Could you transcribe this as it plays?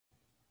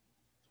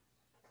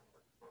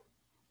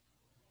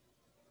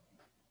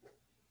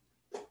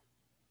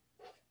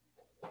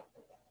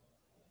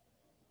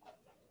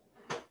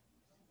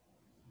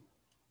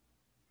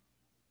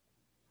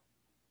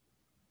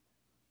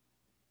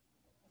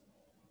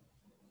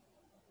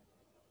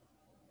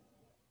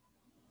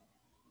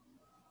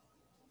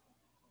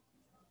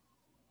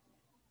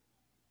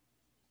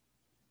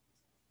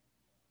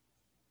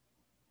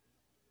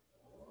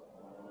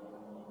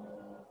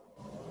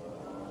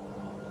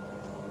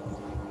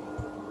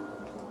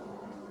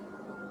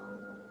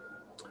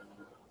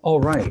All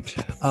right.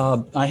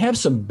 I have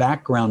some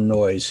background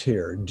noise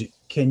here.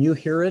 Can you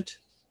hear it?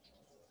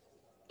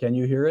 Can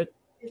you hear it?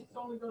 It's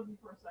only going to be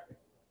for a second.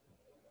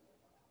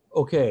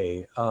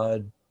 Okay.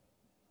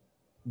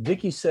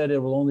 Vicki said it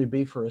will only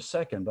be for a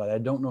second, but I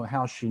don't know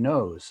how she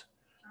knows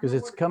because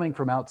it's coming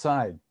from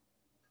outside.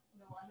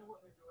 No, I know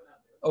what they're doing out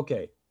there.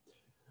 Okay.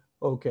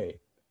 Okay.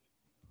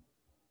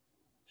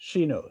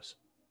 She knows.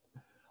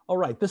 All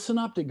right. The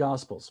Synoptic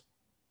Gospels.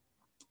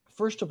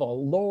 First of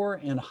all, lower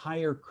and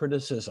higher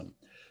criticism.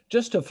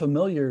 Just to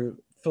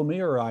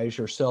familiarize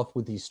yourself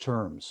with these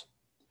terms.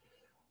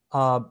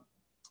 Now,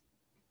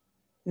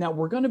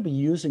 we're going to be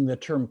using the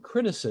term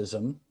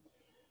criticism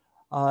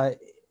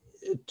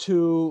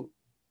to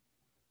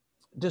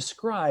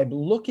describe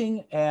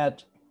looking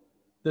at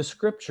the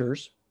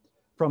scriptures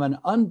from an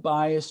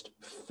unbiased,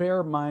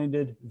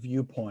 fair-minded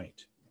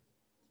viewpoint.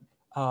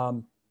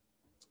 When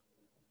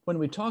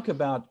we talk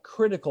about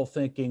critical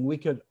thinking, we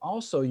could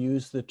also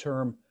use the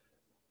term,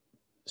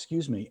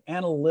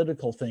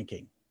 analytical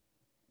thinking.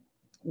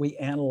 We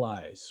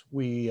analyze,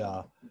 we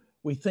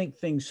think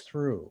things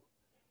through.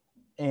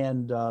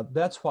 And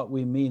that's what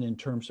we mean in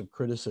terms of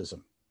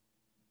criticism.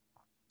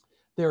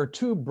 There are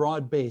two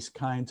broad-based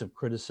kinds of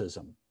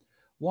criticism.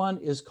 One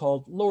is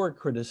called lower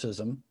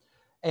criticism,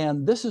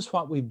 and this is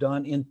what we've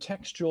done in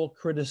textual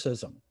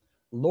criticism.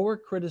 Lower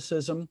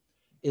criticism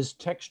is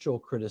textual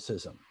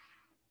criticism.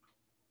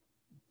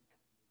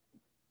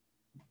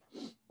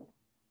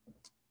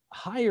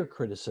 Higher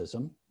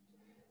criticism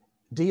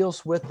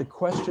deals with the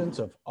questions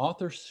of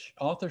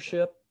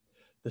authorship,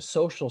 the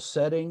social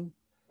setting,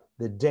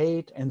 the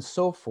date, and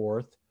so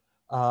forth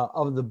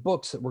of the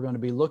books that we're going to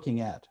be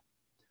looking at.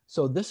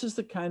 So this is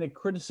the kind of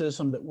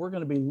criticism that we're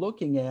going to be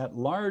looking at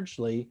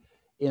largely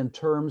in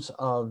terms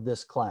of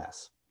this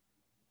class.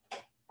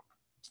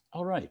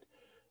 All right,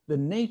 the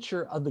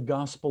nature of the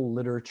gospel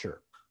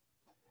literature.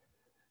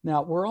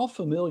 Now, we're all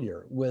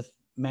familiar with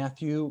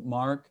Matthew,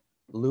 Mark,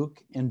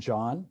 Luke, and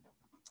John.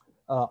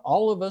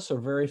 All of us are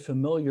very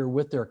familiar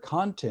with their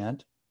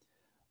content,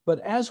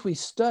 but as we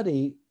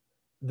study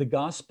the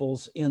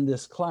Gospels in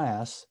this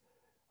class,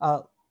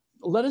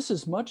 let us,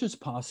 as much as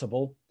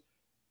possible,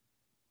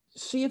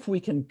 see if we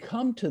can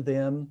come to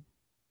them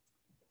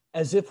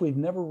as if we've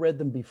never read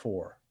them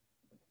before.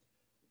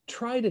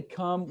 Try to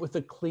come with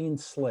a clean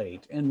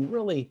slate and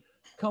really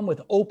come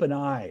with open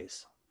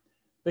eyes,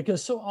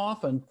 because so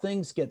often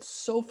things get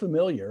so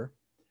familiar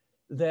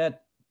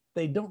that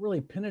they don't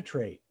really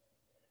penetrate.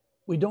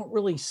 We don't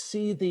really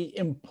see the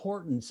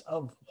importance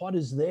of what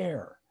is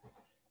there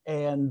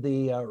and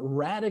the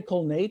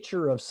radical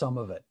nature of some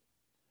of it.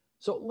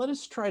 So let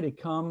us try to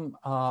come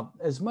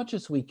as much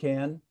as we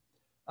can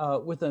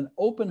with an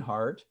open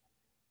heart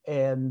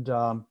and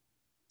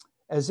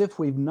as if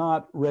we've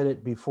not read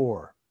it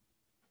before.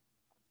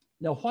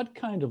 Now, what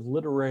kind of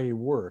literary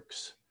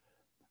works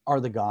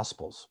are the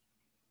Gospels?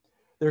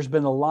 There's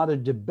been a lot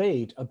of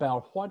debate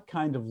about what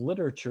kind of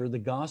literature the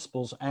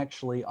Gospels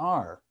actually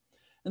are.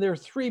 And there are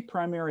three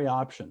primary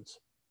options.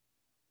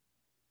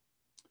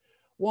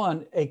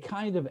 One, a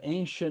kind of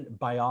ancient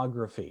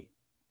biography,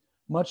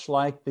 much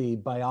like the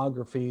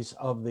biographies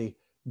of the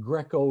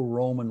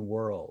Greco-Roman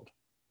world.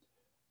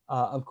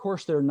 Of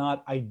course, they're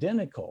not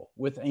identical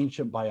with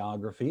ancient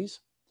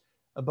biographies,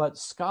 but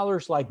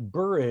scholars like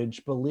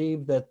Burridge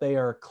believe that they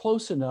are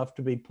close enough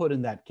to be put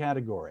in that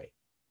category.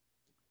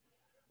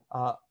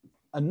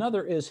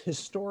 Another is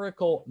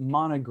historical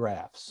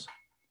monographs.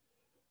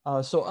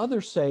 So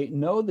others say,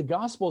 no, the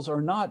Gospels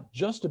are not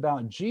just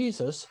about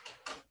Jesus,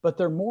 but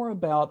they're more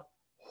about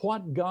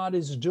what God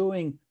is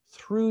doing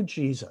through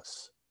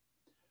Jesus.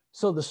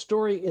 So the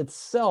story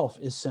itself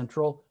is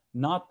central,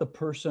 not the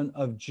person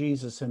of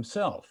Jesus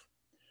himself.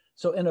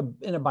 So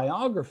in a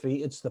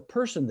biography, it's the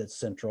person that's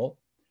central.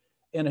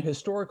 In a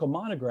historical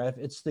monograph,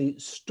 it's the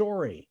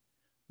story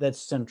that's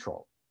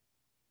central.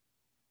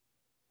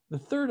 The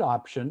third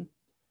option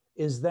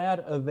is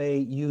that of a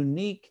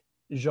unique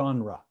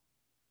genre.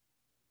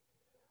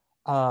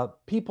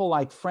 People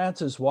like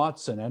Francis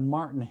Watson and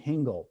Martin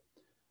Hingel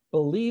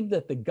believe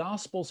that the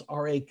Gospels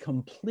are a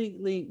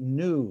completely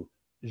new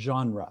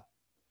genre.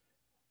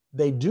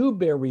 They do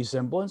bear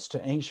resemblance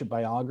to ancient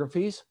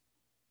biographies,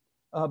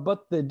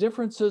 but the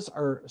differences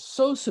are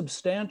so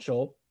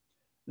substantial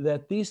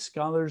that these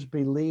scholars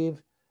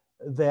believe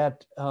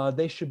that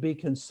they should be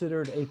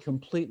considered a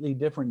completely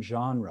different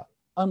genre,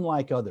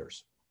 unlike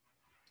others.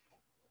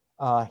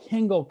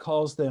 Hingel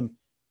calls them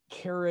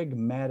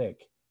charismatic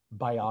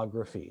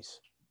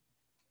biographies.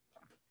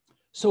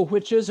 So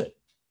which is it?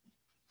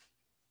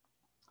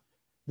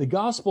 The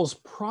Gospels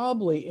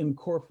probably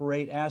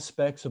incorporate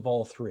aspects of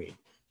all three.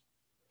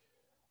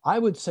 I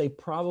would say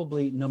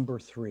probably number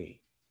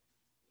three,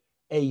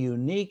 a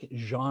unique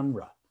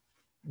genre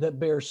that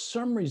bears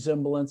some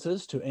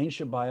resemblances to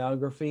ancient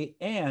biography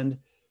and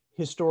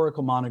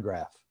historical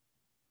monograph.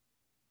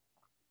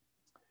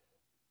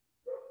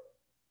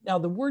 Now,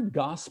 the word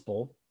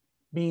gospel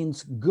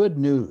means good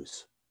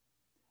news,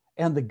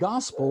 and the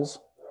Gospels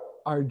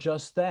are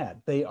just that.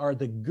 They are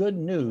the good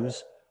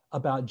news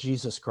about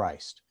Jesus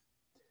Christ.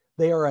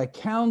 They are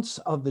accounts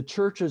of the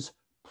church's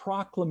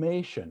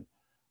proclamation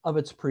of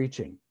its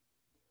preaching.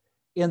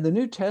 In the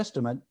New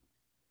Testament,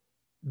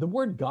 the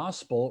word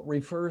gospel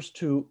refers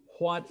to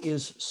what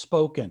is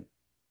spoken.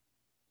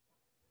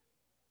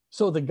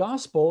 So the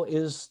gospel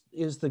is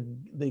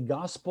the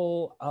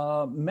gospel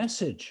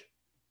message.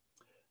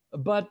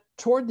 But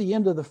toward the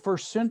end of the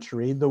first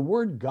century, the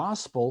word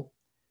gospel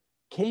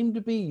came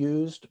to be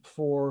used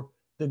for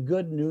the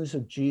good news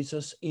of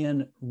Jesus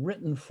in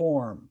written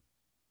form.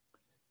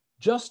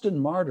 Justin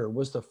Martyr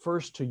was the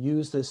first to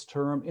use this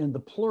term in the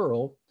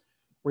plural,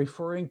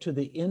 referring to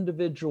the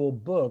individual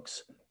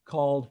books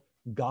called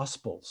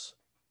gospels.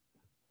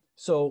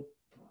 So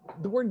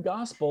the word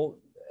gospel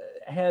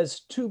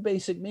has two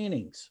basic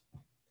meanings.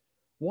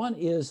 One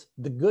is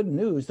the good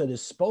news that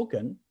is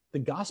spoken, the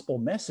gospel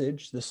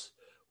message,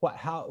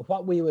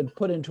 what we would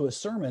put into a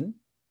sermon.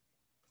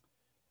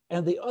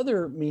 And the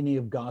other meaning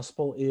of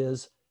gospel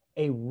is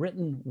a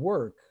written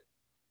work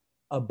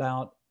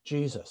about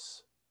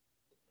Jesus.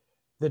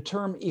 The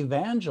term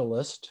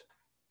evangelist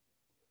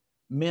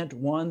meant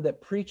one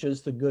that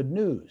preaches the good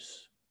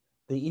news,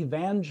 the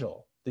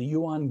evangel, the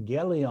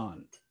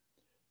euangelion.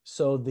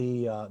 So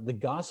the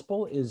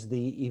gospel is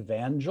the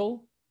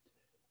evangel,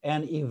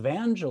 and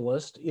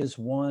evangelist is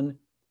one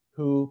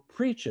who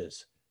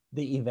preaches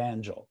the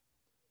evangel.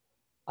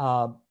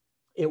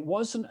 It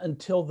wasn't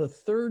until the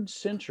 3rd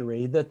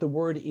century that the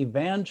word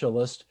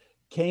evangelist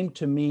came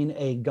to mean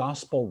a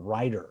gospel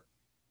writer,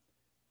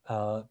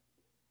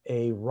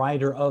 a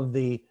writer of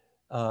the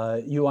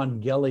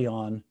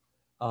euangelion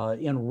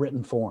in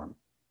written form.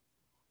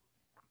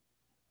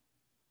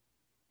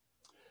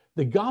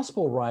 The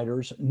gospel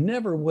writers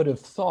never would have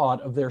thought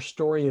of their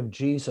story of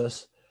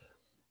Jesus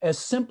as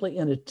simply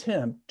an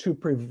attempt to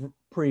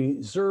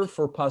preserve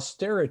for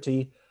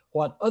posterity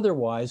what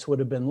otherwise would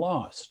have been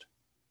lost.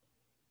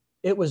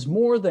 It was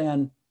more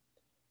than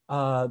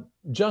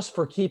just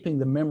for keeping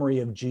the memory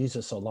of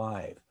Jesus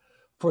alive.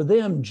 For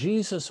them,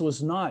 Jesus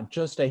was not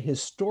just a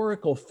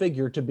historical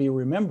figure to be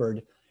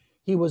remembered.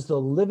 He was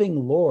the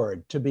living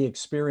Lord to be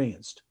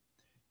experienced.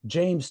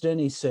 James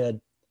Denney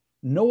said,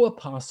 "No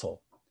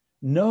apostle,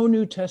 no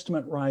New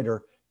Testament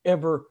writer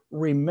ever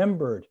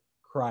remembered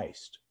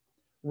Christ.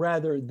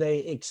 Rather, they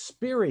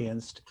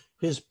experienced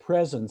his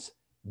presence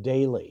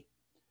daily."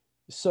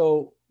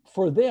 So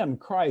for them,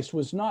 Christ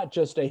was not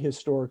just a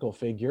historical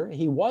figure.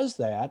 He was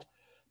that,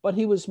 but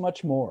he was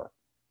much more.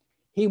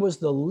 He was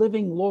the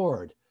living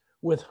Lord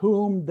with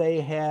whom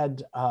they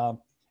had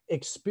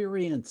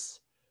experience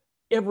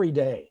every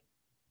day.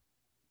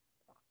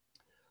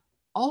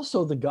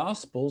 Also, the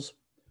Gospels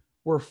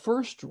were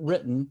first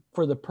written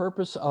for the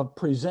purpose of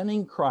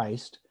presenting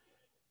Christ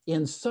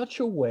in such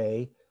a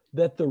way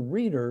that the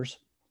readers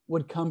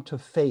would come to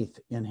faith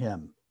in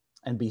him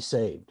and be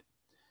saved.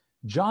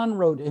 John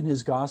wrote in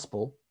his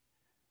gospel,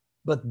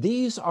 "But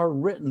these are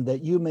written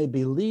that you may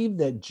believe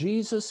that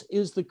Jesus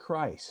is the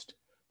Christ,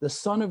 the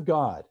Son of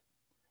God,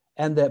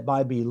 and that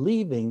by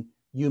believing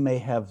you may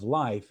have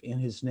life in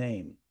his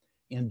name,"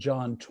 in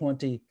John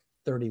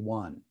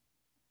 20:31.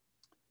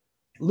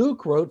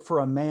 Luke wrote for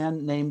a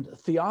man named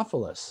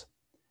Theophilus,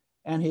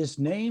 and his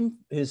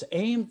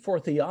aim for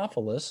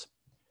Theophilus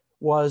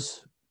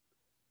was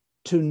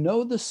to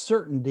know the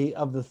certainty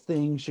of the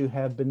things you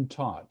have been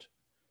taught,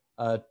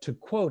 to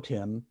quote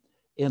him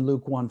in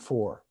Luke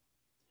 1:4.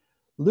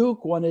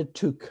 Luke wanted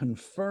to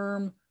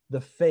confirm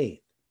the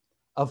faith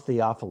of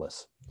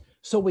Theophilus.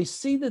 So we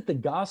see that the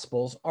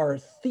Gospels are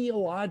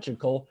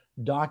theological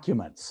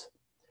documents.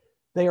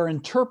 They are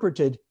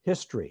interpreted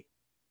history.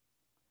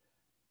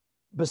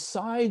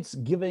 Besides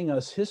giving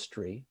us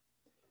history,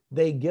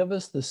 they give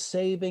us the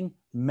saving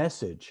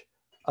message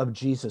of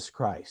Jesus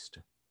Christ.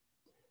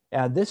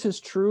 And this is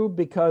true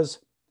because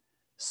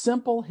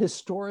simple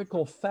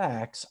historical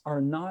facts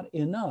are not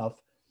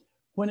enough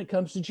when it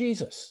comes to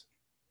Jesus.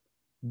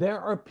 There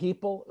are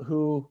people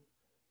who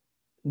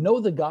know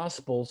the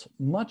Gospels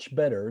much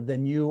better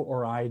than you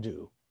or I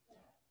do,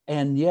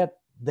 and yet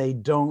they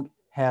don't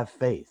have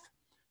faith.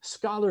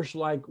 Scholars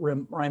like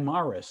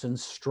Reimarus and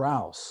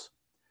Strauss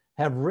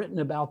have written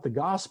about the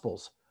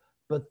Gospels,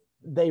 but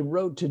they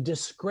wrote to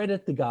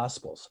discredit the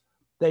Gospels.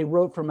 They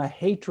wrote from a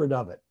hatred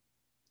of it.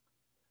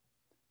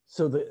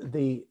 So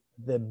the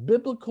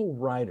biblical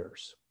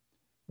writers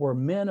were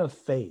men of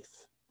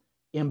faith,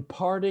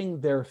 imparting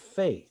their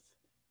faith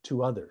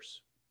to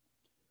others.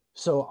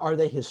 So are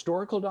they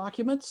historical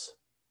documents?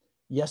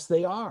 Yes,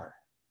 they are.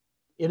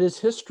 It is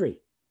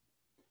history,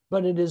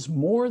 but it is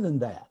more than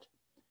that.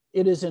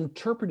 It is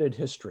interpreted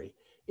history.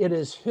 It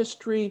is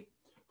history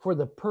for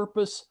the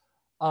purpose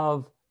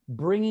of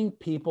bringing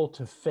people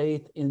to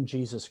faith in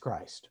Jesus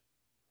Christ.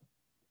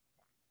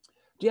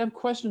 Do you have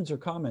questions or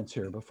comments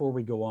here before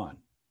we go on?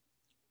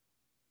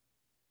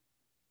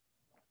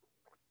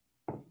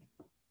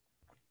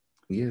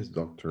 Yes,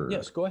 Doctor.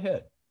 Yes, go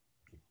ahead.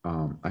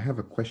 I have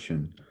a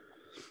question.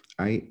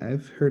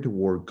 I've heard the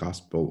word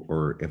gospel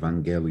or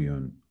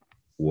evangelion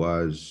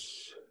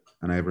was,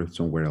 and I've read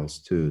somewhere else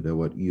too, that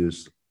was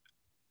used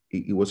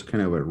it was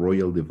kind of a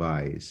royal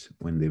device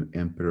when the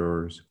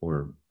emperors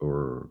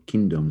or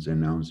kingdoms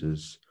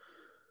announces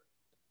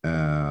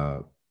uh,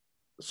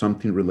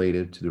 something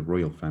related to the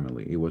royal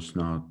family. It was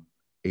not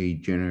a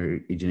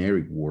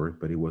generic word,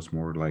 but it was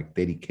more like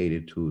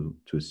dedicated to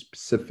a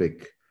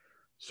specific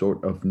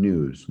sort of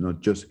news, not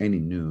just any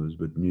news,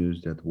 but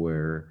news that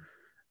were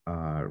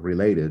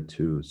related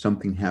to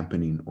something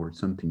happening or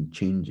something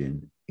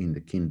changing in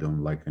the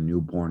kingdom, like a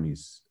new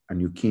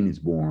king is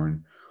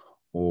born,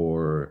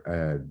 or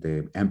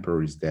the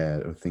emperor is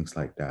dead, or things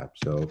like that.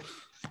 So,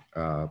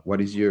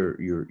 what is your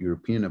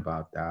opinion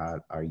about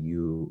that? Are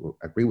you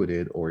agree with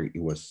it, or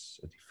it was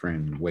a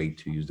different way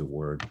to use the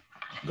word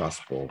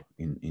gospel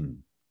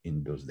in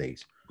those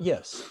days?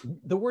 Yes,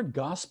 the word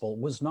gospel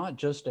was not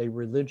just a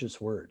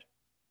religious word.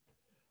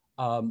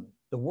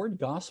 The word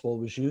gospel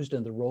was used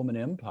in the Roman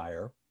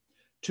Empire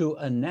to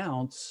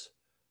announce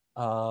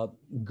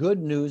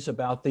good news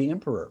about the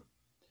emperor.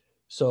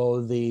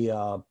 So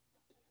the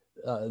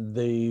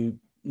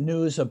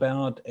news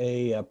about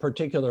a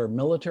particular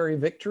military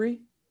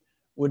victory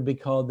would be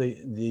called the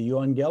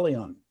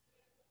Evangelion.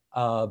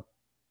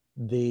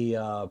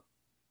 The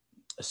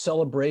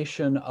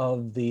celebration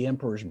of the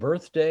emperor's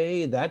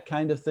birthday, that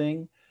kind of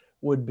thing,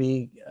 would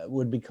be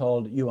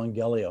called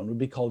Evangelion, would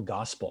be called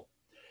gospel.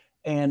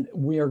 And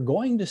we are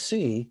going to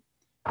see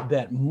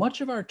that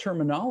much of our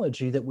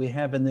terminology that we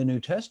have in the New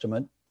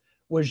Testament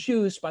was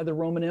used by the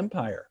Roman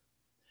Empire.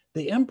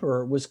 The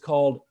emperor was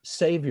called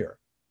Savior.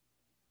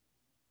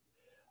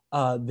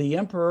 The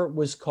emperor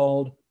was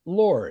called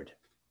Lord.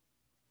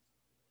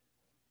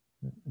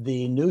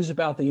 The news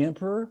about the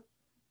emperor,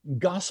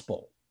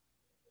 gospel.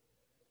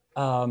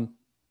 And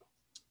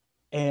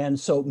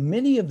so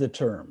many of the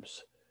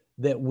terms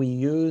that we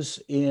use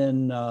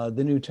in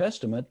the New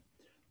Testament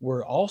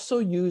were also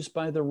used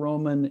by the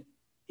Roman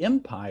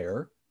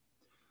Empire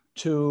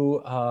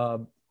to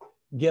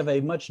give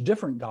a much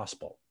different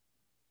gospel.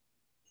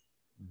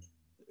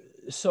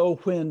 So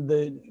when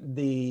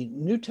the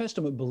New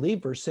Testament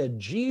believer said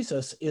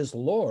Jesus is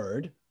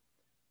Lord,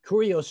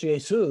 Kurios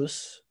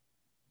Jesus,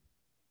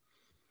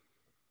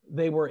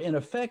 they were in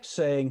effect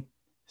saying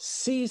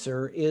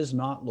Caesar is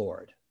not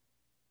Lord.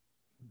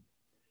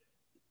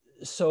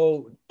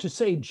 So to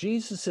say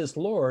Jesus is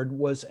Lord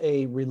was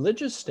a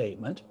religious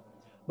statement,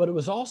 but it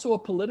was also a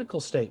political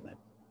statement.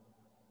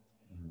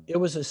 It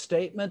was a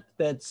statement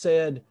that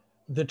said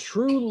the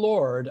true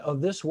Lord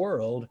of this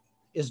world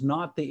is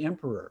not the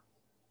emperor.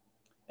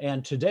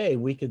 And today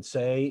we could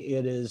say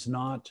it is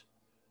not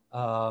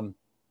Joe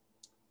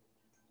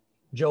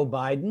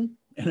Biden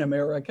in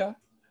America,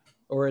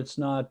 or it's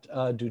not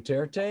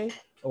Duterte,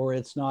 or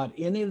it's not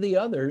any of the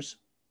others.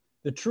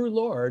 The true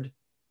Lord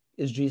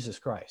is Jesus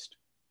Christ.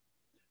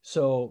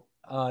 So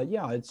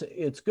yeah,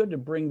 it's good to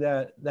bring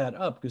that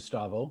up,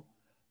 Gustavo.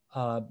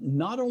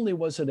 Not only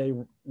was it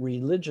a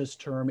religious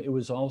term, it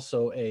was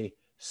also a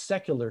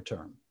secular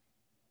term.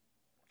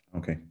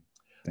 Okay,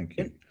 thank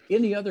you.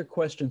 Any other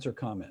questions or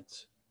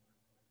comments?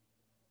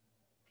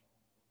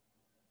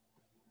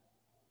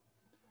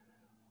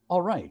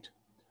 All right,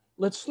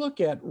 let's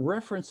look at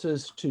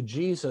references to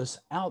Jesus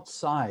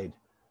outside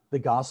the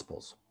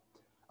Gospels.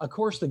 Of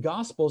course, the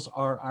Gospels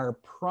are our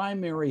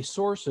primary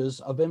sources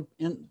of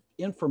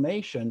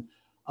information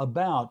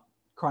about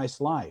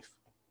Christ's life.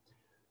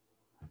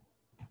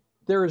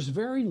 There is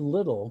very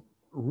little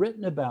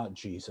written about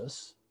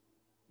Jesus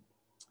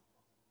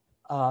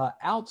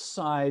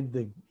outside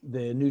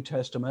the New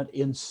Testament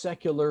in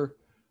secular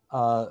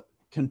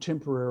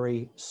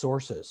contemporary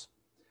sources.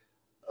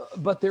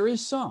 But there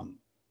is some.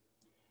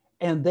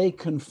 And they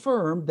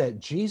confirm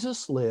that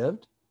Jesus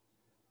lived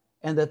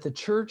and that the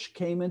church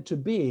came into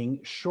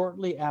being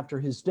shortly after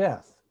his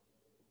death.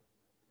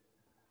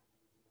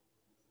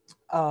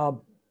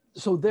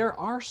 So there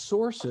are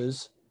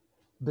sources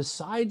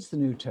besides the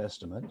New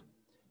Testament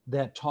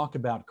that talk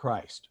about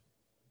Christ.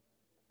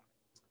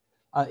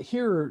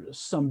 Here are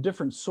some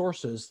different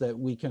sources that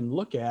we can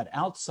look at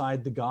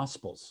outside the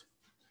Gospels.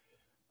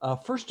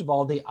 First of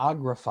all, the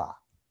Agrapha.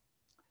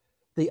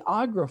 The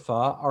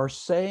Agrapha are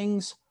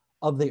sayings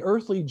of the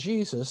earthly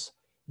Jesus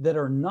that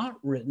are not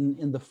written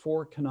in the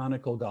 4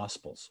 canonical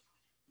Gospels.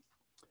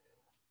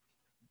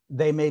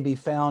 They may be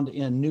found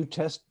in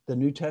the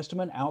New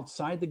Testament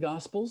outside the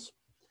Gospels.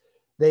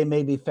 They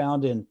may be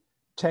found in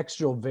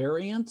textual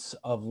variants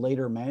of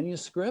later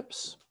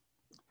manuscripts,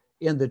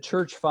 in the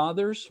Church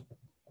Fathers,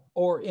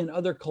 or in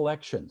other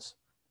collections.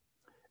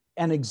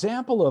 An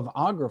example of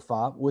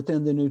Agrapha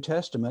within the New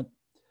Testament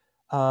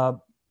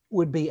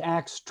would be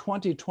Acts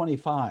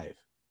 20:25.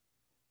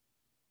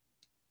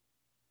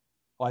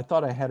 Well, I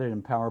thought I had it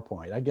in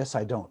PowerPoint. I guess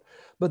I don't.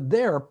 But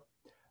there,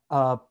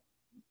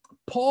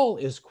 Paul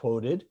is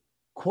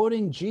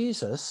quoting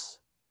Jesus,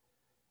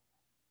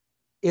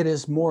 "It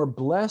is more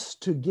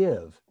blessed to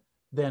give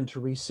than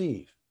to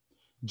receive."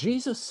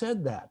 Jesus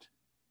said that.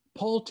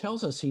 Paul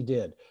tells us he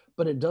did,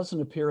 but it doesn't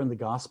appear in the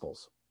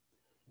Gospels.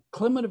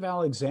 Clement of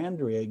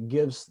Alexandria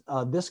gives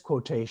this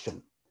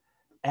quotation: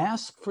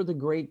 "Ask for the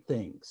great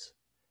things,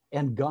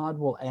 and God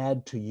will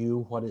add to you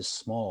what is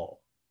small."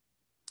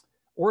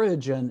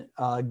 Origen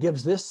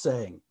gives this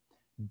saying,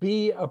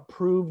 be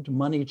approved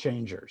money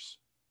changers.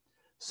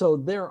 So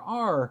there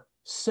are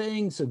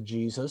sayings of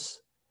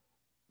Jesus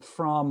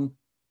from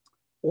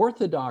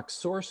Orthodox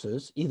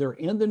sources, either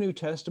in the New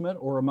Testament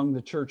or among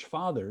the church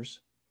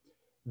fathers,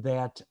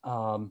 that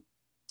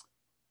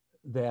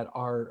that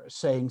are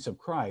sayings of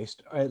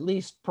Christ, or at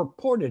least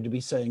purported to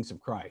be sayings of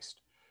Christ.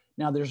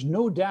 Now, there's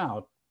no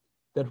doubt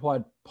that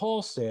what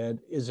Paul said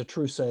is a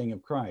true saying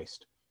of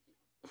Christ.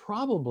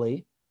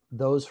 Probably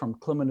those from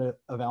Clement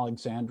of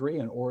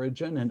Alexandria and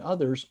Origen and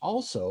others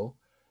also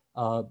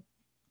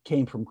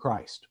came from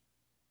Christ.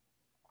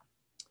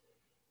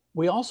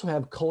 We also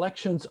have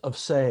collections of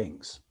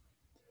sayings.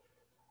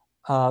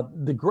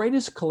 The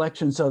greatest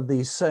collections of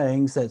these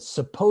sayings that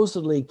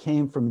supposedly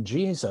came from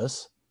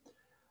Jesus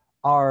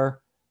are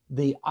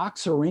the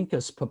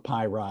Oxyrhynchus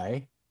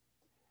papyri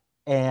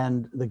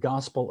and the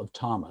Gospel of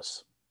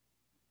Thomas.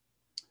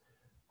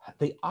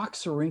 The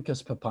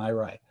Oxyrhynchus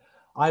papyri.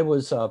 I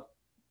was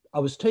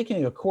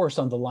taking a course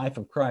on the life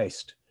of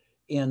Christ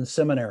in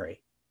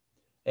seminary,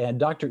 and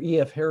Dr.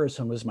 E.F.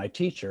 Harrison was my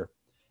teacher,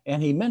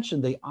 and he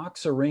mentioned the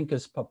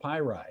Oxyrhynchus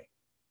papyri.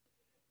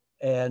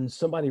 And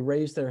somebody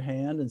raised their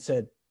hand and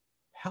said,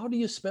 how do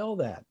you spell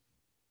that?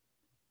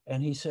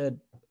 And he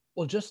said,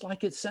 well, just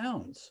like it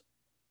sounds.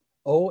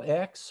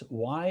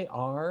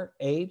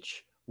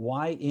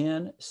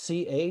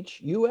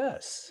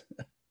 Oxyrhynchus.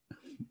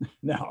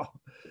 Now,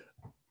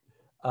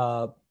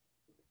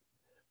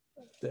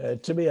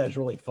 to me, that's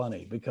really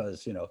funny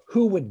because, you know,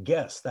 who would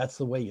guess that's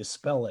the way you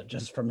spell it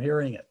just from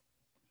hearing it?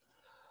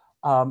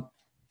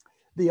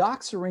 The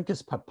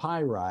Oxyrhynchus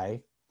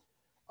papyri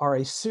are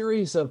a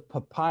series of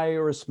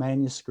papyrus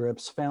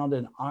manuscripts found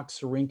in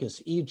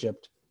Oxyrhynchus,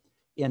 Egypt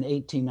in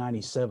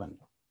 1897.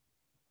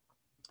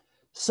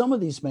 Some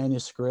of these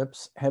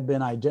manuscripts have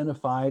been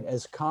identified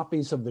as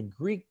copies of the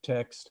Greek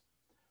text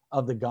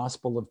of the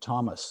Gospel of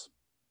Thomas.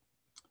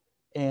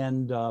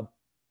 And the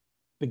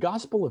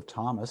Gospel of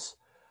Thomas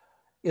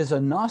is a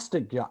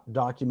Gnostic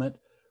document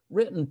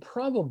written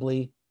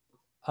probably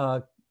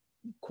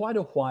quite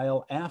a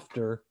while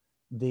after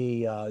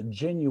the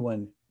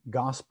genuine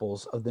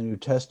Gospels of the New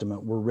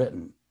Testament were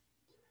written.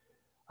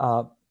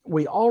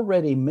 We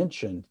already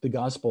mentioned the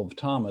Gospel of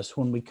Thomas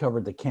when we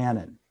covered the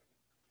canon.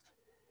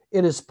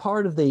 It is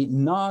part of the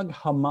Nag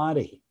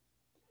Hammadi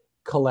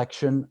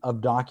collection of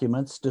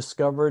documents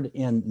discovered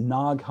in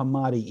Nag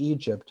Hammadi,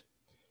 Egypt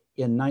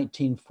in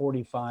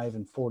 1945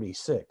 and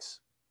 46.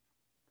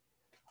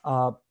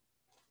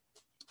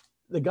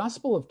 The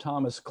Gospel of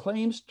Thomas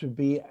claims to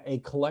be a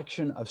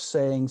collection of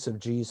sayings of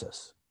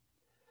Jesus.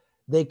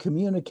 They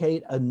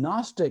communicate a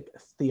Gnostic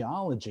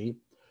theology,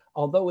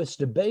 although it's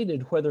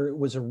debated whether it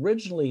was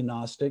originally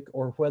Gnostic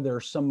or whether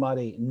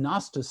somebody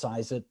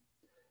Gnosticized it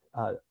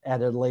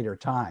at a later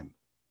time.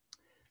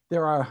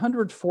 There are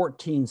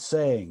 114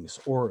 sayings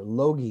or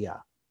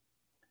logia,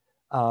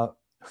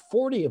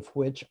 40 of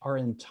which are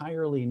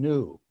entirely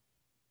new.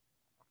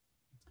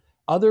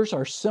 Others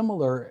are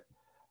similar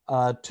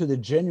to the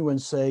genuine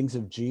sayings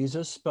of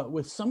Jesus, but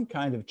with some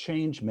kind of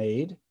change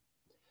made.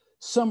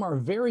 Some are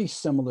very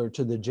similar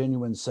to the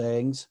genuine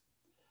sayings,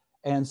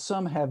 and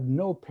some have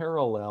no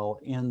parallel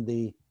in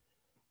the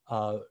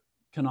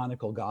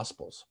canonical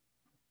Gospels.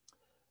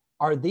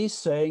 Are these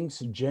sayings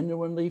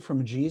genuinely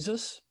from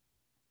Jesus?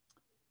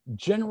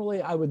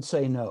 Generally, I would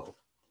say no.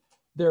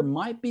 There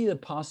might be a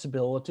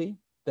possibility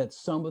that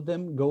some of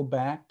them go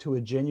back to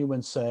a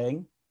genuine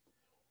saying,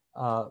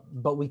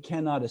 but we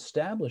cannot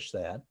establish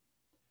that.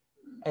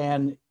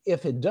 And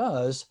if it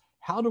does,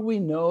 how do we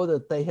know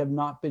that they have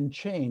not been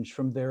changed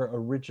from their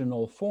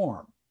original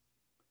form?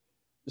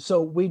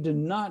 So we do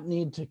not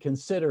need to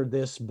consider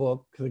this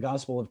book, the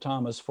Gospel of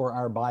Thomas, for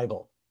our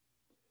Bible.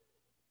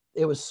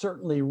 It was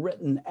certainly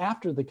written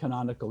after the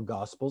canonical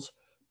Gospels,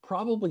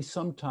 probably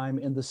sometime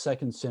in the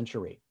 2nd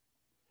century.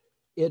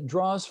 It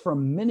draws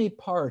from many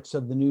parts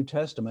of the New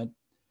Testament,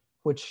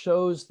 which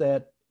shows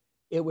that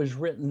it was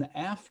written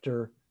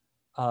after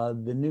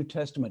the New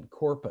Testament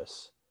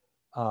corpus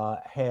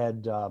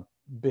had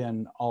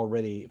been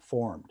already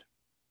formed.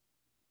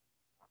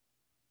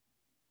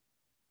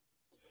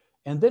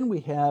 And then we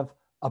have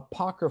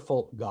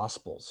apocryphal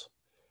Gospels.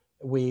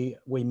 We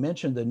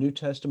mentioned the New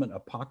Testament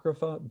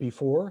Apocrypha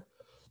before.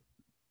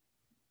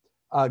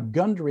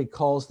 Gundry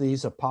calls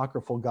these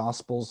apocryphal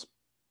Gospels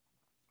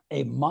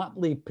a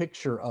motley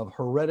picture of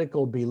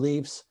heretical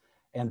beliefs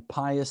and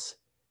pious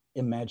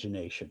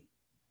imagination.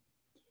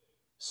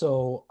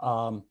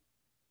 So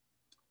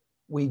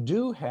we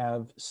do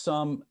have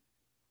some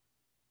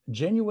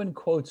genuine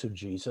quotes of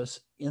Jesus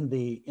in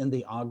the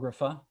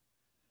Agrapha,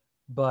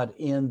 but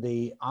in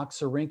the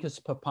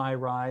Oxyrhynchus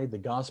papyri, the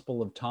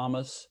Gospel of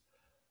Thomas,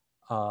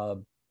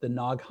 the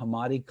Nag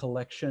Hammadi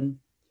collection,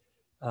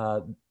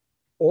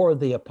 or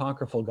the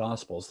apocryphal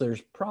Gospels,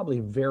 there's probably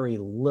very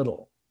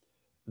little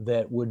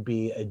that would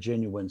be a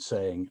genuine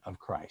saying of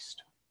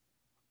Christ.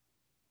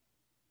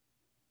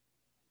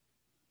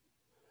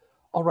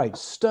 All right,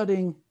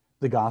 studying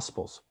the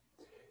Gospels.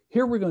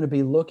 Here we're going to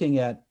be looking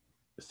at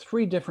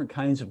 3 different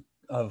kinds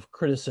of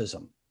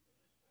criticism.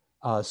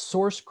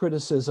 source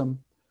criticism,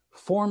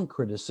 form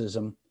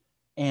criticism,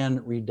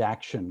 and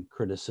redaction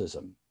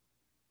criticism.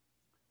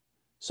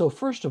 So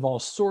first of all,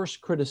 source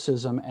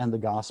criticism and the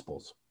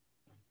Gospels.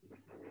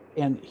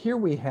 And here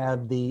we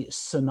have the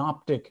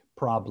synoptic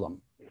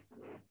problem.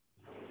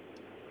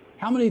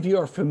 How many of you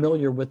are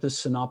familiar with the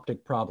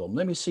synoptic problem?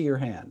 Let me see your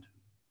hand.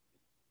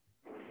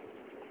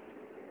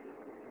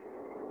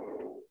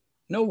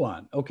 No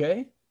one,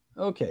 okay?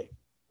 Okay.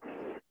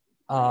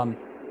 I'm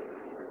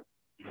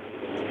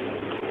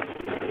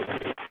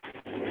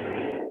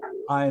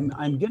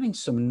getting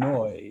some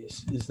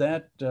noise. Is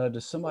that,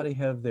 does somebody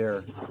have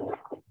their,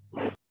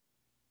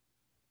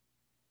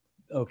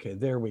 okay,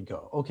 there we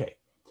go, okay.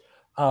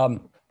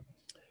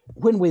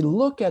 When we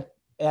look at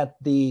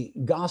the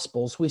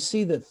Gospels, we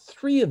see that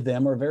three of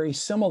them are very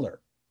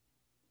similar.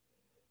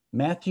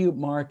 Matthew,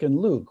 Mark, and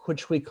Luke,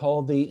 which we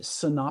call the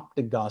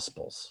Synoptic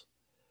Gospels.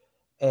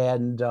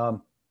 And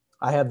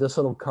I have this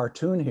little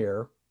cartoon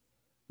here.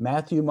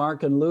 Matthew,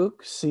 Mark, and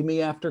Luke, see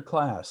me after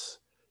class.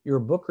 Your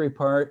book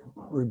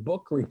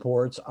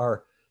reports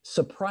are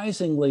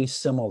surprisingly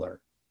similar.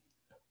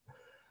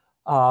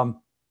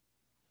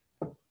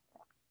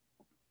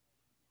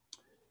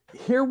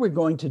 Here we're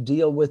going to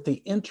deal with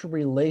the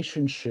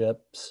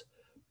interrelationships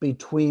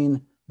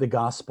between the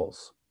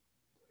Gospels.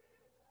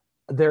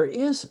 There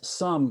is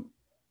some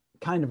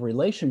kind of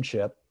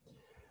relationship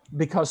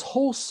because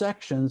whole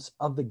sections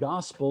of the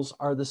Gospels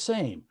are the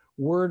same,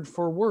 word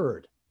for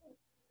word.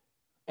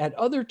 At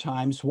other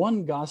times,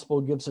 one Gospel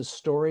gives a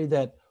story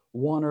that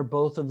one or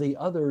both of the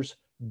others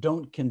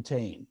don't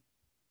contain.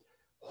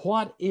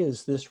 What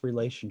is this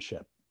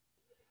relationship?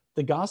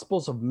 The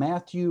Gospels of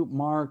Matthew,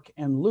 Mark,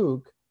 and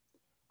Luke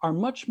are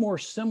much more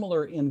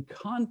similar in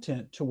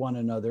content to one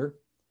another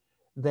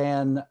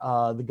than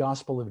the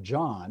Gospel of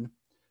John.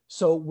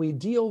 So we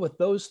deal with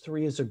those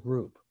three as a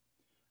group.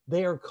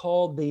 They are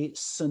called the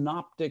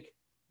Synoptic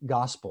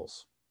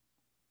Gospels.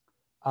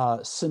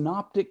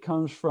 Synoptic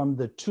comes from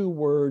the two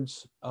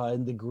words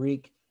in the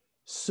Greek,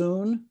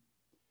 soon,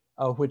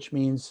 which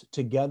means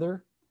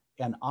together,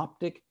 and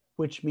optic,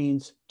 which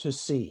means to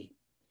see.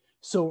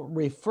 So it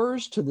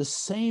refers to the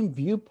same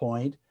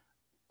viewpoint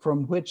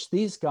from which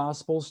these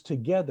Gospels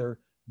together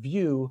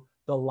view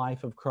the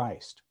life of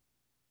Christ.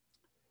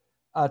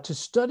 To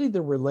study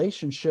the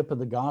relationship of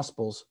the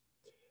Gospels,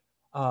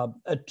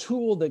 a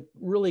tool that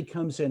really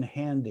comes in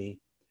handy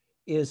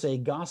is a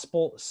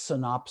Gospel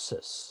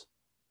synopsis.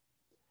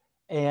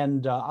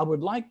 And I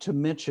would like to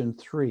mention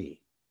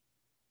three.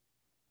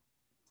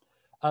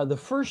 The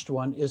first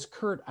one is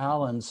Kurt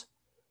Aland's,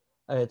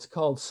 it's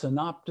called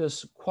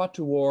Synopsis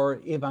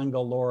Quatuor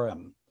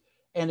Evangelorum,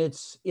 and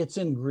it's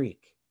in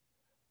Greek.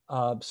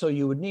 So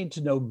you would need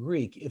to know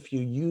Greek if you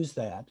use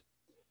that.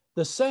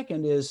 The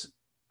second is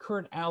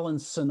Kurt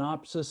Aland's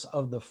synopsis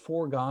of the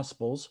four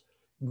Gospels,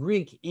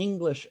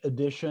 Greek-English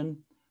edition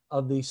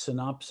of the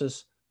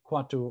Synopsis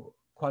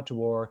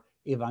Quatuor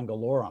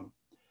Evangelorum.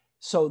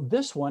 So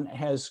this one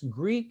has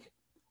Greek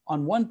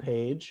on one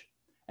page,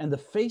 and the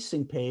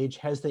facing page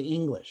has the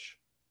English.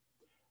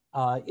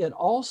 It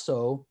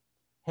also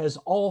has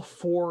all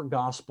four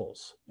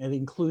Gospels. It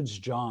includes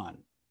John.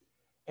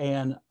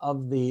 And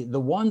of the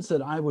ones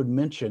that I would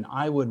mention,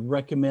 I would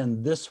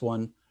recommend this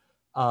one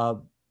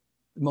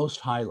most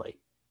highly.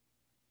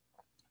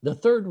 The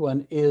third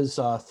one is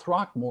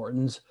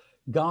Throckmorton's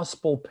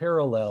Gospel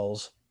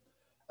Parallels,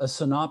 a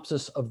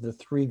synopsis of the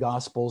three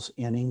Gospels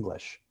in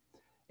English.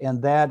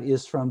 And that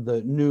is from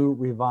the New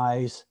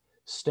Revised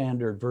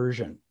Standard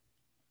Version.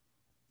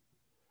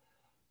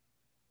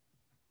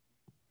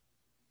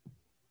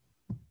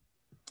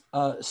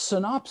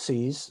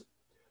 Synopses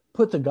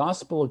put the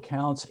gospel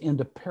accounts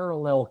into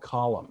parallel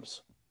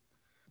columns.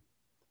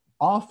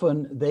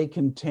 Often they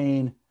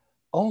contain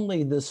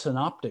only the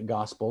synoptic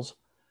gospels,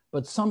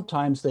 but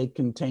sometimes they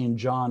contain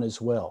John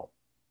as well.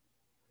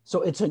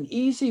 So it's an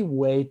easy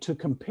way to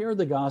compare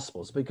the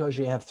gospels because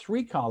you have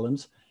three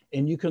columns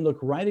and you can look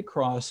right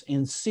across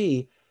and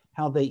see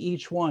how they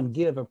each one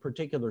give a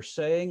particular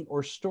saying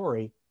or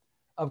story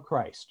of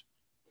Christ.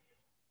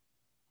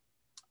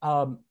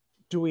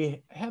 Do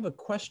we have a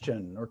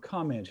question or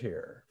comment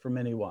here from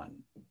anyone?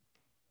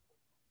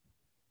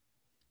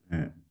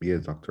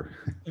 Yes, doctor.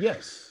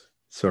 Yes.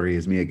 Sorry,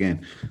 it's me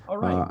again. All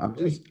right.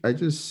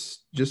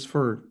 Just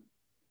for,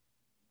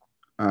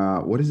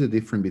 what is the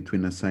difference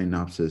between a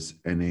synopsis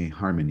and a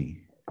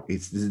harmony?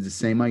 Is it the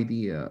same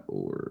idea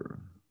or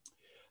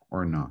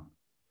not?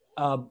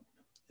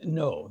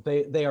 No,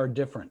 they are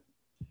different.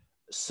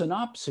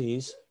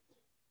 Synopses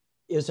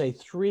is a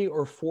 3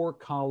 or 4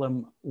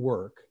 column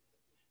work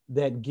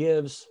that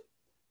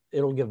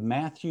it'll give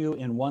Matthew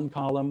in one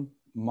column,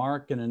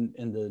 Mark in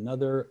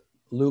another,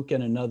 Luke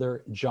in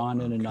another,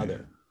 John in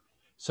another.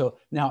 So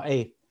now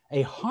a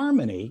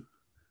harmony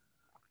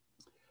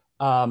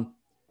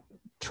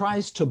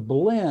tries to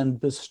blend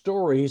the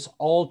stories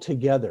all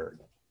together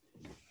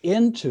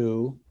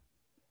into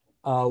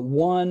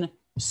one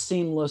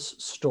seamless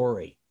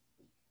story.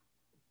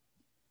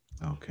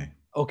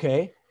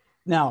 Okay.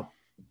 Now,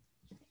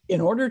 in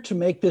order to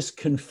make this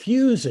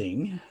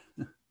confusing,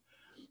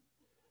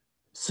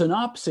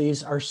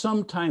 Synopses are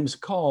sometimes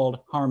called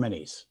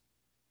harmonies.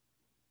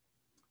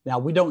 Now,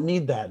 we don't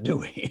need that, do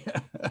we?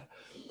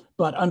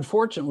 But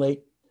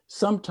unfortunately,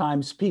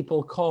 sometimes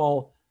people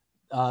call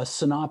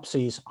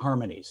synopses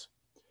harmonies.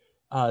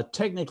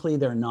 Technically,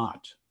 they're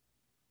not.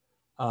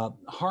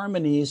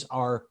 Harmonies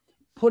are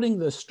putting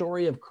the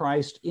story of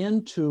Christ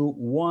into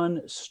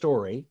one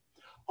story.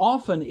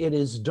 Often it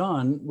is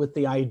done with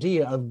the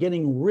idea of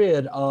getting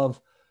rid of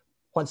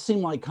what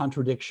seem like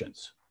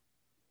contradictions.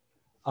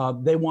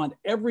 They want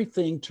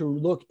everything to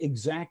look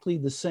exactly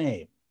the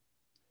same.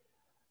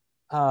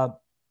 Now,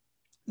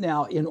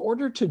 in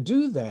order to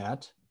do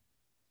that,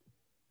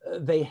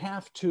 they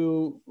have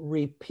to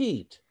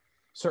repeat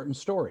certain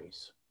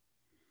stories.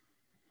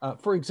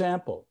 For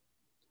example,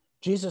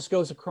 Jesus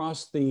goes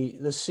across the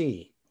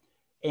sea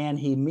and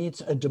he meets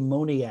a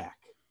demoniac.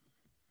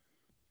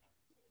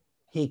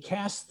 He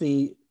casts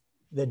the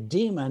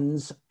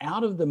demons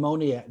out of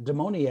the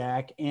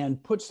demoniac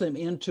and puts them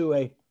into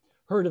a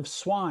herd of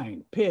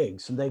swine,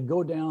 pigs, and they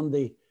go down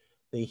the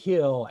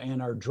hill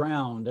and are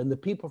drowned. And the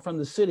people from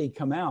the city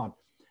come out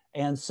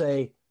and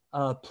say,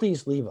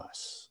 please leave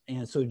us.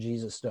 And so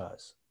Jesus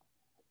does.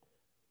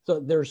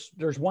 So there's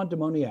one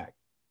demoniac.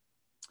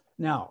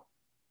 Now,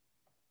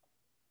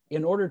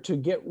 in order to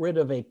get rid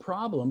of a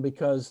problem,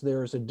 because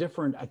there's a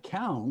different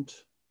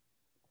account,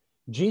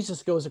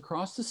 Jesus goes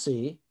across the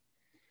sea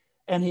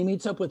and he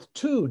meets up with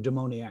two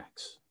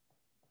demoniacs.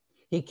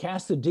 He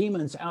casts the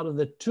demons out of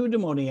the two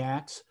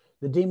demoniacs.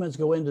 The demons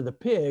go into the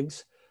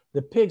pigs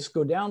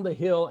go down the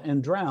hill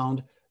and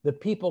drown. The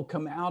people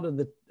come out of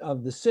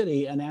the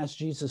city and ask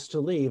Jesus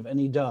to leave, and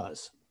he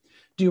does.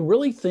 Do you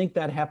really think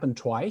that happened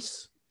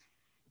twice?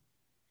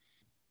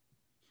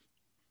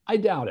 I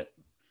doubt it.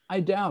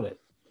 I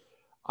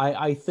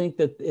think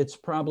that it's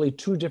probably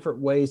two different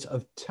ways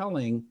of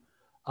telling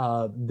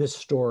this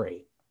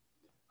story.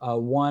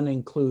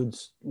 One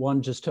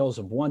just tells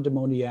of one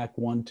demoniac,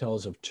 one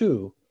tells of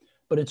two,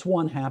 but it's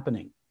one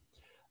happening.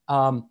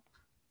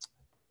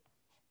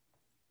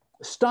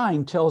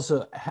 Stein tells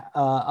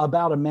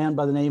about a man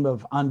by the name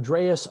of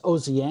Andreas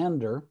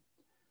Osiander,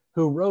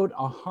 who wrote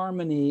a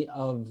harmony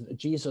of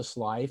Jesus'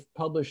 life,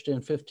 published in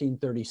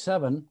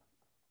 1537.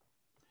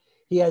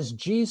 He has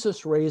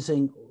Jesus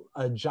raising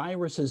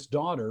Jairus'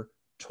 daughter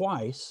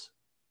twice,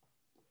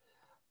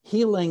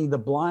 healing the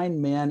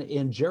blind man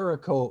in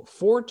Jericho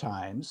 4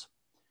 times,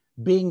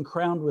 being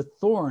crowned with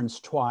thorns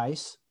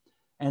twice,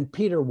 and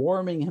Peter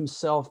warming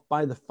himself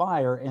by the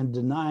fire and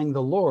denying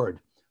the Lord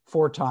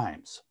 4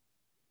 times.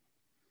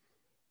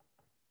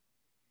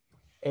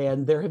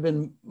 And there have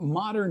been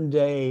modern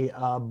day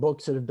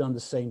books that have done the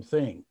same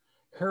thing.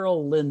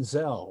 Harold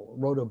Lindsell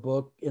wrote a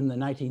book in the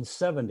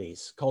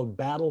 1970s called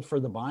Battle for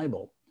the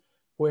Bible,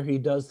 where he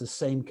does the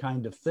same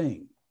kind of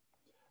thing,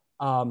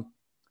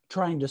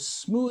 trying to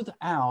smooth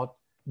out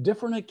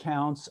different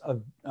accounts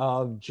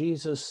of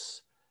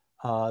Jesus'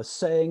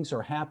 sayings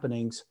or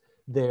happenings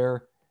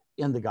there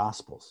in the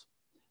Gospels.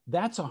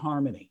 That's a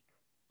harmony.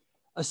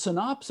 A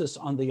synopsis,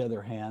 on the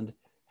other hand,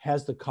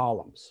 has the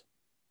columns,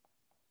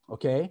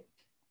 okay?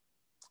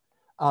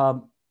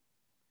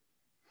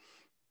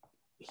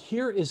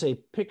 Here is a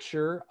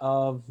picture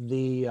of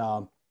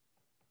the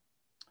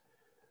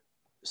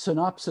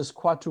Synopsis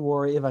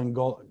Quatuor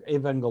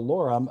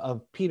Evangelorum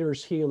of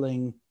Peter's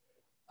healing,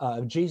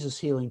 Jesus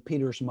healing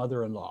Peter's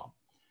mother-in-law.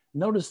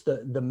 Notice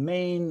the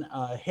main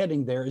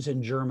heading there is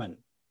in German,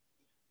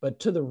 but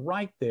to the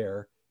right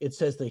there, it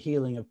says the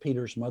healing of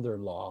Peter's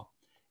mother-in-law,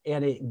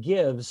 and it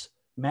gives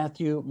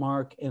Matthew,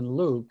 Mark, and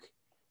Luke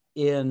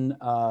in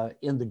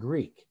the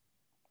Greek.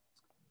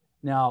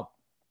 Now,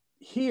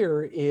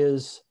 here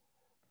is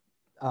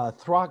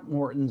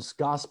Throckmorton's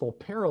Gospel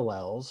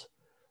Parallels,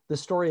 the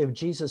story of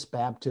Jesus'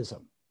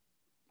 baptism.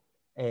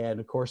 And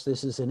of course,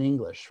 this is in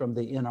English from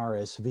the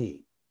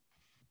NRSV.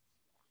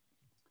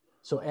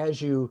 So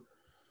as you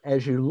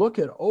look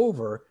it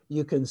over,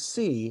 you can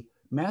see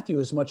Matthew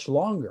is much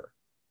longer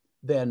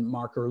than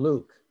Mark or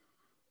Luke.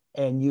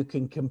 And you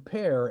can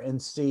compare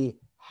and see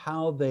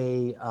how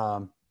they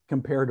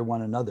compare to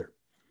one another.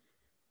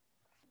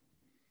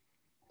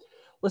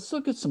 Let's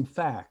look at some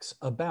facts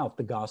about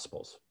the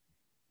Gospels,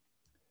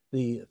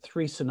 the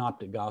 3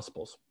 synoptic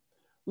Gospels.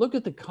 Look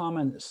at the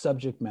common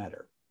subject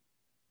matter.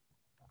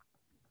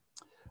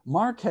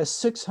 Mark has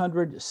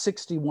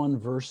 661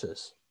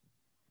 verses.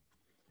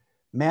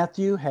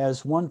 Matthew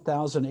has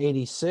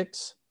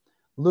 1,086.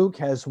 Luke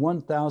has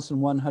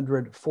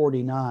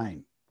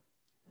 1,149.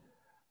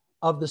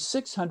 Of the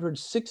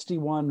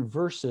 661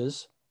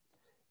 verses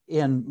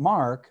in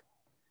Mark,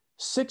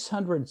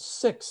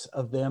 606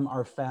 of them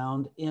are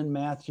found in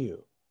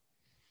Matthew,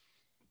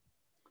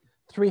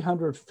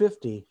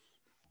 350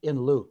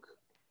 in Luke.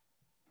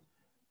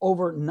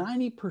 Over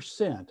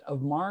 90%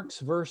 of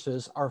Mark's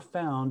verses are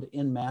found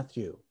in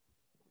Matthew.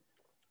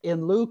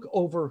 In Luke,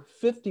 over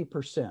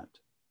 50%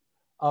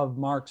 of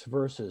Mark's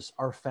verses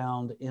are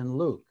found in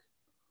Luke.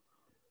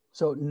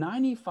 So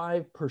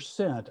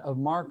 95% of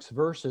Mark's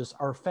verses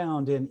are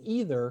found in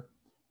either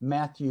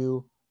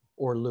Matthew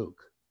or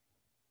Luke.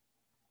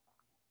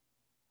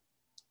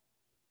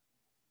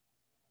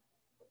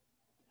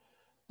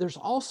 there's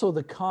also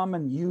the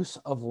common use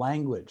of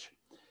language.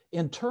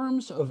 In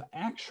terms of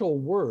actual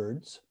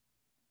words,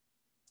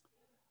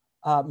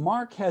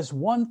 Mark has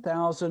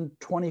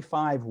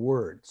 1,025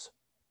 words.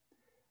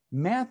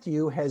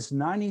 Matthew has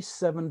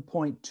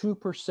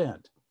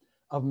 97.2%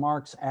 of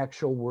Mark's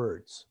actual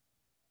words.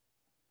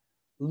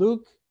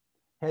 Luke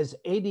has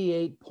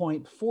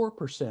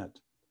 88.4%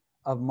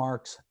 of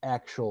Mark's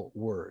actual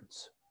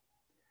words.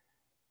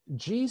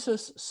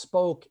 Jesus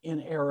spoke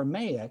in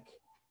Aramaic,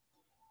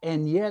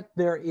 and yet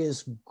there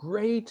is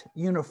great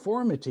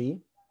uniformity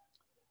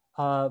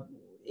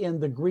in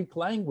the Greek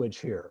language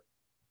here.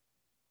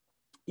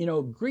 You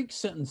know, Greek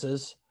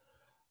sentences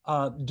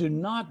do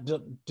not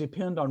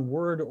depend on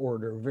word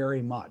order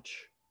very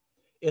much.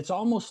 It's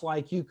almost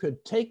like you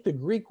could take the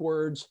Greek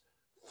words,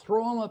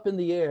 throw them up in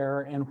the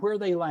air, and where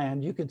they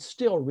land, you could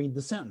still read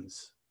the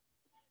sentence.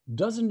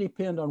 Doesn't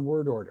depend on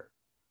word order.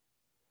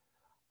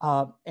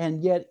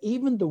 And yet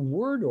even the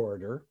word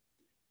order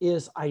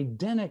is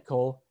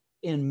identical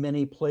in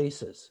many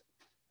places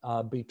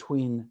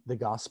between the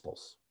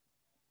Gospels.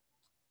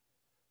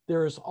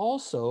 There is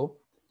also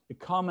a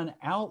common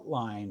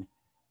outline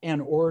and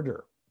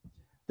order.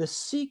 The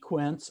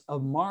sequence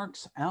of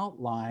Mark's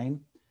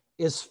outline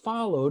is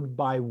followed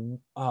by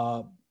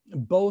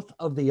both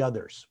of the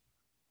others.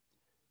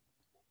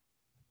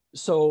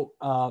 So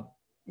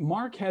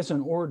Mark has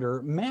an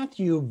order.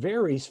 Matthew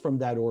varies from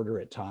that order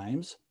at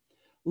times.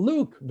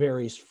 Luke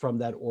varies from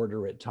that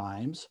order at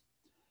times,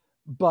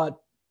 but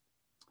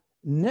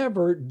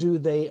never do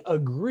they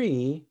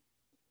agree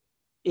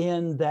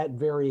in that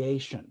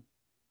variation.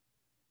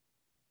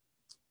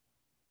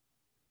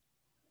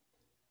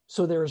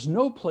 So there is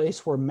no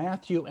place where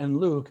Matthew and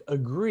Luke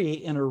agree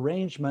in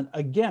arrangement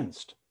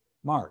against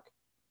Mark.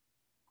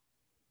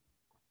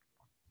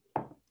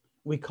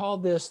 We call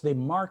this the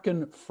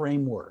Markan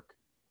framework,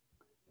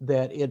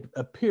 that it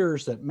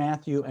appears that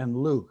Matthew and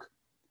Luke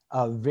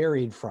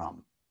varied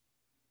from.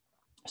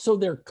 So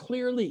there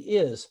clearly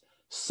is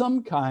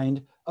some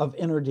kind of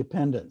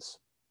interdependence.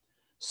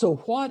 So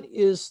what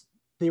is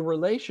the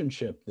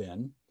relationship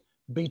then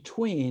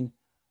between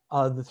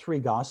the three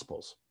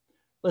Gospels?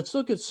 Let's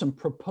look at some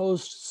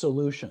proposed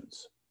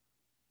solutions.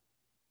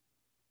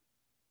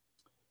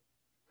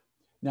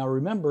 Now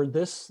remember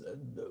this,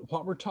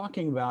 what we're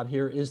talking about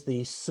here is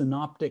the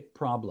synoptic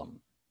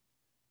problem.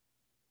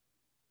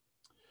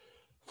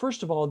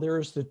 First of all,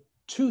 there's the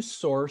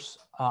two-source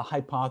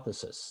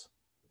hypothesis.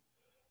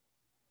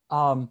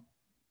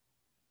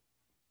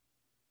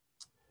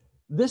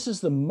 This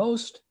is the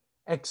most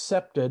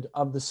accepted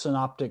of the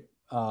synoptic,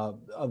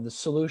 of the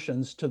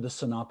solutions to the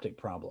synoptic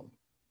problem.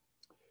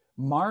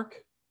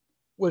 Mark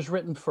was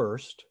written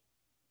first.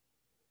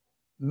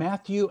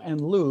 Matthew and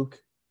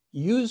Luke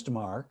used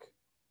Mark.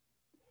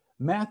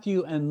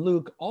 Matthew and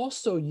Luke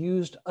also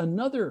used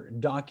another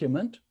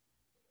document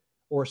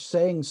or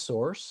saying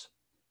source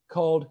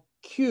called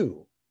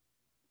Q,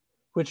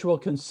 which we'll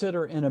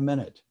consider in a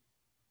minute.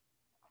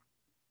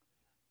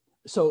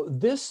 So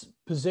this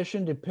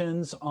position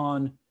depends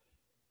on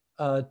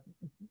the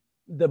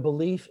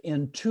belief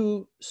in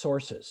two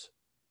sources.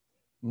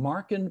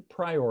 Markan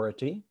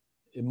priority.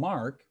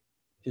 Mark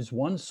is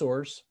one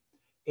source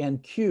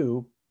and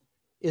Q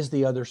is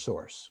the other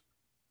source.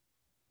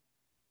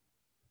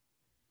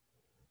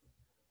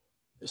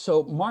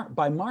 So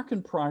by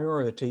Markan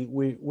priority,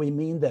 we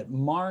mean that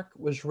Mark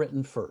was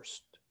written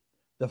first,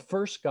 the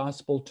first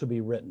gospel to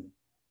be written.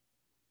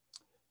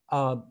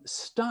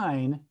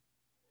 Stein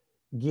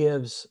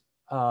gives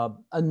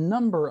a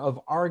number of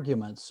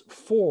arguments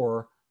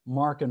for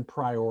Markan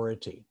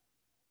priority.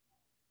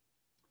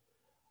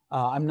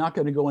 I'm not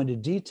going to go into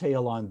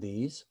detail on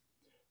these,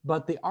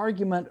 but the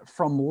argument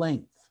from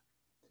length.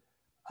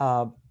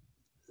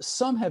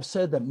 Some have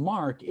said that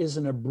Mark is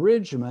an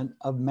abridgment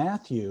of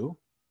Matthew,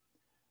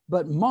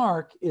 but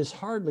Mark is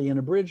hardly an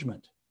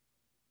abridgment.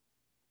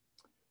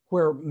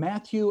 Where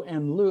Matthew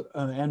and Luke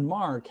and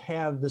Mark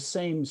have the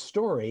same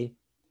story,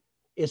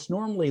 it's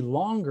normally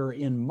longer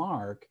in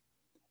Mark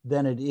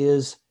than it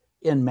is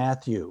in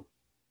Matthew.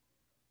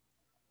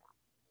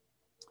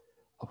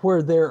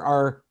 Where there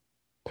are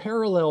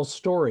parallel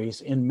stories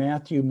in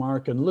Matthew,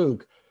 Mark, and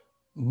Luke,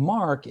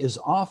 Mark is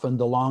often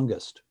the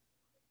longest.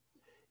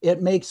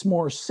 It makes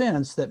more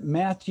sense that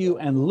Matthew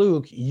and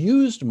Luke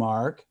used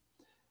Mark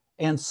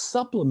and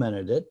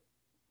supplemented it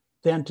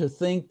than to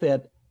think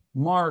that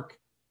Mark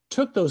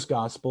took those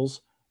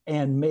Gospels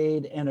and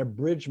made an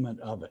abridgment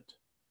of it,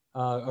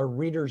 a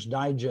Reader's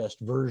Digest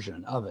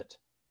version of it.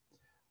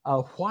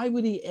 Why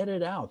would he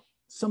edit out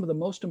some of the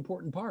most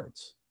important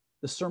parts?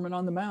 The Sermon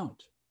on the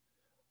Mount,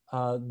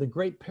 the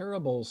great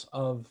parables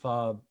of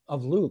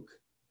Luke.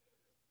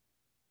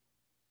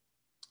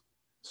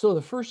 So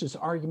the first is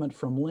argument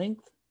from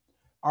length,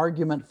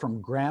 argument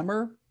from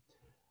grammar,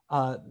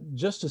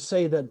 just to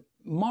say that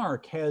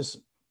Mark has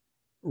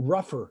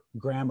rougher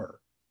grammar.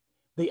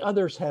 The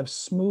others have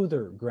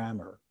smoother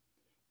grammar.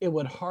 It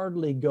would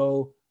hardly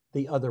go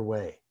the other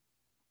way.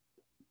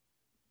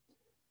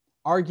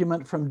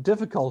 Argument from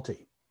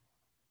difficulty.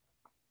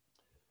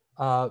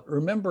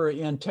 Remember,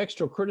 in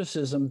textual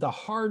criticism, the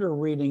harder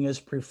reading is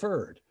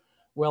preferred.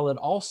 Well, it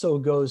also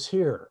goes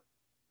here.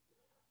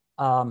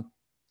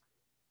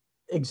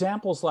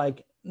 Examples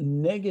like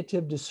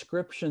negative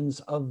descriptions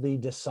of the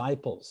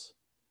disciples,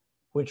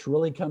 which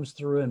really comes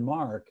through in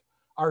Mark,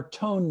 are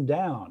toned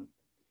down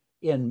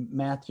in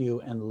Matthew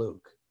and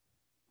Luke.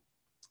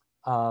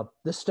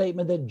 The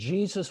statement that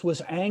Jesus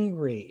was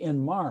angry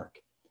in Mark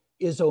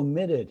is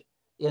omitted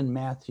in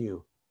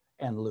Matthew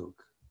and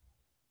Luke.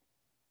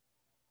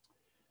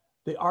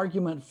 The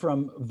argument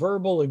from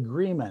verbal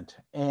agreement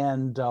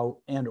and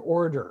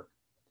order.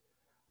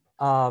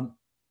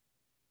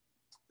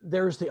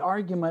 There's the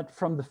argument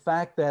from the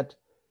fact that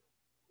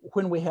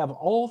when we have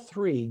all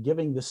three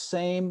giving the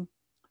same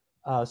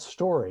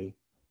story,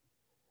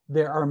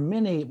 there are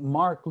many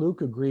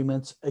Mark-Luke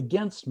agreements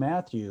against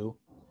Matthew,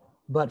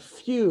 but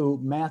few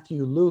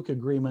Matthew-Luke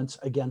agreements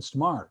against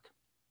Mark.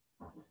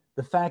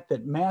 The fact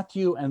that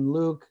Matthew and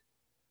Luke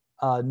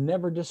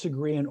never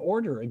disagree in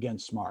order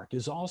against Mark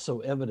is also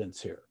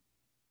evidence here.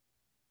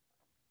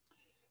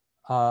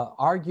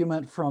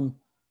 Argument from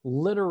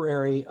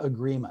literary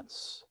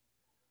agreements.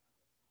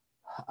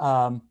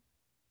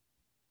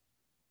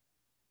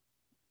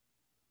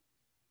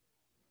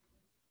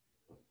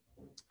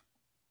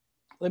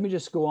 Let me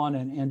just go on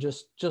and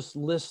just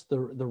list the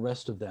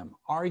rest of them.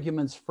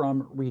 Arguments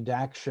from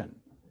redaction.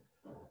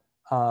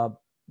 The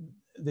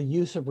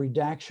use of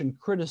redaction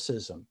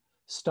criticism,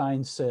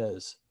 Stein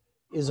says,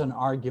 is an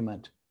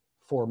argument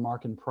for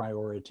Markan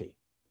priority.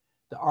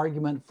 The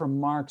argument from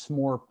Mark's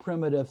more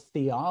primitive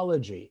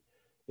theology.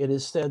 It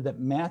is said that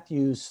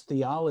Matthew's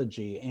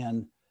theology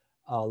and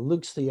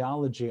Luke's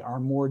theology are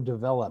more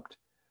developed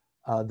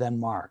than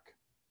Mark.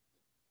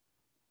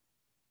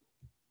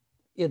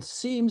 It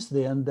seems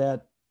then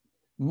that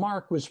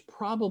Mark was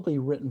probably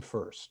written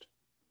first.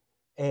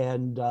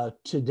 And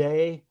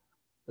today,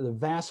 the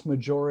vast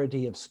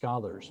majority of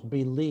scholars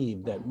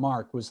believe that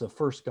Mark was the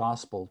first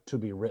gospel to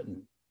be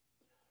written.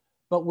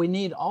 But we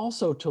need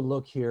also to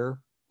look here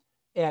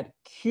at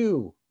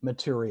Q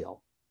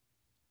material.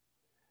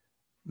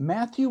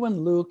 Matthew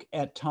and Luke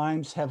at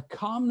times have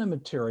common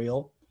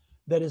material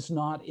that is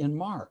not in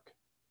Mark.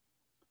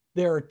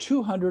 There are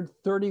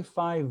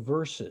 235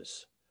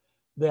 verses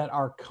that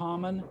are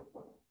common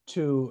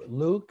to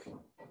Luke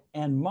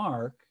and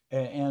Mark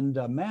and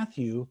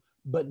Matthew,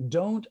 but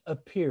don't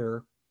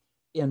appear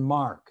in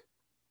Mark.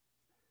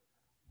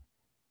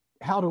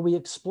 How do we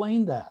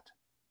explain that?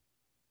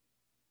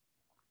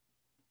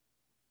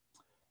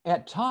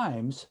 At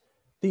times,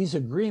 these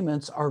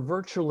agreements are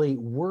virtually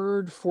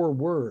word for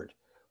word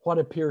what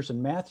appears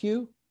in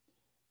Matthew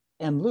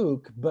and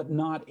Luke, but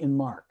not in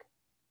Mark.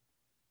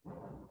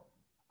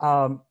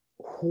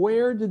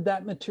 Where did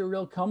that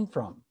material come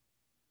from?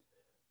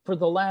 For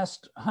the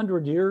last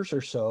 100 years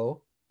or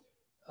so,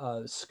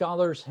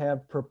 scholars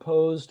have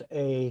proposed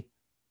a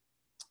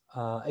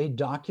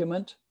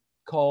document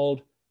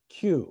called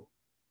Q,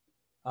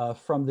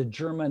 from the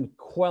German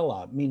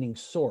Quelle, meaning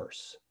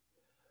source.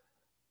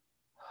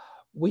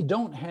 We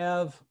don't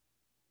have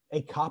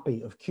a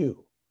copy of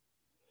Q.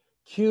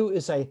 Q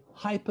is a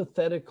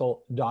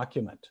hypothetical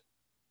document,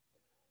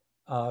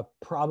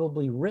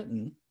 probably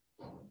written,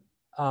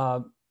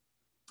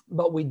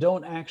 but we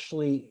don't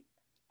actually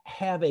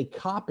have a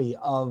copy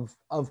of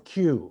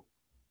Q.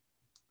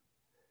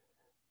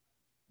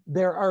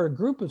 There are a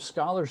group of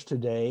scholars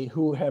today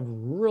who have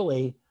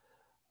really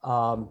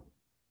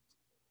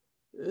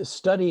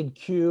studied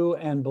Q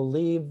and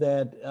believe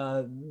that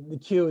the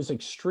Q is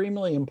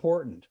extremely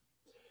important.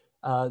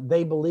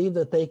 They believe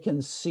that they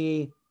can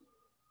see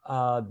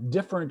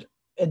different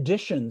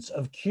editions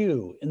of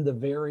Q in the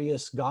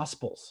various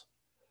Gospels.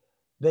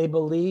 They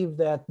believe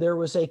that there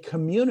was a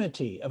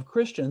community of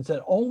Christians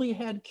that only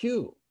had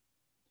Q.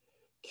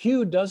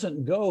 Q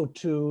doesn't go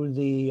to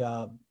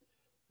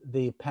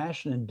the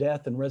passion and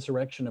death and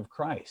resurrection of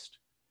Christ.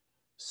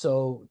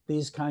 So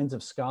these kinds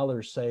of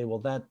scholars say, well,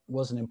 that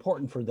wasn't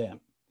important for them.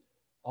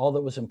 All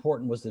that was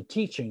important was the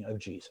teaching of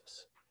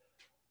Jesus.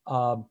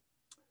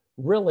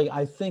 Really,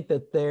 I think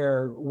that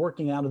they're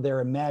working out of their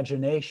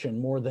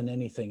imagination more than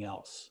anything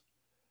else.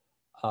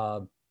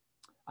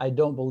 I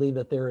don't believe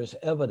that there is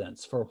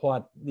evidence for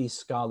what these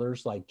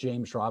scholars like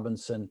James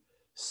Robinson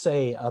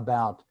say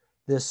about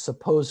this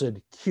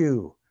supposed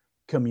Q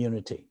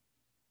community.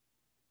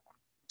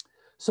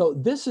 So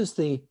this is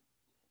the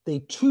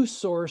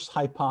two-source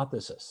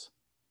hypothesis.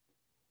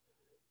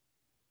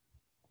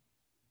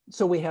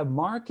 So we have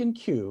Mark and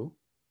Q,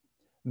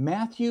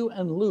 Matthew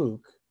and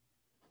Luke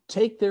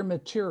take their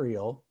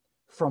material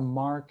from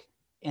Mark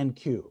and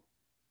Q.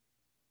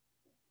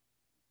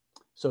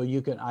 So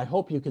you can, I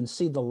hope you can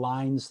see the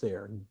lines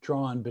there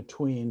drawn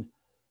between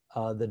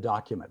the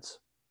documents.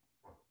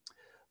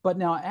 But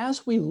now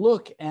as we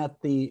look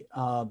at the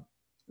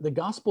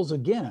Gospels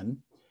again,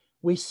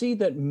 we see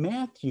that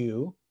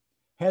Matthew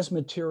has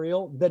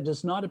material that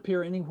does not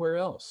appear anywhere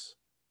else.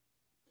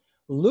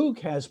 Luke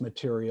has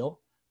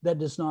material that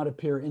does not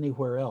appear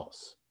anywhere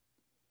else.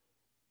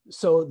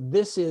 So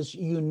this is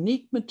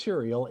unique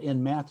material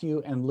in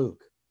Matthew and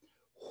Luke.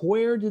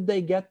 Where did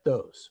they get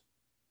those?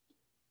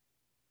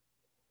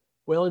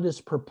 Well, it is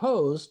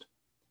proposed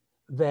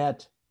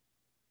that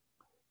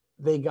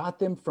they got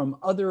them from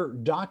other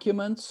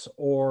documents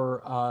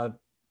or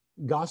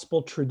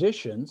gospel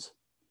traditions.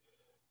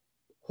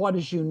 What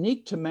is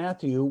unique to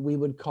Matthew, we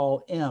would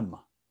call M.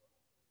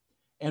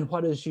 And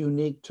what is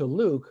unique to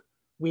Luke,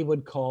 we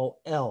would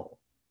call L.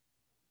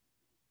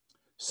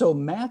 So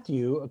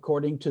Matthew,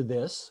 according to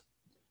this,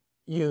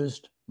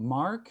 used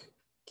Mark,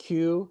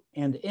 Q,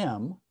 and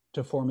M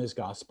to form his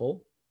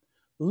gospel.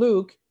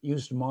 Luke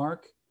used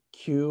Mark,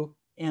 Q,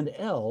 and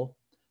L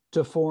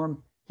to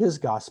form his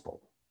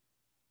gospel.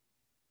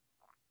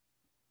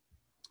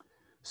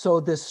 So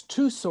this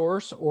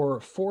two-source or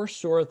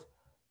four-source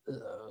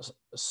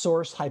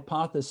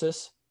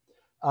hypothesis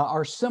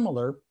are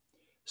similar.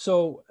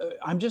 So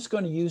I'm just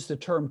going to use the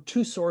term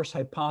two-source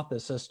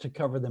hypothesis to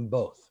cover them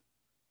both.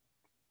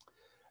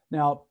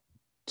 Now,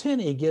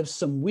 Tenney gives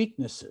some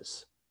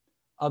weaknesses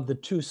of the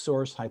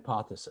two-source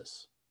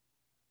hypothesis.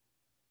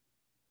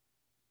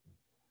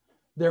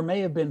 There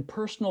may have been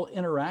personal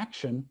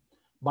interaction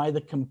by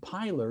the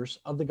compilers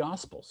of the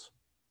Gospels,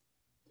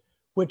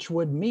 which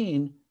would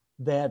mean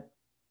that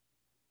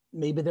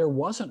maybe there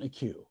wasn't a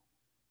Q.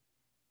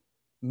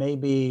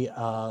 Maybe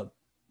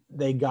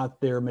they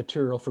got their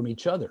material from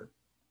each other.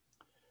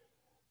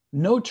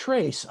 No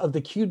trace of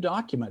the Q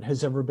document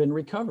has ever been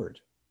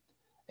recovered,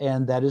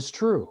 and that is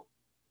true.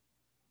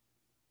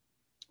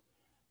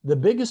 The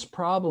biggest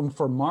problem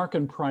for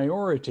Markan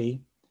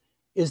priority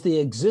is the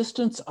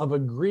existence of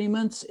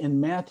agreements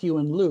in Matthew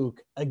and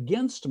Luke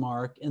against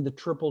Mark in the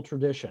triple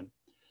tradition.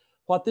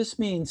 What this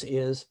means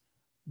is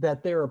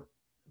that there are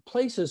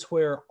places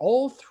where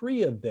all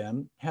three of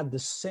them have the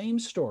same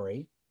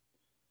story,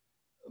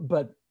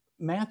 but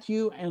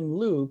Matthew and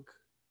Luke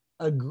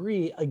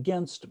agree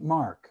against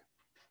Mark.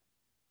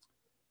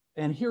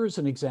 And here's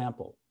an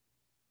example.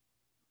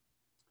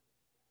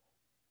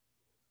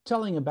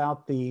 Telling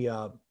about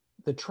the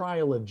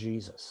trial of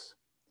Jesus.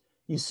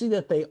 You see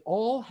that they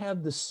all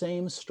have the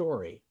same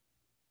story,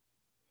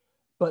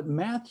 but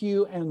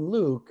Matthew and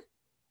Luke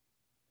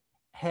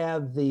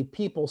have the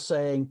people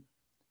saying,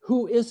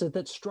 "Who is it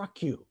that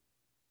struck you?"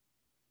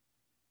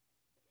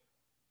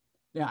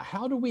 Now,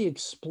 how do we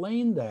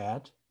explain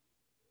that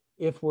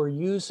if we're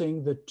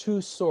using the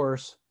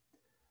two-source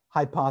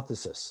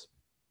hypothesis?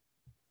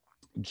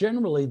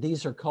 Generally,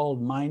 these are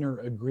called minor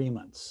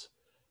agreements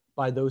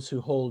by those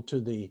who hold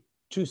to the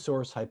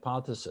two-source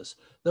hypothesis.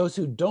 Those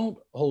who don't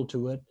hold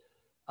to it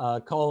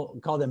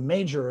call them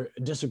major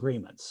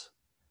disagreements.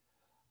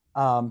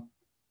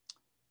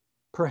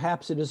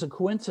 Perhaps it is a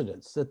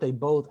coincidence that they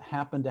both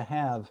happen to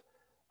have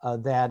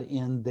that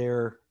in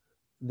their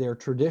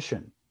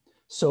tradition.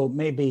 So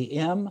maybe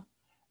M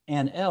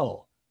and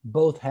L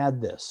both had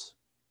this.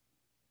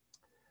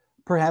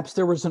 Perhaps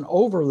there was an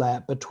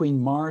overlap between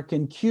Mark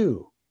and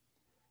Q,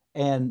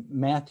 and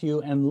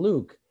Matthew and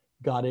Luke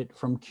got it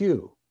from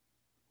Q.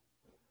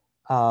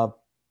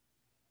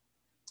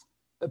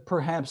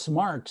 Perhaps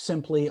Mark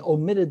simply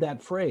omitted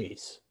that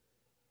phrase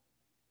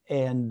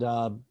and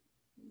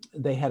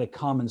they had a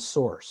common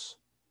source.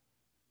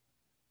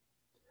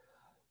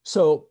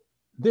 So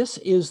this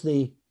is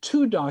the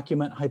two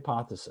document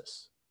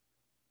hypothesis.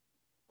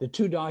 The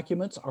two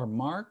documents are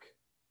Mark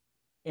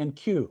and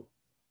Q.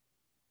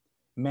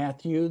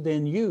 Matthew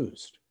then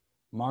used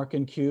Mark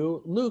and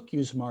Q. Luke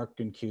used Mark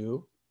and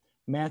Q.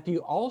 Matthew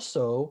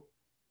also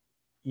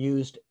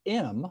used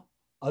M,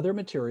 other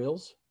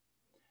materials,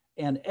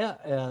 and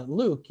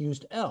Luke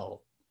used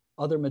L,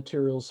 other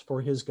materials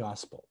for his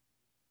gospel.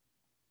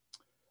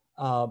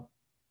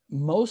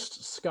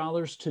 Most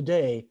scholars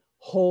today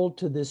hold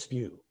to this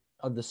view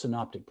of the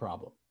synoptic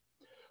problem.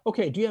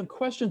 Okay, do you have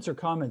questions or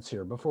comments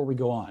here before we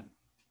go on?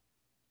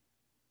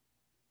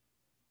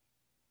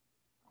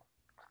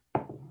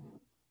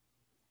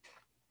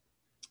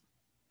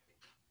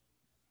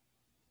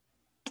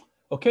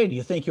 Okay, do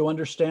you think you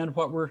understand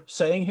what we're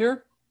saying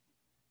here?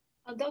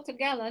 Dr.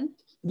 Gallen?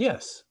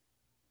 Yes.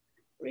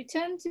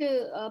 Return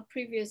to a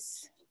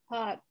previous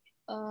part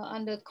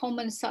under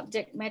common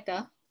subject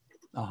matter.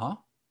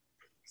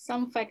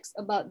 Some facts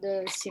about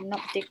the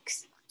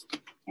synoptics,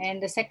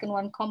 and the second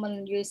one,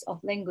 common use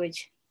of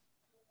language.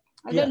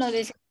 I don't know if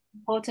it's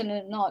important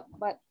or not,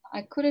 but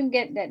I couldn't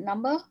get that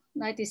number,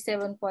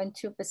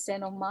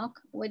 97.2% of Mark.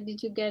 Where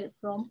did you get it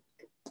from?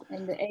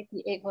 And the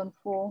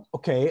 88.4.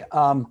 Okay.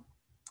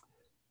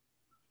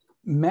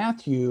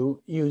 Matthew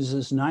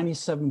uses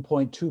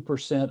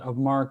 97.2% of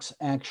Mark's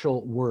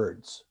actual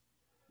words.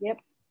 Yep.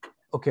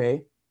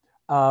 Okay.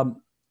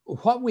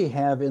 What we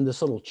have in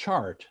this little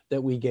chart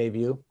that we gave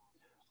you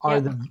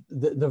are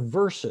the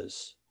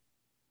verses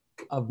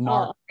of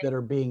Mark that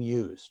are being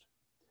used.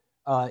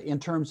 In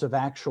terms of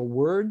actual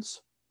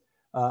words,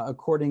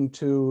 according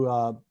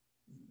to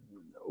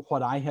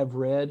what I have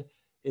read,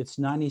 it's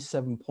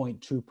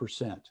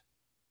 97.2%.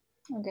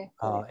 Okay.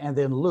 And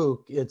then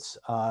Luke, it's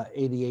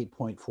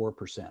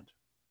 88.4%.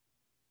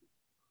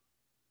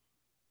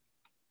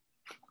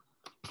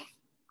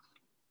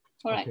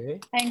 All right. Okay.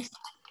 Thanks.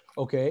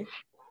 Okay.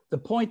 The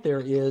point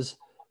there is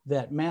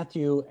that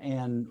Matthew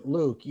and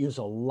Luke use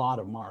a lot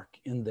of Mark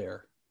in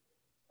their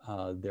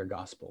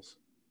Gospels.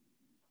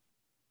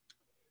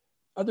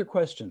 Other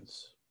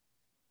questions,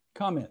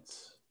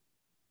 comments?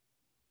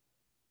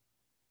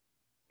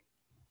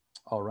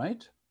 All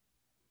right.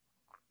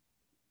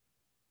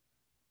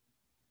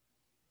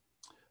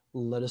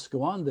 Let us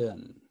go on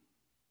then.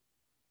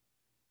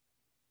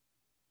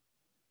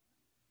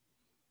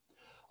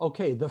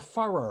 Okay, the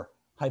Farrer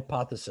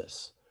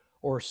hypothesis,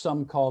 or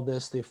some call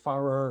this the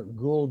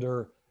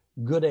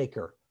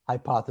Farrer-Goulder-Goodacre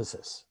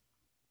hypothesis.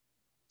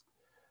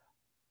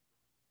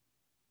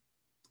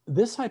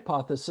 This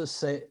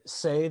hypothesis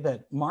say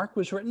that Mark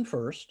was written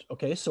first.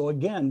 Okay, so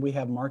again, we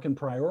have Mark in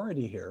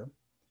priority here,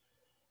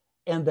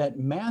 and that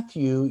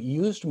Matthew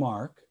used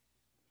Mark,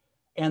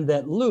 and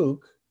that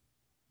Luke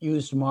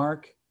used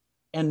Mark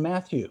and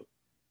Matthew.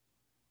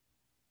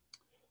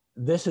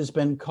 This has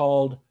been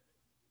called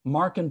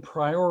Markan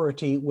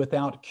priority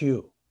without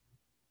Q.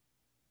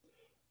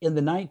 In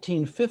the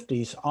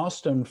 1950s,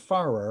 Austin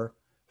Farrer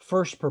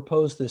first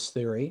proposed this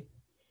theory.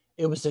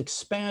 It was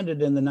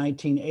expanded in the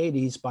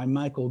 1980s by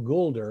Michael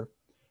Goulder,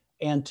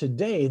 and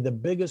today the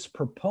biggest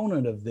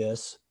proponent of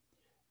this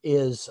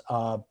is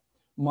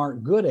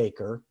Mark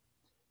Goodacre,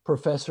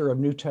 professor of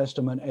New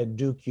Testament at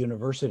Duke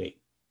University.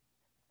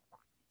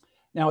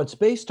 Now, it's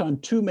based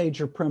on two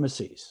major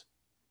premises.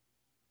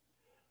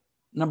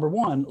 Number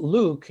one,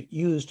 Luke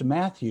used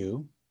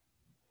Matthew,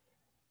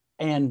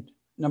 and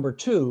number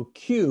two,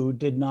 Q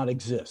did not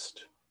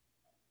exist.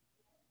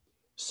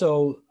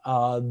 So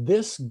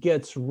this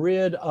gets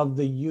rid of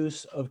the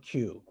use of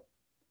Q,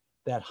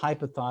 that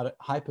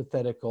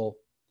hypothetical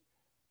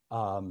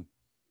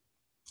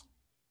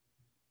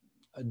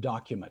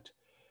document.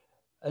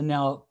 And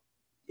now,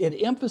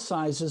 it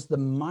emphasizes the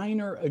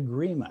minor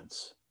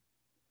agreements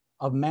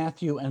of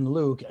Matthew and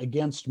Luke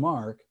against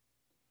Mark,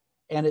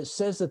 and it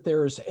says that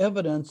there is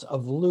evidence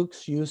of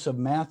Luke's use of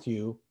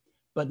Matthew,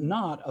 but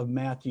not of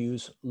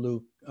Matthew's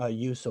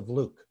use of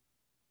Luke.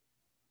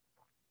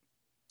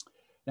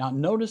 Now,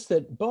 notice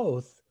that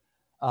both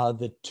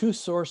the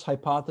two-source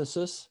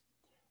hypothesis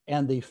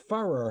and the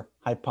Farrer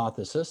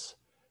hypothesis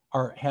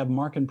have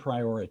Markan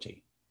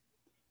priority.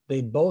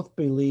 They both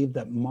believe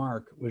that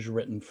Mark was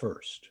written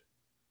first.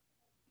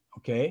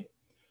 Okay,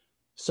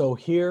 so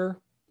here,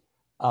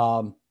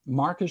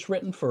 Mark is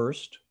written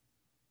first.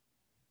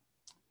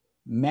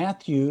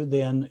 Matthew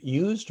then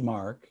used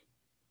Mark,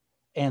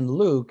 and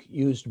Luke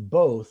used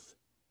both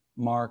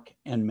Mark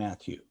and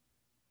Matthew.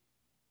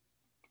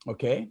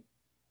 Okay?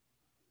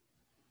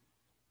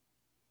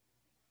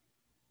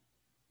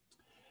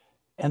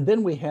 And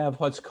then we have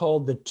what's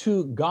called the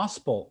two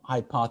gospel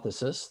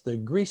hypothesis, the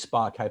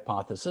Griesbach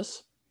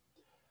hypothesis.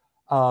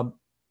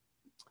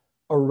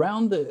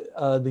 Around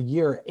the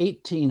year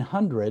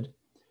 1800,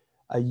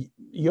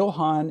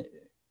 Johann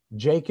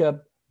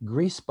Jacob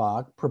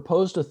Griesbach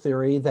proposed a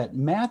theory that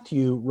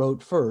Matthew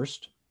wrote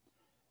first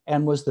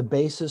and was the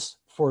basis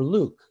for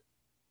Luke.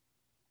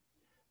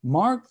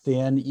 Mark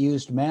then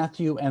used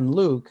Matthew and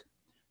Luke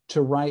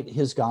to write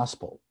his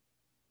gospel.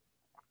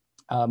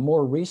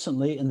 More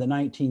recently, in the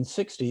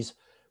 1960s,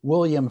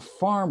 William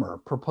Farmer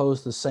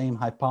proposed the same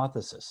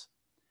hypothesis.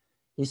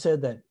 He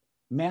said that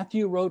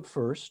Matthew wrote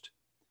first,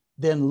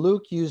 then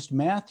Luke used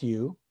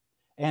Matthew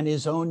and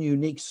his own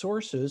unique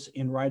sources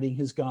in writing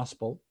his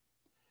gospel,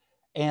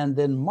 and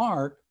then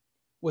Mark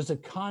was a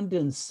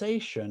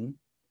condensation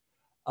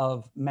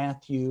of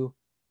Matthew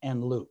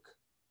and Luke.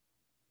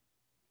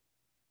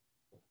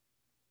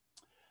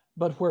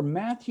 But where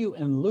Matthew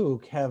and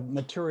Luke have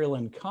material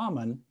in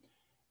common,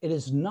 it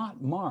is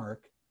not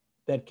Mark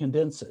that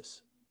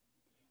condenses.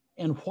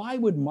 And why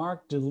would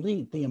Mark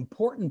delete the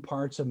important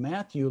parts of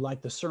Matthew,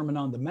 like the Sermon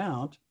on the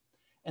Mount,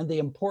 and the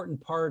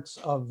important parts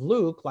of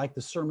Luke, like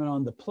the Sermon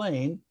on the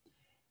Plain,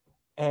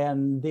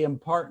 and the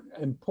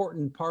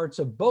important parts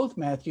of both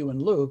Matthew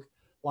and Luke,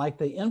 like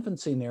the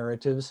infancy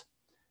narratives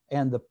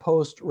and the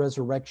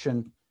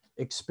post-resurrection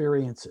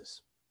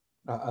appearances?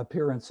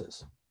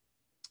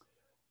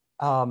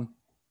 Now,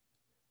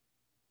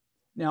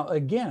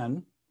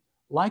 again,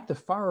 like the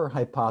Farrer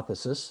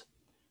hypothesis,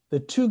 the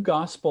two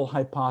gospel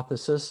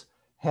hypothesis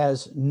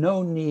has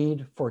no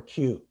need for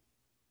Q.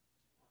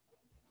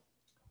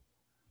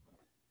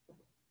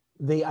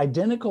 The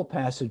identical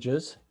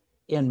passages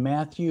in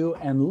Matthew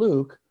and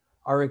Luke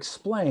are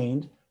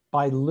explained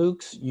by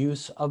Luke's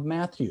use of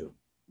Matthew.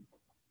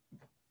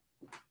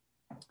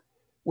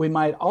 We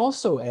might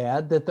also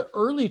add that the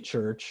early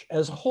church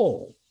as a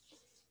whole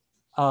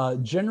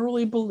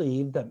generally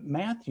believed that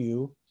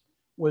Matthew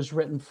was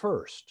written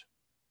first.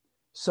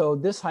 So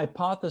this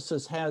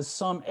hypothesis has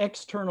some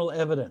external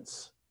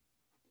evidence.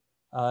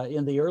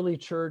 In the early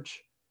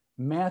church,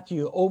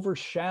 Matthew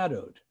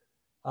overshadowed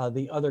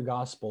the other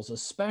gospels,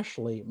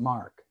 especially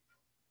Mark.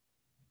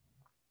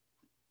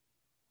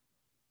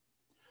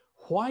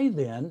 Why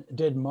then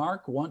did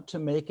Mark want to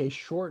make a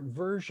short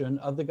version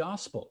of the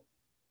gospel?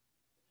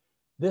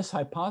 This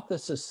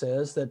hypothesis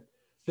says that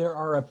there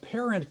are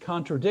apparent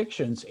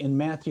contradictions in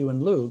Matthew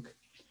and Luke,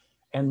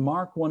 and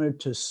Mark wanted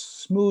to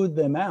smooth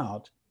them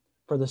out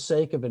for the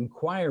sake of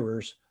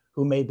inquirers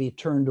who may be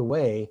turned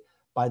away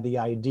by the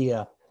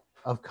idea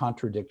of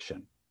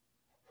contradiction.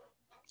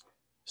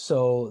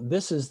 So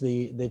this is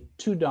the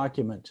two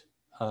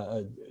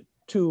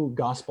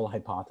gospel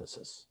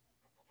hypothesis.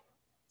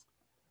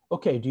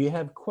 Okay, do you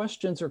have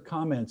questions or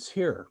comments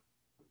here?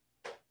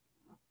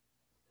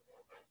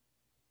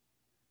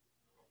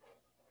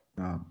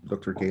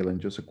 Dr. Galen,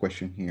 just a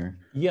question here.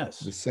 Yes.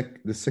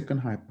 The second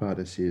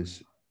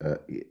hypothesis,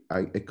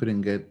 I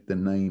couldn't get the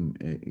name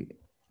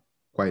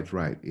quite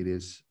right. It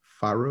is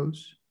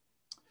Pharos?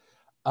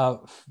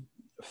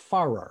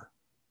 Farrer.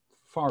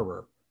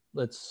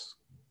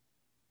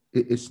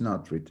 It's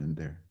not written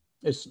there.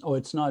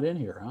 It's not in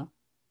here, huh?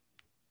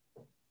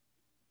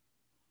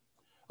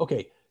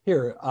 Okay,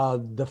 here,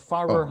 the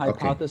Farrer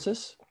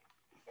hypothesis.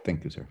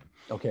 Thank you, sir.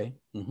 Okay.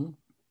 Mm-hmm.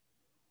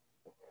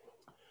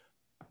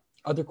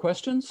 Other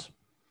questions?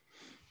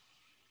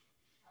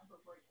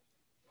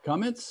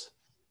 Comments?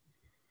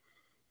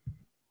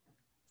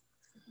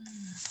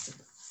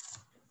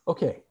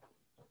 Okay.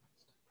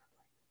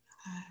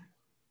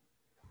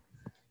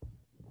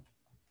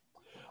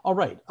 All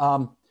right.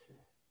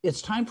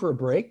 It's time for a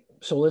break.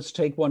 So let's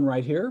take one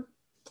right here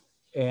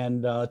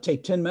and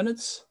take 10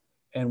 minutes,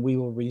 and we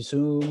will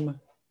resume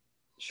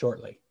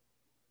shortly.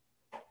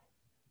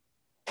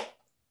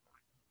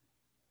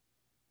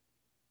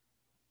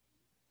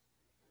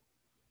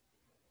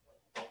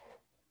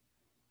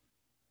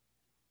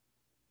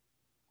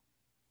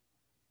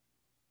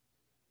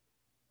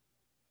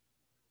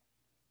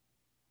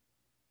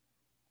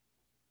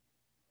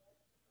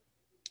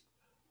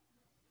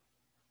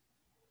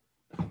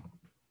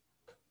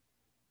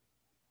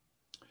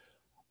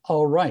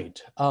 All right,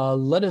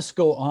 let us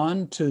go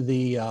on to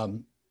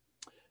the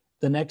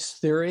next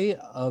theory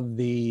of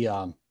the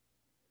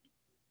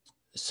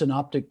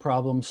synoptic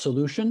problem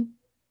solution.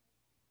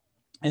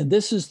 And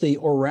this is the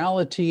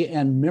orality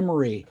and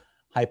memory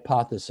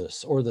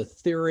hypothesis, or the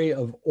theory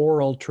of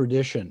oral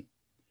tradition.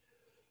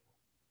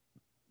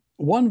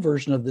 One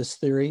version of this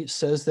theory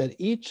says that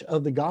each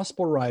of the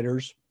gospel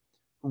writers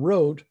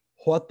wrote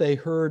what they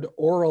heard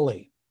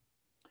orally.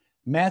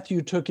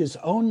 Matthew took his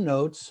own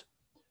notes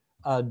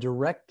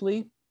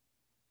directly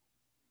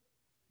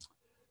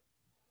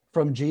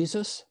from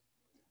Jesus.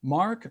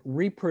 Mark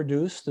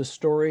reproduced the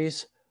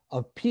stories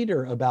of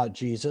Peter about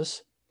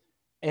Jesus,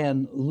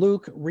 and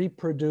Luke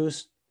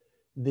reproduced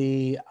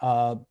the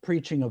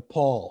preaching of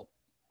Paul.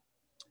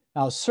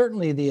 Now,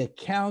 certainly the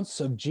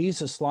accounts of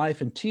Jesus' life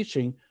and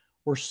teaching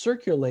were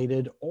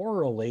circulated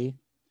orally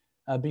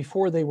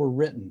before they were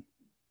written.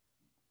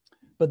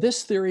 But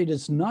this theory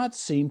does not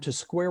seem to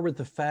square with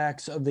the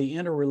facts of the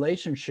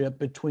interrelationship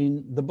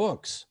between the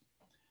books.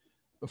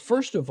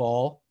 First of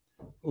all,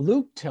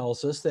 Luke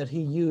tells us that he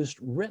used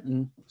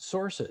written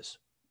sources.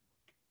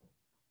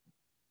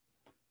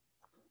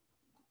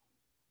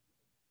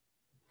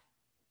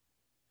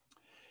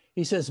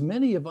 He says,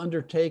 many have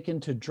undertaken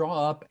to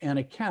draw up an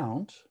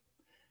account,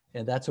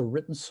 and that's a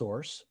written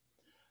source,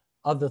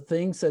 of the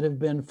things that have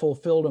been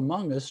fulfilled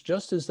among us,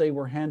 just as they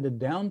were handed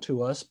down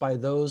to us by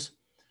those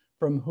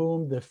from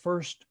whom the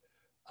first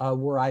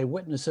were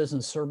eyewitnesses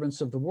and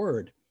servants of the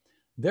word.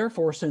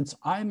 Therefore, since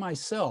I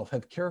myself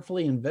have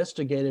carefully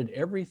investigated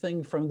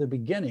everything from the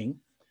beginning,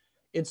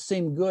 it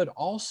seemed good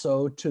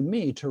also to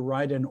me to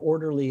write an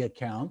orderly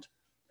account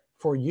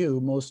for you,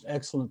 most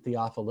excellent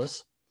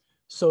Theophilus,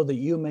 so that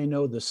you may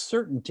know the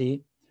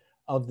certainty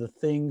of the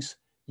things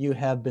you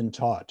have been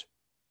taught.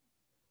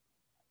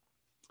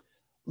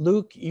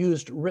 Luke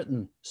used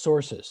written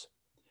sources.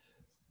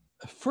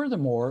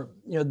 Furthermore,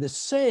 the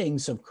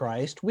sayings of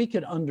Christ, we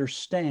could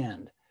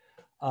understand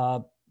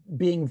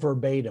being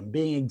verbatim,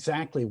 being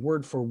exactly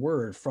word for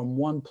word from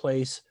one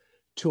place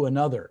to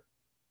another.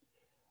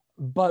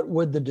 But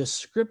would the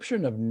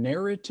description of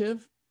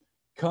narrative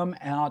come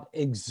out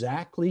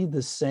exactly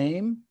the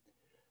same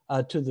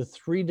to the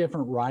three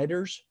different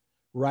writers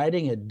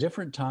writing at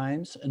different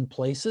times and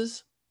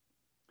places?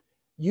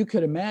 You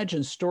could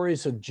imagine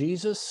stories of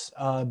Jesus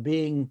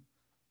being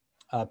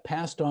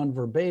passed on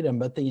verbatim,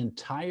 but the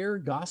entire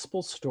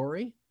gospel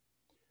story,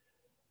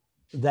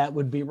 that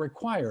would be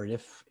required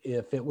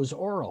if it was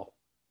oral.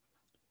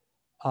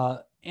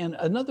 And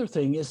another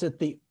thing is that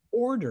the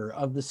order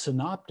of the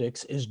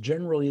synoptics is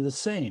generally the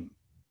same.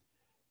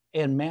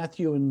 And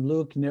Matthew and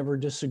Luke never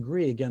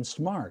disagree against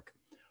Mark.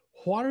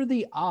 What are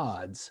the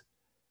odds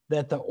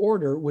that the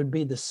order would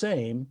be the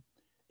same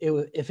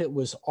if it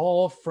was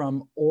all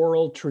from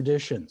oral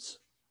traditions?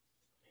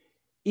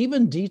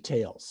 Even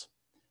details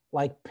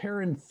like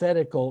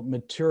parenthetical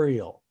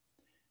material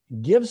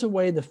gives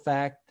away the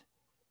fact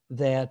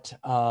that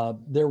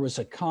there was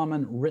a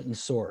common written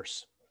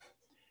source.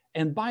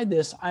 And by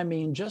this, I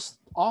mean just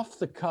off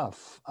the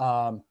cuff,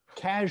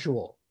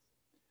 casual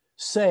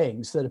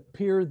sayings that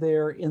appear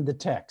there in the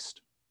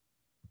text.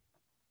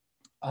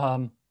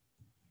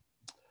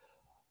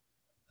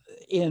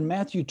 In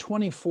Matthew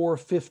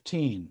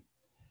 24:15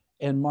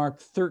 and Mark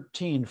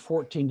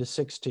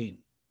 13:14-16,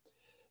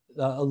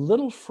 a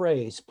little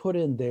phrase put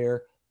in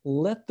there,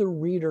 let the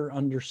reader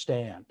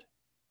understand.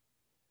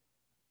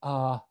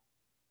 how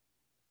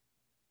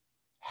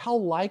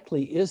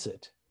likely is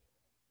it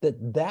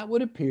that that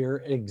would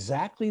appear at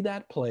exactly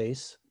that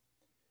place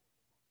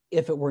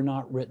if it were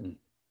not written?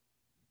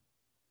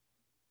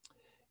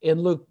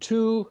 In Luke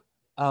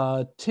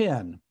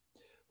 2:10,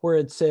 where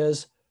it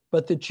says,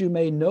 "But that you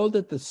may know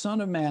that the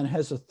Son of Man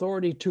has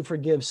authority to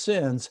forgive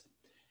sins,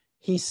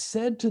 he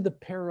said to the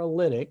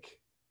paralytic,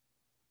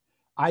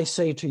 I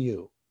say to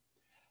you."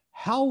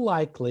 How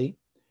likely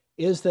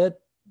is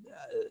that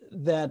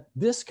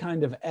this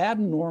kind of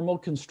abnormal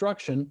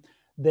construction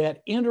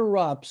that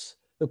interrupts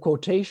the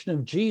quotation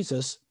of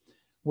Jesus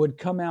would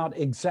come out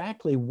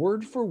exactly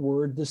word for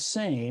word the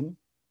same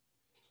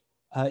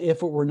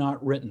if it were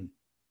not written?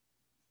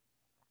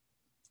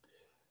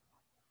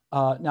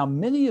 Now,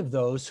 many of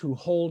those who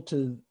hold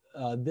to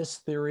this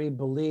theory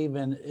believe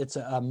in it's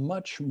a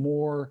much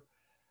more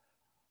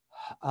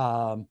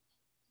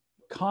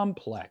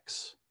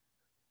complex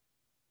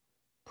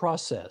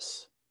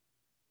process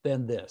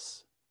than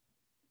this.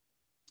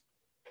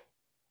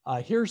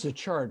 Here's a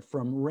chart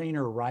from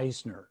Rainer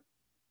Reisner.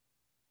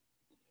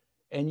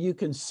 And you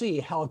can see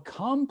how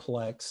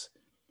complex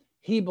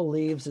he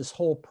believes this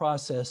whole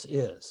process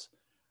is.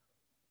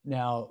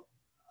 Now,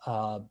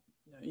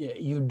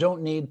 you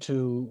don't need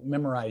to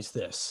memorize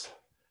this,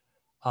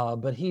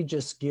 but he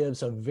just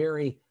gives a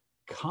very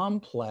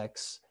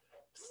complex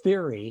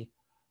theory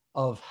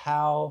of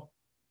how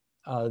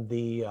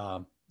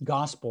the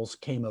Gospels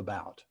came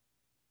about.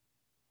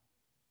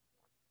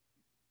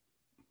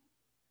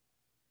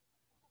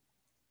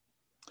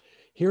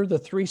 Here, the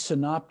three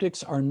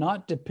synoptics are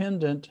not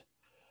dependent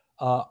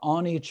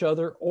on each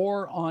other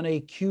or on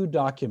a Q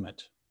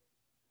document.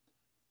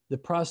 The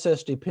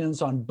process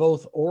depends on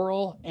both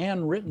oral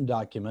and written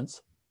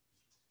documents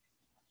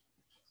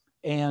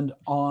and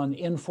on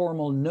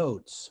informal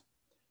notes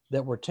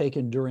that were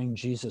taken during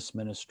Jesus'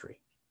 ministry.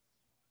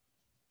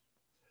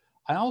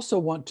 I also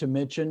want to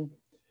mention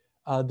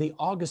the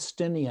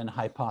Augustinian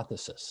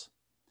hypothesis.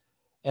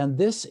 And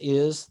this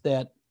is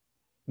that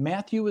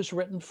Matthew is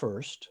written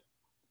first,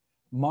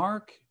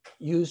 Mark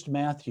used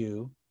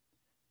Matthew,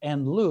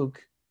 and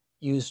Luke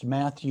used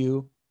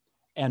Matthew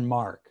and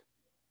Mark.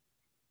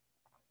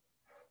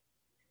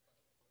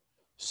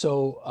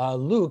 So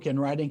Luke, in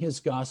writing his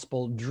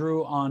gospel,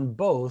 drew on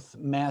both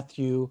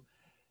Matthew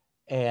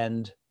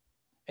and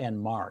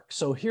Mark.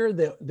 So here,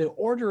 the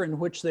order in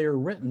which they are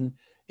written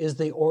is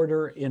the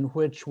order in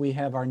which we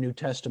have our New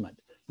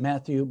Testament: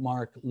 Matthew,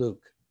 Mark,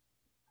 Luke.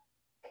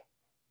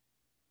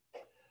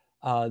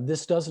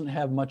 This doesn't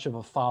have much of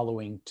a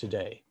following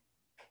today.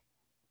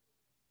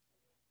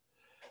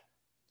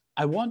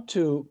 I want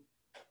to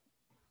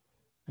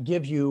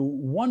give you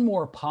one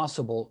more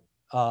possible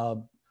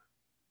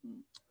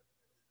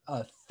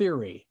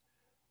theory,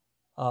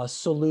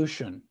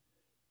 solution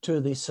to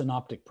the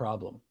synoptic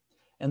problem,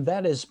 and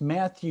that is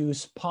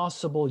Matthew's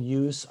possible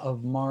use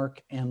of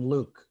Mark and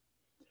Luke.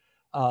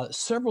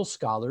 Several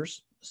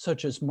scholars,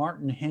 such as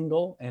Martin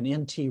Hengel and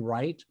N.T.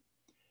 Wright,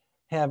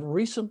 have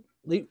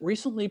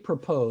recently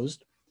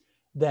proposed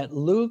that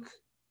Luke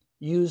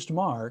used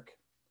Mark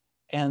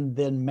and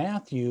then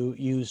Matthew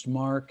used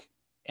Mark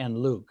and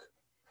Luke.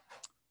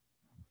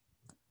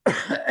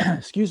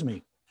 Excuse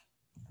me.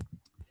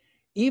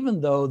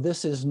 Even though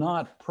this is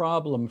not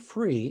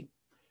problem-free,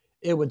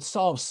 it would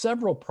solve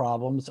several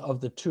problems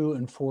of the 2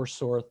 and 4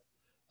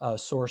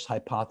 source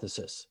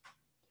hypothesis.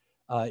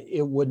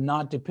 It would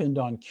not depend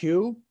on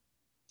Q,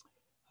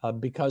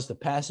 because the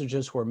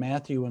passages where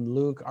Matthew and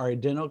Luke are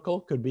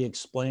identical could be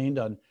explained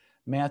on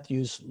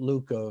Matthew's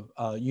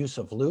use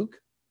of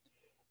Luke.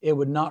 It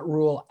would not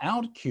rule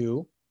out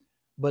Q,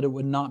 but it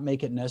would not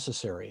make it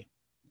necessary.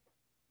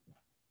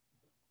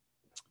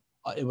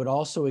 It would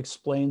also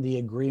explain the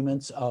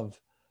agreements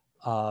of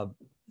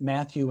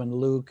Matthew and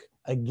Luke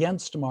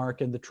against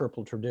Mark in the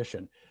triple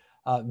tradition.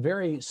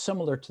 Very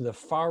similar to the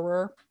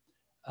Farrer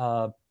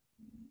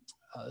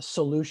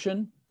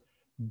solution,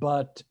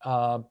 but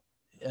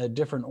a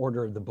different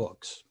order of the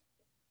books.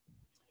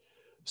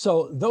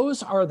 So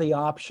those are the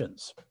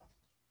options.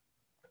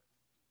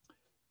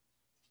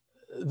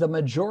 The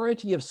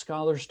majority of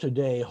scholars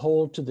today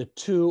hold to the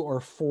 2 or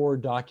 4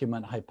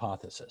 document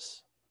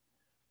hypothesis,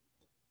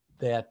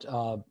 that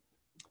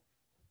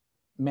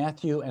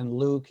Matthew and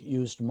Luke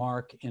used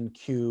Mark and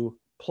Q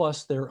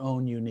plus their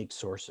own unique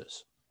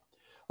sources.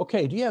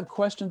 Okay, do you have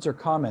questions or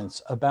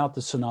comments about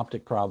the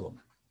synoptic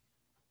problem?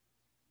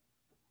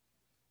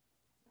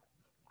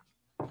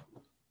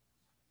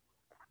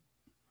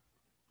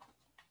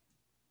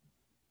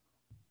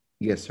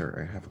 Yes, sir,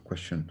 I have a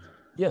question.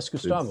 Yes,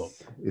 Gustavo.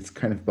 It's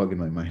kind of bugging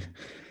my mind.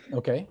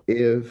 Okay.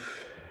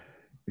 If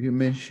you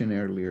mentioned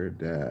earlier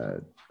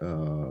that,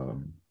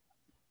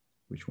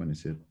 which one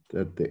is it?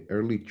 That the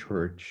early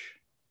church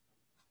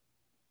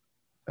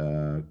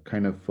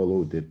kind of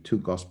followed the 2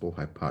 gospel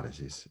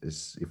hypothesis,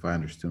 is, if I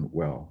understood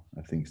well,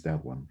 I think it's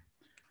that one.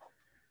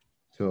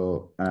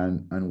 So,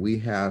 and we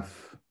have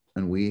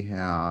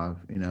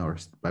in our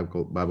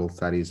Bible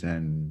studies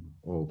and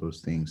all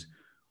those things,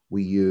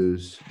 we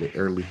use the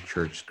early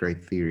church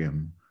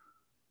criterion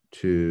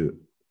to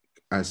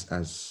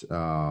as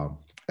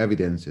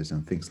evidences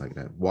and things like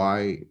that.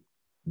 Why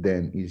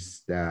then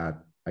is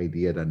that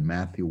idea that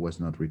Matthew was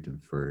not written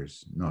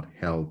first not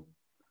held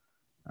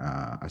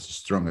as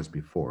strong as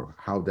before?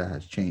 How that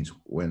has changed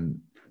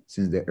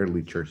since the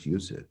early church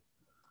used it?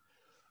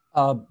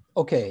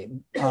 Okay.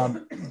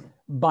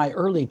 By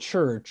early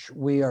church,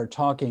 we are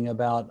talking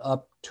about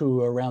up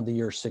to around the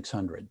year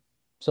 600.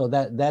 So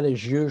that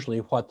is usually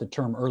what the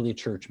term early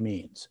church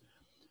means.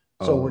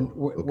 So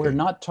we're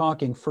not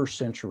talking first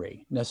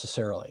century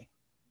necessarily.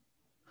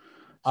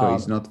 So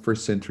it's not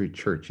first century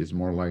church. It's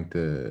more like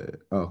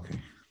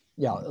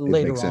yeah, it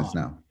later makes sense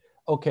on. Now.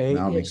 Okay,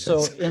 now it makes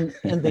so sense.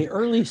 in the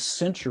early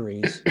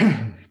centuries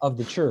of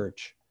the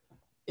church,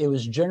 it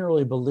was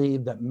generally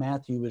believed that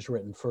Matthew was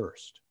written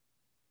first.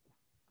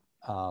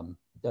 I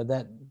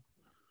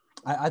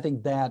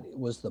think that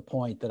was the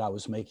point that I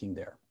was making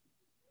there.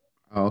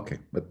 Oh, okay,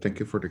 but thank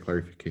you for the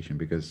clarification,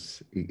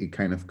 because it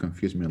kind of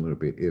confused me a little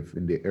bit. If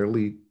in the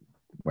early,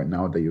 right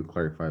now that you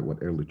clarified what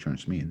early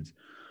church means,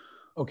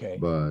 okay,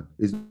 but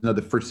it's not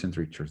the first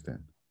century church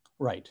then,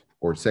 right?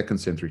 Or second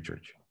century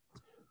church,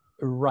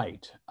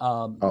 right?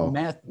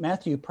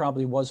 Matthew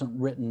probably wasn't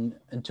written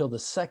until the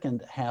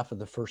second half of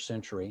the first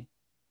century,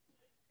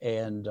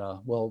 and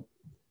well,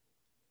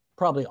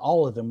 probably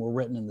all of them were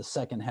written in the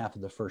second half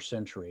of the first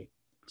century.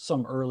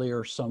 Some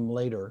earlier, some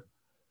later.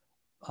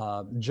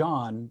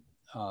 John.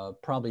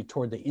 Probably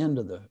toward the end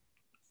of the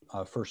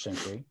first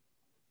century.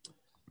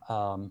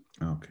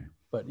 Okay.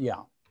 But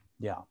yeah.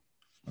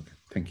 Okay,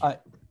 thank you.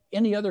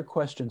 Any other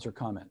questions or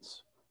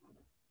comments?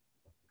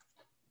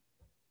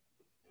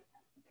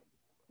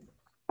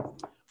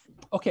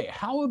 Okay,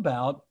 how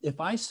about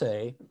if I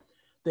say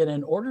that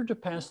in order to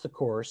pass the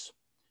course,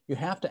 you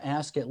have to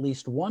ask at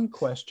least one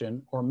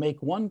question or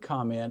make one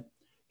comment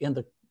in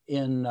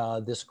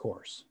this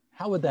course?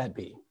 How would that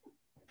be?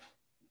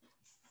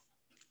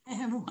 I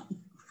have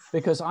one.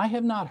 Because I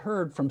have not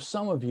heard from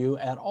some of you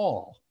at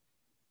all.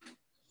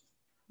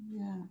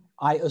 Yeah.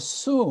 I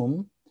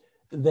assume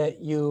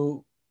that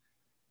you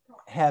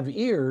have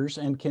ears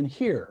and can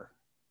hear,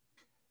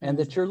 and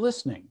that you're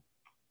listening,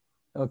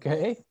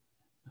 okay?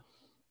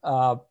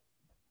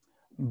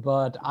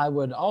 But I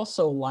would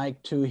also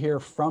like to hear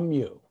from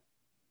you.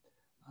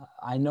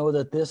 I know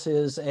that this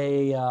is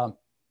a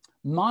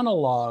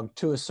monologue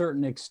to a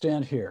certain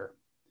extent here,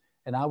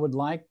 and I would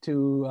like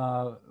to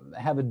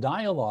have a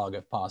dialogue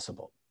if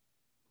possible.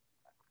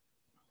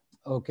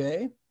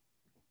 Okay.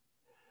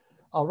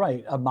 All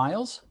right.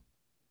 Miles?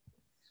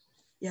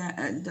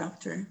 Yeah,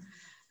 doctor,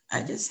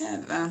 I just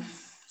have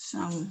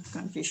some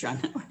confusion,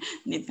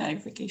 need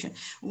clarification.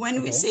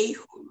 When we say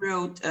who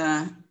wrote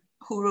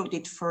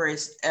it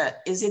first,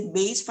 is it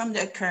based from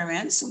the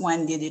occurrence?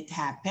 When did it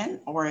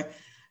happen? Or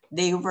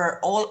they were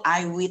all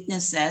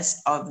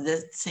eyewitnesses of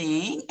the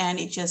thing, and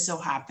it just so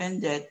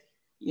happened that,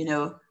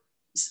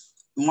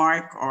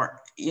 Mark or,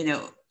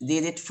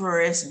 did it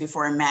first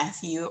before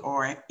Matthew,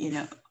 or,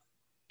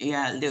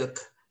 Luke,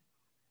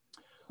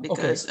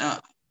 because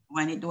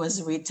when it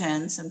was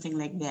written, something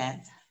like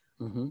that.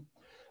 Mm-hmm.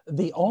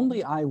 The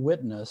only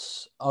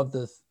eyewitness of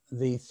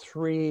the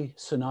three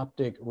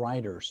synoptic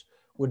writers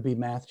would be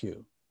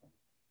Matthew.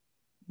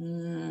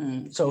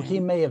 Okay. So he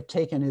may have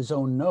taken his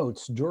own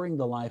notes during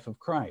the life of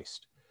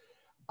Christ.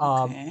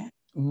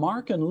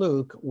 Mark and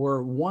Luke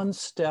were one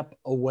step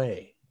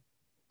away.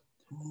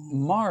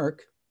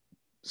 Mark,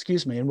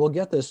 excuse me, and we'll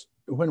get this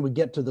when we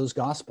get to those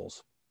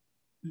Gospels.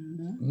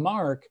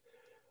 Mark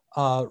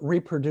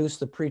reproduced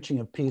the preaching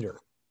of Peter.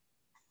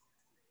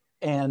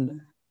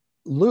 And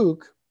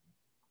Luke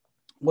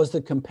was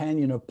the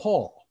companion of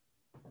Paul.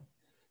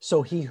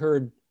 So he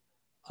heard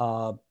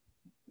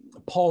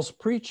Paul's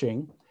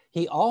preaching.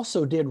 He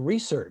also did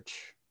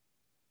research.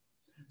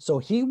 So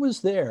he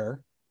was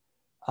there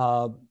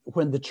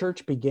when the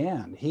church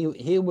began.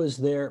 He was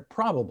there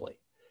probably.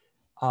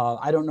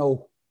 I don't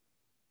know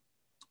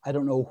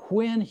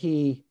when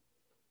he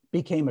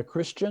became a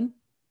Christian.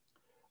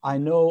 I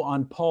know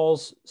on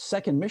Paul's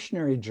second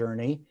missionary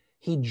journey,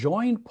 he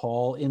joined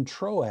Paul in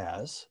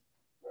Troas.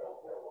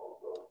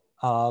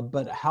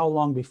 But how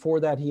long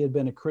before that he had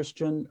been a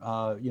Christian,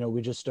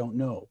 we just don't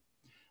know.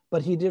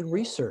 But he did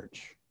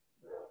research.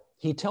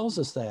 He tells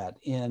us that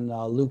in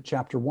Luke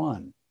chapter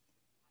 1.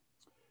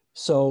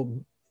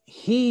 So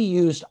he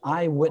used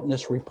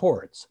eyewitness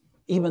reports,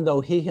 even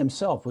though he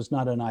himself was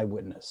not an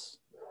eyewitness.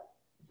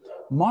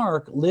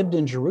 Mark lived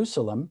in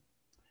Jerusalem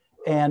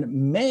and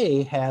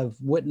may have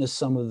witnessed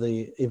some of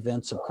the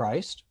events of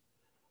Christ,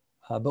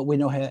 but we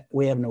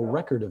have no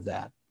record of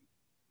that.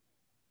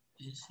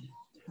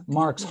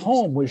 Mark's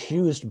home was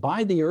used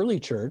by the early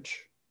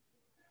church,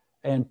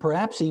 and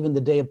perhaps even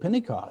the day of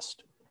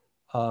Pentecost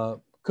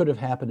could have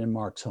happened in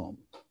Mark's home.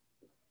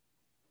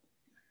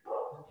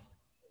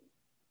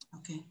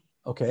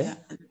 Okay. Yeah,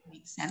 that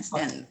makes sense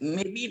then.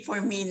 Maybe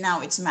for me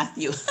now it's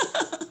Matthew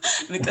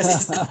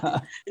because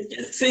it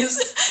just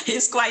seems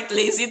he's quite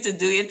lazy to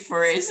do it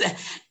first,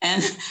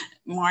 and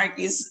Mark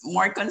is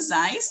more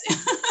concise.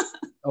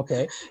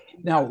 Okay.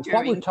 Now,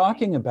 what we're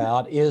talking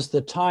about is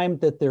the time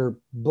that their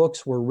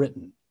books were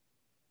written.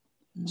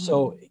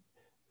 So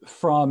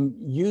from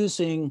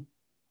using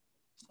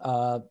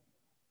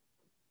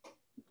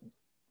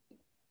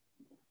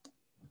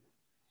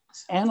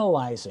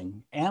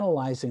analyzing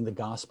the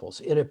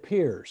Gospels, it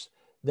appears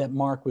that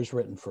Mark was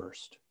written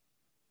first.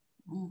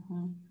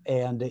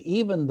 And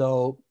even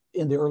though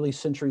in the early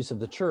centuries of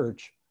the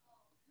church,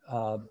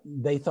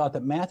 they thought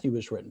that Matthew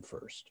was written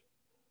first,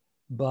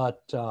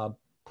 but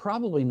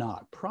probably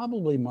not.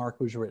 Probably Mark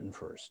was written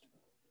first.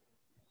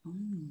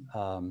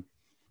 And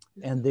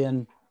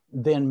then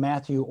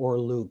Matthew or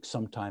Luke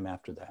sometime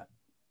after that.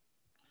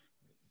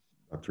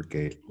 Dr.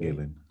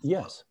 Galen.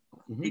 Yes.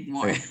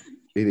 More.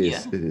 It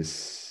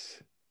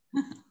is.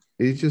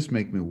 It just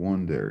makes me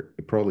wonder,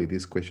 probably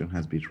this question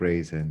has been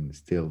raised and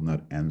still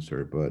not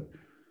answered, but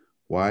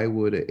why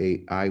would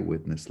an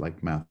eyewitness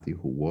like Matthew,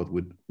 who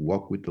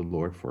walked with the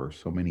Lord for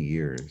so many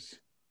years,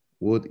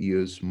 would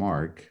use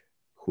Mark,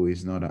 who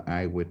is not an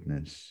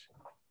eyewitness,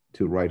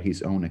 to write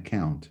his own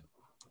account?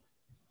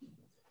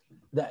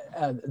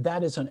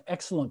 That is an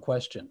excellent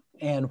question.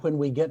 And when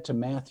we get to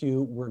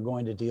Matthew, we're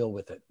going to deal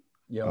with it.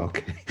 You know,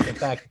 okay. In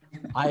fact,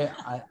 I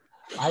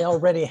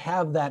already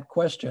have that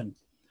question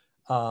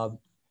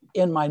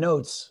in my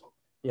notes,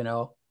 you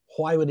know,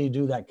 why would he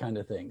do that kind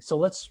of thing? So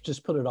let's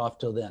just put it off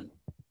till then.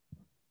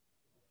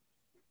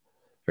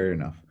 Fair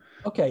enough.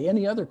 Okay,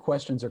 any other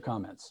questions or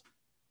comments?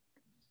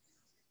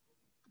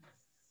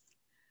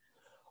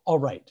 All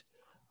right.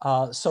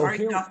 Sorry,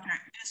 Doctor,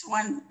 just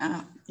one.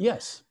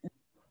 Yes.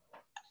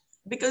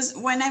 Because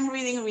when I'm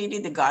reading really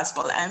the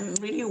gospel, I'm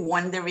really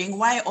wondering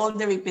why all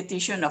the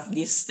repetition of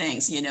these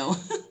things, you know?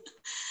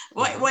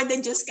 why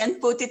they just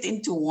can't put it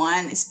into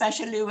one,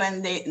 especially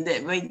when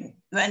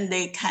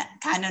they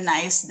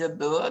canonize the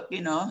book,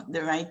 you know,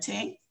 the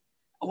writing.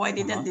 Why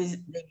didn't they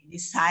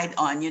decide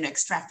on, you know,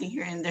 extracting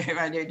here and there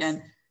rather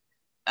than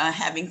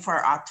having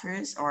 4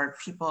 authors or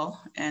people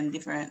and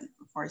different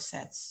 4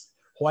 sets?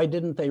 Why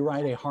didn't they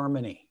write a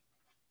harmony,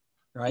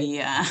 right?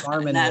 Yeah.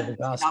 Harmony of the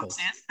Gospels.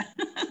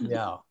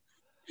 Yeah.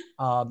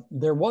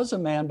 There was a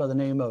man by the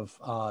name of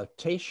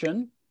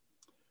Tatian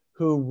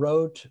who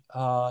wrote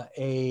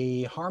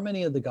a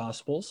harmony of the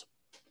Gospels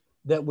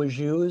that was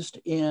used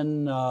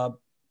in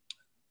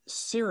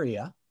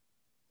Syria.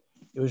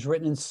 It was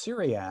written in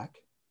Syriac,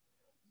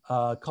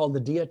 called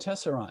the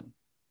Diatessaron.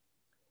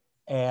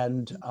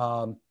 And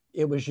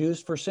it was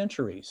used for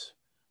centuries,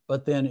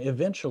 but then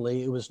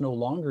eventually it was no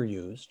longer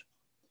used.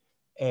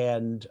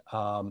 And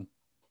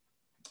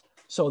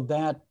so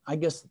that, I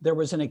guess there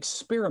was an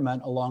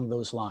experiment along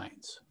those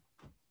lines.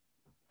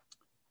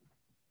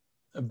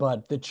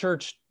 But the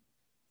church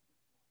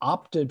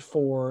opted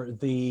for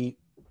the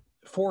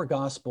 4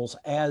 Gospels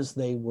as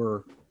they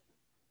were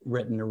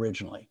written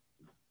originally.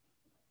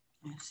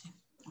 I see.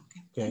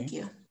 Okay. Thank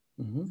you.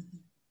 Mm-hmm.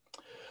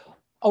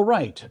 All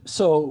right,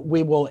 so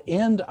we will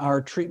end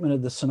our treatment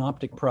of the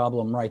synoptic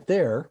problem right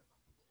there.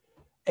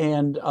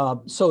 And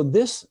so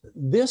this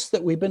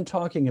that we've been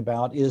talking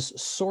about is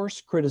source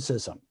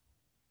criticism.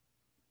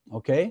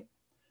 Okay,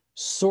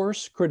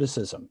 source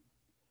criticism.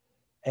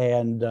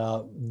 And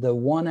the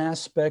one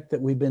aspect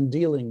that we've been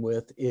dealing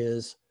with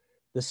is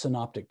the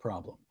synoptic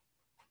problem.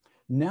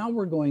 Now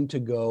we're going to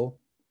go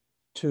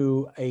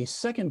to a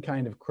second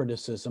kind of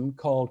criticism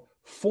called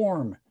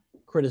form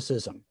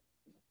criticism.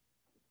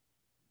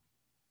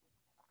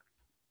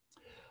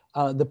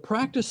 The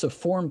practice of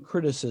form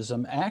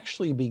criticism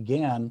actually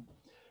began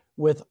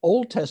with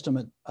Old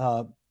Testament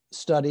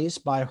studies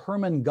by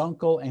Hermann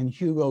Gunkel and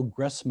Hugo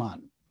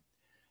Gressmann.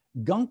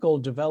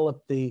 Gunkel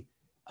developed the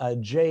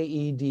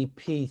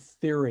JEDP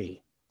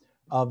theory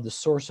of the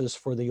sources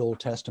for the Old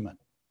Testament.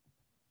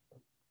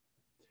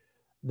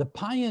 The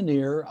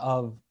pioneer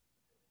of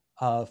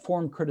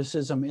form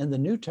criticism in the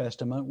New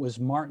Testament was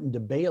Martin de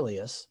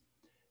Bailius,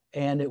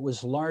 and it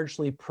was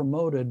largely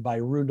promoted by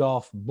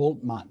Rudolf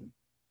Bultmann.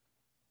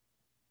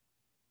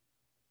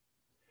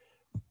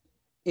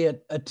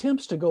 It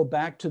attempts to go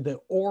back to the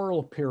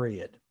oral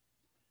period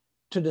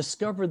to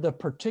discover the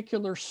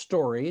particular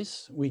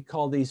stories, we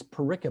call these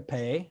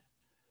pericope,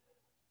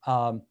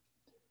 the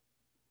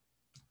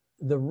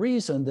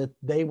reason that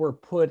they were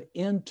put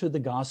into the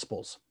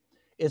Gospels.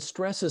 It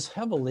stresses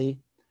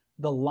heavily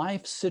the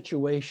life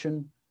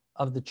situation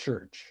of the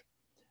church.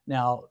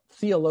 Now,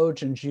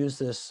 theologians use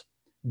this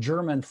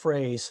German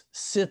phrase,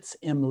 Sitz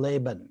im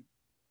Leben,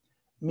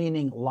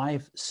 meaning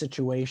life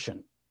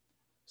situation.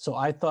 So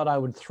I thought I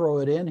would throw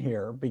it in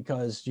here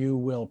because you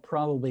will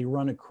probably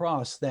run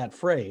across that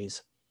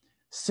phrase.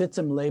 Sitz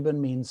im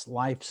Leben means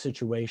life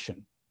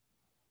situation.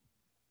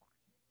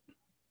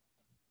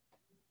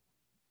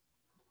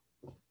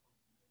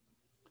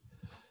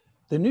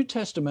 The New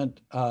Testament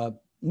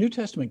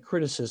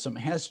criticism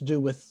has to do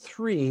with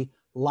 3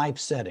 life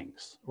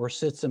settings, or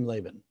Sitz im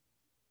Leben.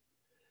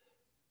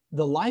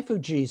 The life of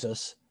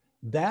Jesus,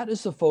 that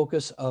is the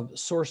focus of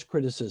source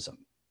criticism.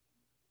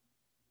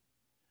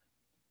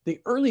 The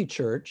early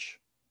church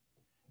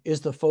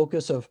is the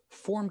focus of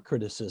form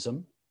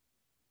criticism,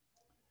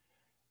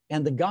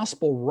 and the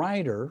gospel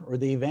writer or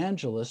the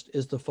evangelist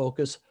is the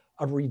focus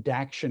of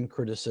redaction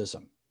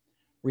criticism.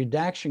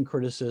 Redaction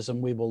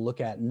criticism we will look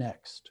at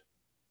next.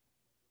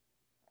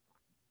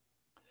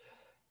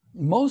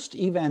 Most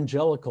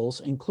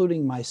evangelicals,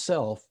 including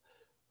myself,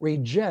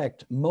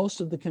 reject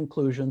most of the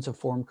conclusions of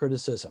form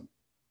criticism.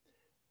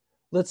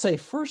 Let's say,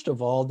 first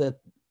of all, that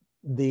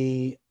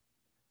the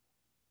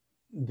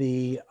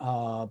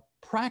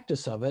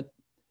practice of it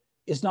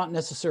is not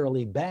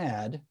necessarily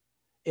bad.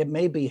 It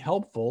may be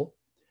helpful,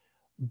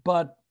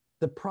 but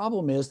the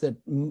problem is that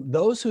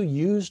those who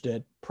used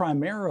it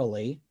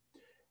primarily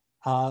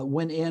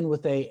went in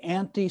with an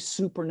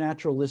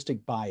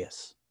anti-supernaturalistic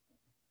bias.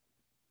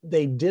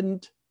 They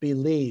didn't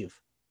believe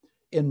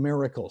in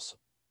miracles.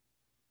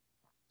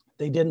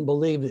 They didn't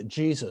believe that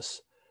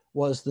Jesus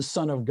was the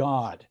Son of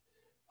God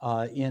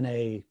in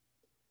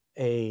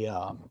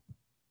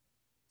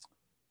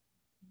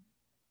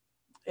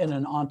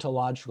an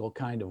ontological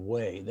kind of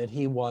way, that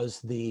he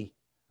was the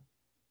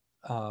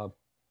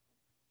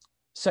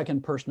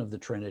second person of the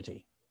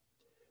Trinity.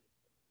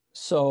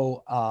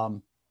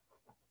 So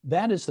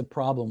that is the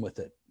problem with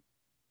it.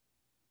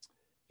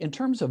 In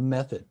terms of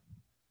method,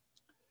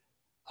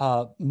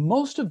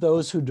 most of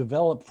those who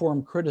develop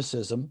form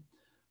criticism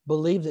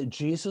believe that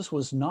Jesus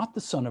was not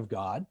the Son of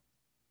God,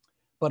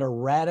 but a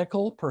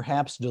radical,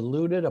 perhaps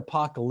deluded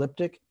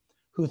apocalyptic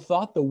who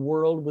thought the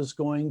world was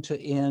going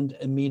to end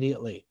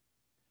immediately.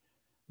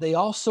 They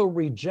also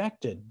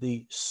rejected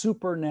the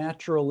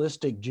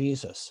supernaturalistic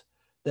Jesus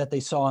that they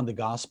saw in the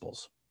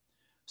Gospels.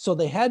 So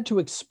they had to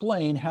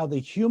explain how the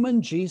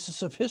human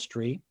Jesus of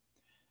history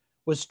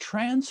was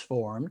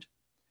transformed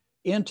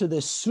into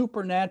this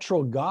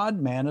supernatural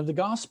God-man of the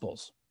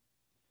Gospels.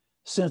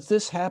 Since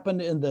this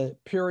happened in the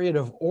period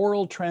of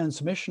oral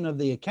transmission of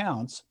the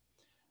accounts,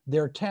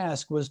 their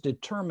task was to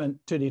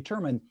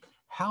determine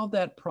how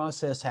that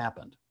process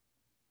happened.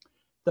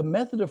 The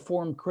method of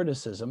form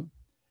criticism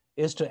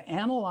is to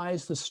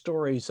analyze the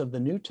stories of the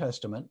New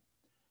Testament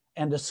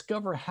and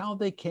discover how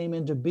they came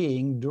into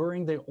being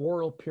during the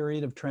oral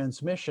period of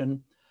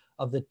transmission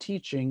of the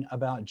teaching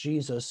about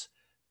Jesus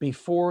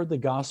before the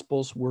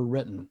Gospels were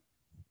written.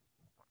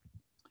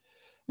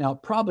 Now,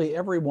 probably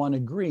everyone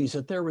agrees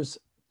that there was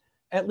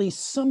at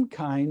least some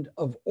kind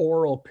of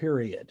oral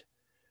period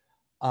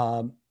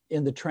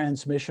in the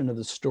transmission of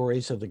the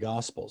stories of the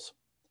Gospels.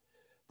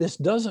 This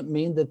doesn't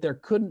mean that there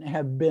couldn't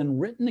have been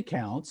written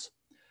accounts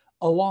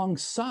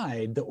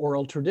alongside the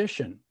oral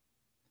tradition.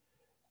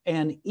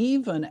 And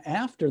even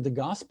after the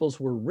Gospels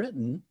were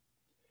written,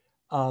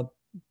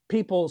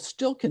 people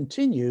still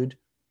continued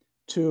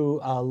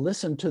to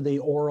listen to the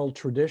oral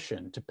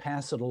tradition, to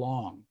pass it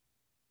along.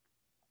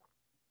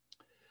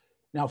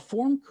 Now,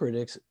 form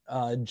critics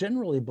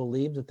generally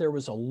believe that there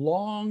was a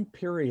long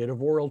period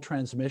of oral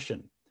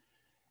transmission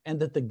and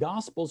that the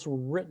Gospels were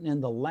written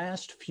in the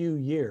last few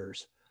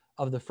years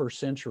of the first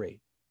century.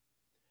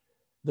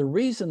 The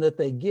reason that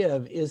they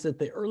give is that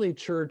the early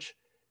church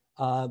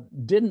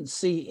didn't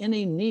see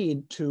any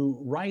need to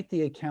write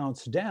the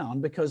accounts down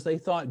because they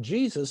thought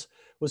Jesus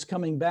was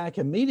coming back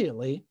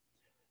immediately,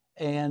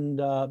 and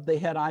they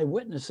had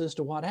eyewitnesses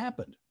to what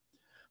happened.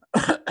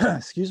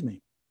 Excuse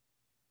me.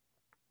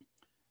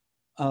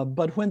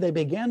 But when they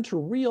began to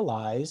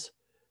realize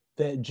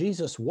that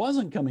Jesus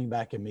wasn't coming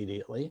back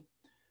immediately,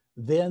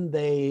 then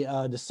they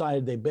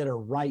decided they better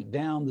write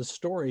down the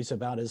stories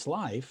about his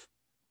life.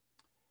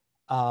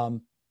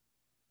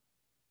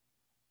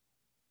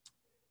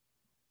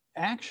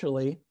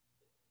 Actually,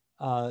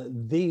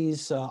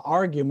 these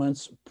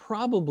arguments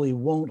probably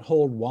won't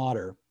hold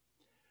water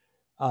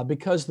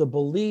because the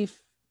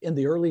belief in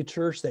the early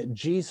church that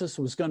Jesus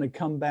was going to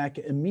come back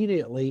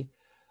immediately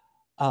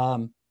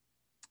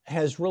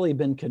has really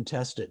been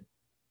contested.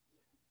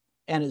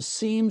 And it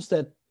seems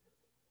that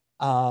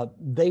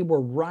they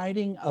were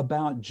writing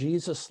about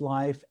Jesus'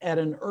 life at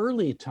an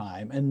early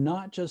time and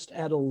not just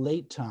at a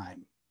late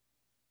time.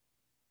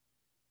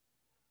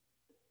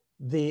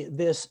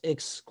 This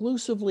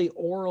exclusively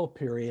oral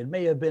period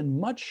may have been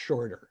much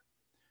shorter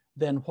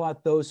than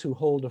what those who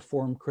hold to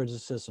form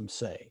criticism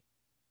say.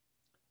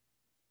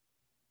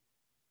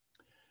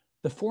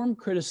 The form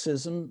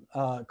criticism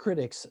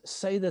critics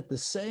say that the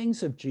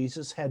sayings of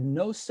Jesus had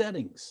no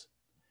settings.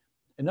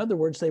 In other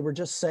words, they were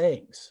just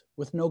sayings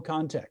with no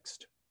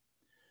context.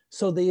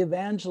 So the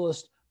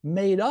evangelist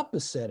made up a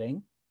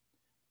setting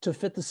to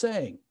fit the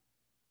saying.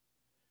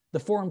 The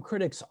form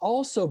critics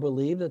also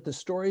believe that the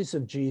stories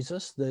of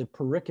Jesus, the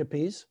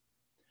pericopes,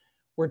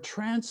 were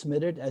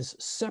transmitted as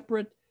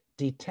separate,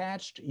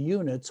 detached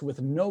units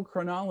with no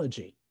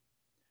chronology.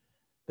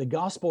 The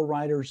gospel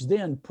writers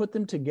then put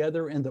them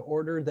together in the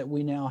order that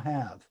we now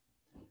have.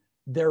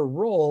 Their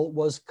role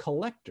was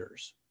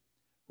collectors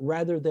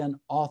rather than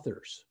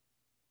authors.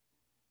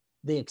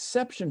 The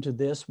exception to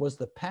this was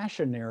the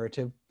Passion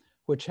narrative,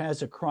 which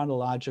has a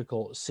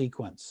chronological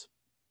sequence.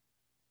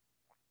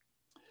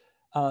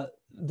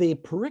 The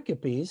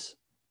pericopes,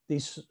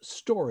 these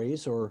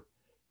stories or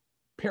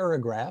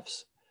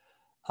paragraphs,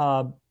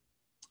 are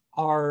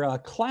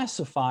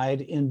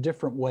classified in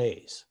different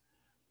ways.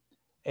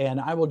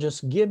 And I will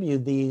just give you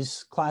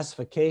these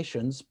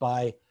classifications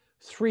by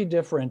three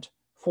different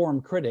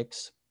form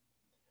critics.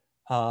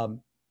 And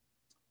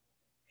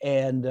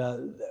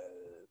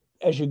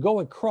as you go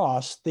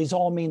across, these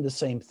all mean the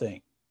same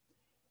thing.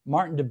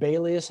 Martin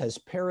Debelius has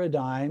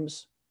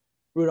paradigms,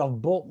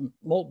 Rudolf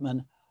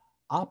Moltmann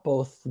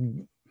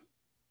apothegms,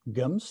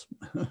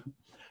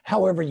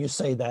 however you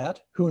say that,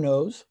 who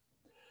knows,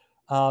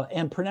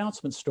 and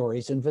pronouncement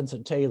stories in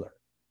Vincent Taylor.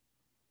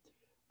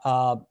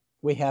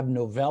 We have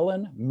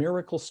Novellen,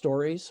 miracle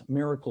stories,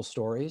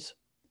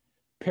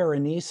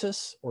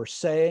 paranesis or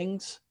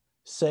sayings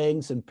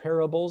and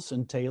parables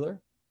in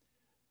Taylor.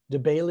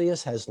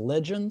 Debelius has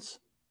legends,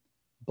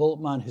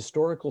 Bultmann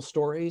historical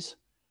stories,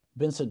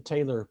 Vincent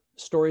Taylor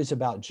stories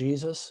about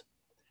Jesus,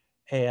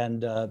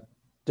 and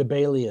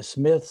Debelius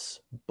myths,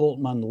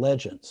 Bultmann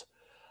legends.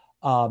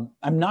 I'm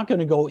not going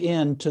to go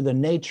into the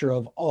nature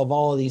of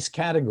all of these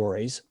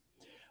categories,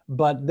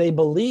 but they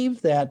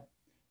believe that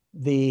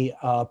the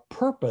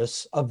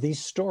purpose of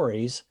these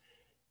stories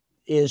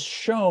is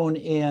shown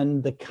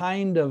in the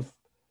kind of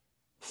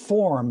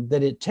form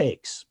that it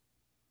takes.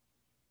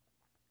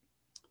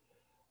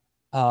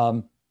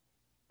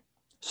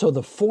 So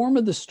the form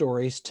of the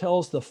stories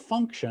tells the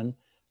function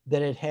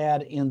that it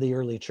had in the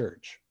early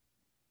church.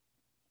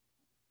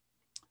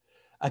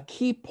 A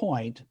key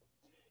point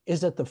is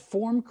that the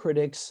form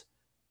critics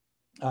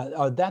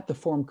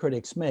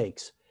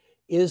makes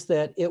is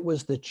that it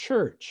was the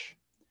church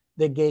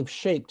that gave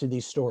shape to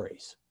these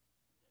stories.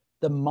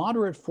 The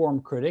moderate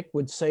form critic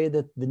would say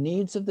that the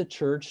needs of the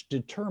church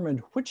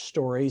determined which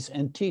stories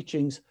and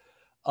teachings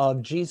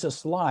of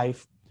Jesus'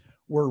 life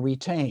were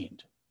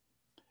retained.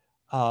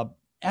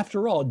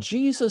 After all,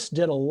 Jesus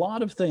did a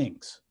lot of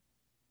things.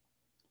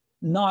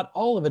 Not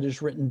all of it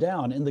is written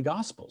down in the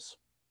Gospels.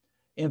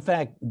 In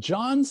fact,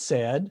 John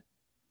said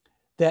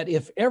that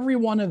if every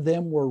one of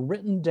them were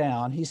written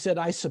down, he said,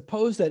 I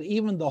suppose that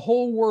even the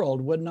whole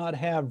world would not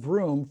have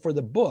room for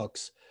the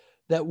books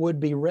that would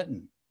be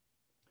written.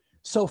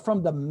 So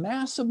from the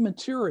massive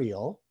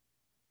material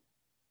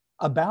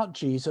about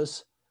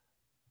Jesus,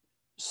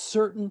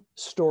 certain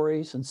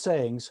stories and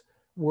sayings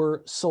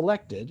were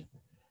selected,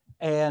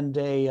 and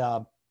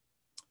a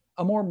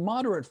more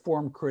moderate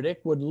form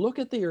critic would look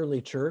at the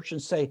early church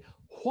and say,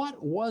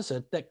 what was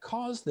it that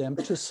caused them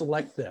to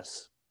select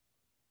this?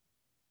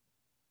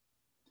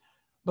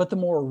 But the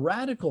more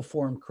radical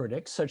form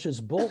critics, such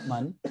as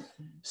Bultmann,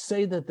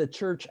 say that the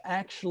church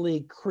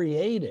actually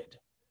created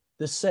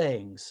the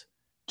sayings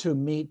to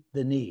meet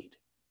the need.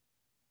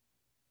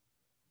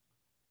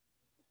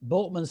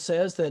 Bultmann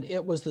says that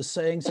it was the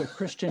sayings of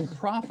Christian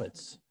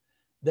prophets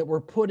that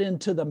were put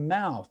into the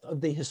mouth of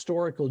the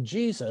historical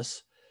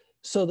Jesus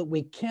so that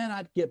we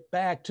cannot get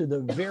back to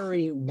the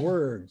very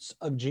words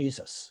of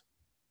Jesus.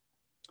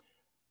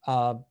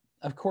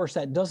 Of course,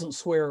 that doesn't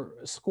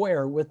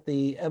square with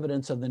the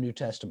evidence of the New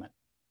Testament.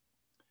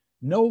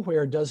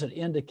 Nowhere does it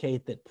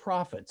indicate that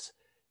prophets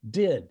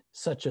did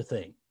such a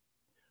thing.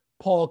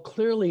 Paul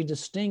clearly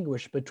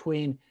distinguished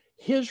between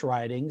his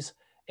writings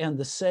and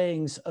the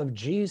sayings of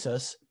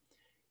Jesus,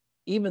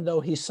 even though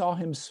he saw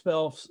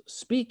himself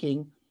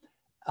speaking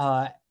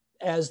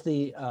as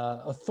the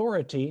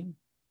authority,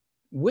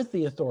 with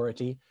the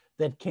authority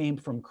that came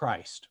from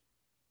Christ.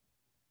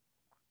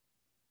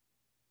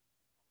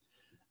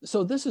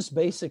 So this is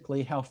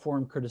basically how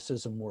form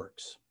criticism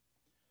works.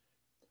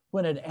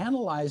 When it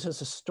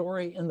analyzes a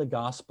story in the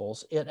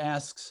Gospels, it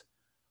asks,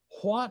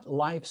 what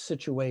life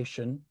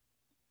situation,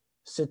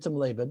 Situm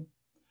Leben,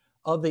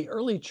 of the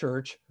early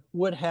church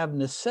would have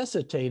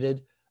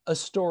necessitated a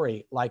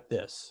story like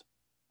this?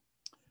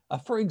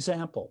 For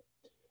example,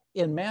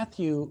 in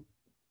Matthew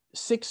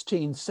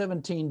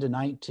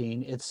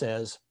 16:17-19, it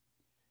says,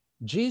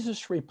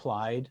 Jesus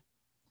replied,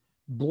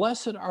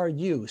 "Blessed are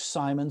you,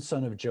 Simon,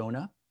 son of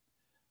Jonah,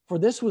 for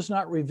this was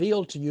not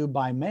revealed to you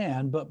by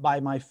man, but by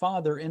my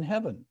Father in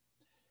heaven.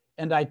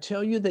 And I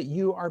tell you that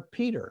you are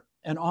Peter,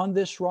 and on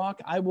this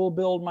rock I will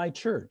build my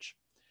church,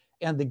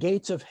 and the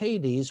gates of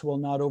Hades will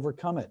not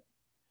overcome it.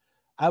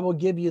 I will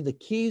give you the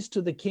keys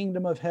to the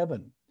kingdom of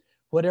heaven.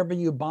 Whatever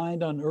you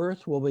bind on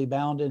earth will be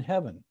bound in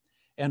heaven,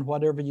 and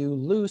whatever you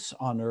loose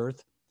on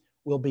earth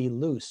will be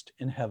loosed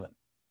in heaven."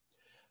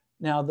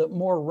 Now, the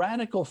more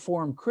radical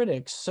form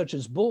critics, such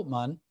as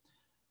Bultmann,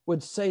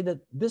 would say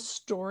that this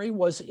story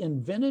was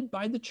invented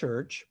by the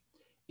church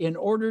in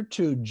order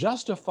to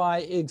justify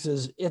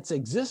its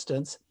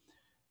existence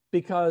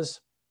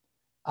because,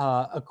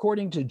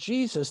 according to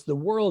Jesus, the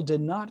world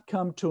did not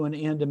come to an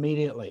end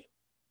immediately.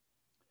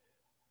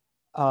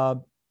 A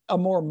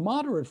more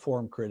moderate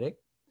form critic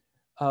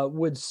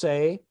would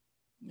say,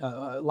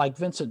 like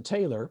Vincent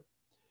Taylor,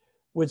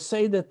 would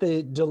say that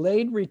the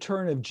delayed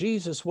return of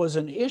Jesus was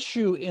an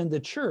issue in the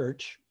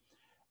church,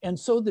 and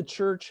so the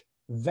church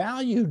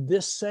valued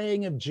this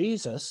saying of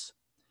Jesus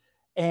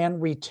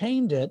and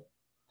retained it,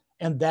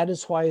 and that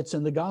is why it's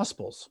in the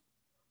Gospels.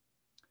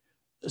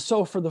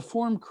 So for the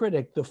form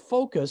critic, the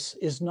focus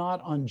is not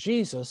on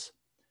Jesus,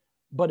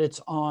 but it's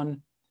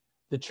on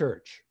the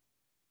church.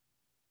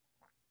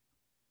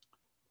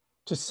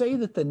 To say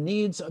that the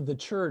needs of the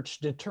church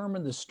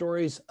determine the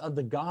stories of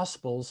the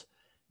Gospels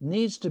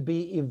needs to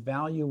be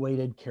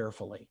evaluated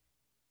carefully.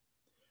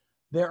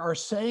 There are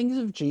sayings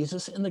of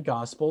Jesus in the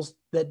Gospels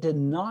that did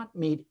not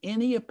meet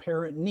any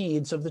apparent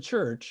needs of the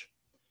church.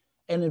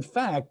 And in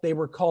fact, they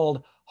were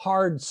called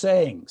hard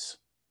sayings.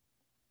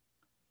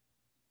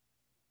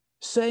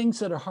 Sayings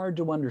that are hard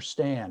to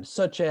understand,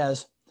 such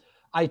as,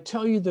 I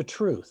tell you the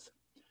truth,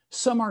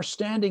 some are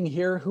standing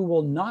here who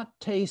will not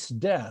taste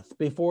death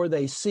before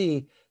they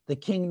see the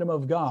kingdom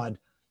of God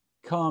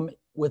come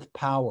with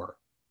power.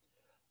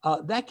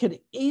 That could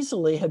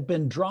easily have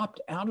been dropped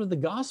out of the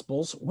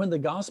Gospels when the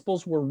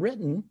Gospels were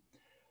written,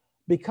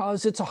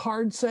 because it's a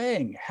hard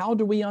saying. How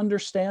do we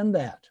understand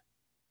that?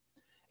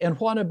 And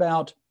what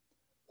about,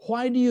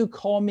 why do you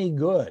call me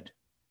good?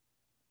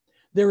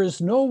 There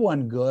is no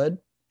one good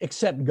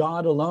except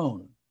God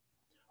alone.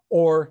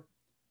 Or,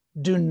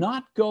 do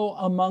not go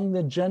among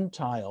the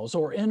Gentiles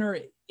or enter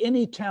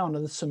any town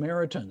of the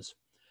Samaritans.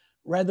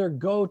 Rather,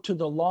 go to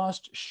the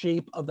lost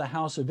sheep of the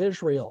house of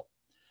Israel.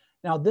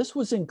 Now, this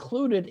was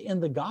included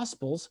in the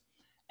Gospels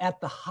at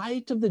the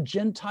height of the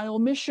Gentile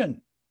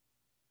mission.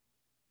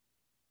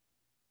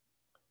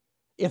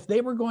 If they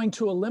were going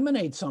to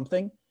eliminate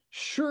something,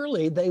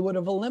 surely they would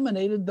have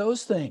eliminated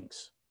those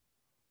things.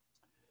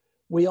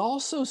 We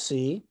also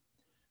see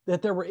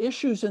that there were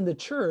issues in the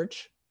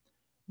church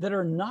that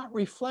are not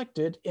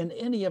reflected in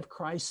any of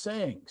Christ's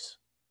sayings.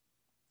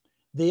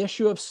 The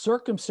issue of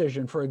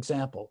circumcision, for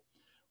example,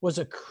 was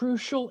a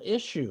crucial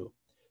issue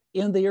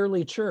in the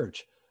early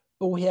church,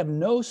 but we have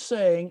no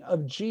saying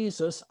of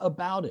Jesus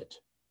about it.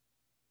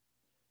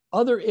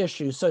 Other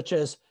issues such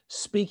as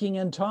speaking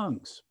in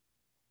tongues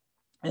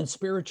and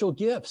spiritual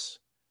gifts,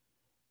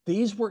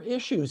 these were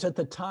issues at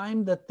the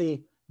time that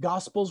the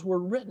Gospels were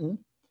written,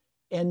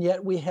 and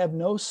yet we have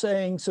no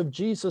sayings of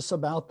Jesus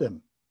about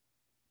them.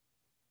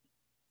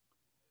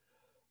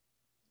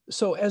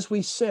 So as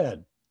we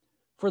said,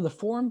 for the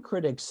form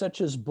critics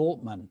such as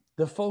Bultmann,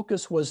 the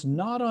focus was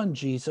not on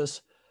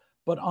Jesus,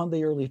 but on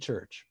the early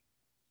church.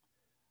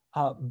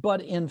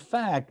 But in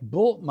fact,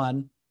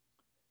 Bultmann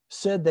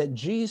said that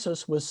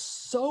Jesus was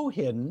so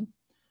hidden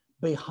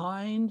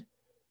behind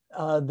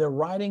the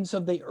writings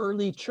of the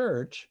early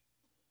church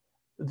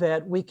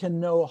that we can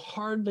know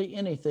hardly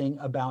anything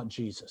about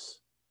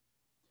Jesus.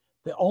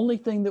 The only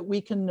thing that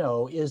we can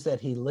know is that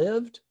he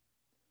lived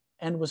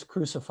and was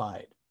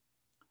crucified.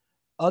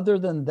 Other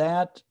than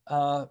that,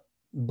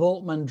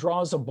 Bultmann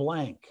draws a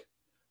blank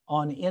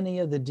on any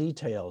of the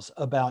details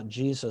about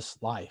Jesus'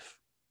 life.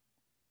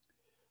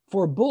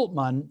 For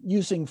Bultmann,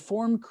 using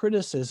form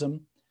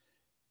criticism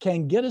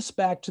can get us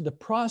back to the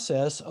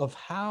process of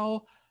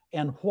how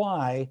and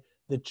why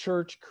the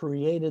church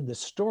created the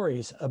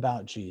stories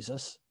about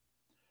Jesus.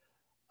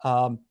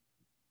 And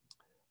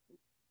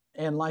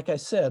like I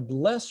said,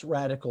 less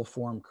radical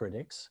form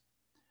critics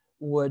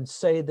would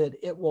say that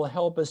it will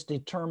help us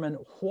determine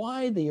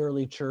why the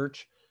early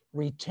church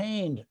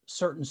retained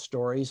certain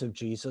stories of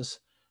Jesus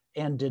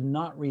and did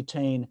not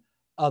retain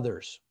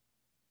others.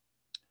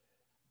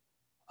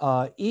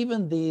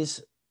 Even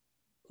these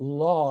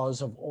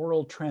laws of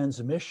oral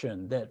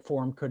transmission that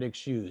form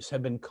critics use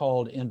have been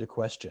called into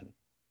question.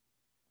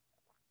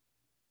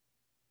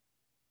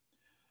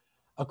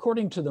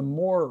 According to the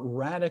more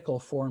radical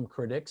form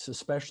critics,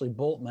 especially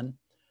Bultmann,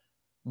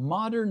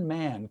 modern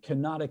man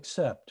cannot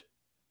accept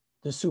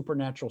the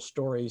supernatural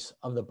stories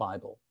of the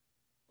Bible.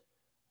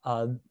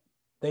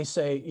 They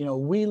say,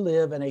 we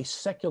live in a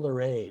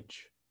secular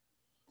age.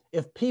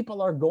 If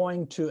people are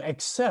going to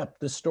accept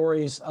the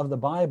stories of the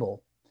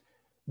Bible,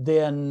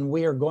 then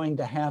we are going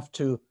to have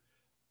to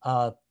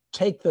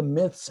take the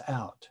myths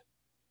out,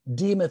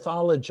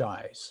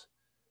 demythologize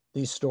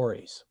these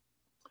stories.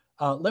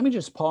 Let me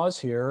just pause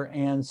here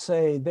and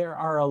say there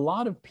are a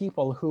lot of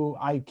people who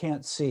I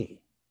can't see,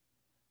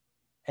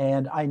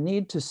 and I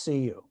need to see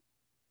you.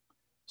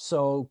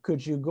 So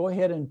could you go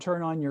ahead and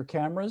turn on your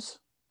cameras?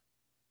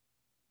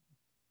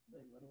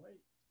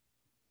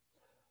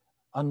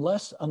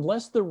 Unless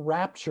the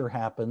rapture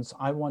happens,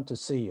 I want to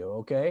see you,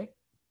 okay?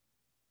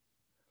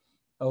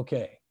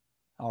 Okay,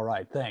 all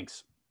right,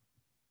 thanks.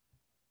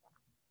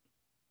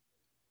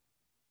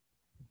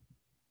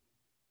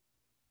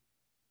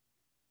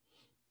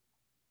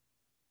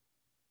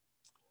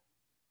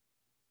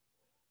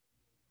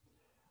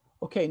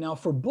 Okay, now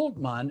for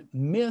Bultmann,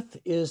 myth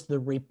is the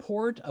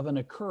report of an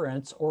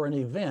occurrence or an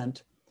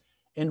event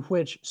in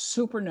which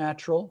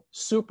supernatural,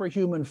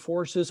 superhuman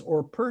forces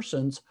or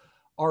persons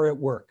are at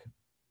work.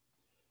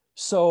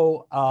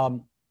 So,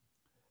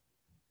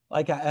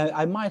 like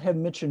I might have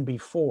mentioned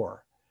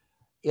before,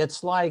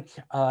 it's like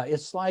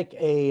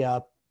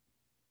a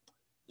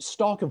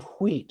stalk of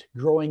wheat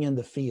growing in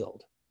the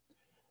field.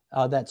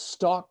 That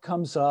stalk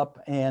comes up,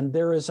 and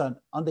there is on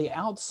the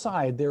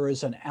outside, there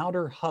is an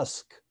outer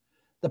husk,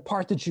 the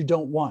part that you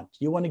don't want.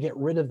 You want to get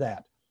rid of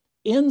that.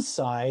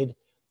 Inside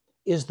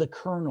is the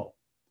kernel.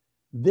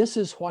 This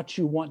is what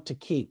you want to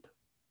keep.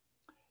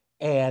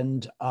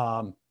 And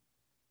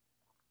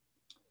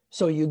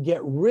so you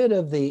get rid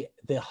of the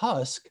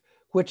husk,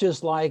 which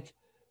is like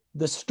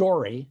the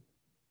story,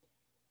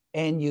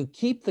 and you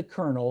keep the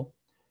kernel,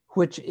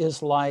 which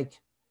is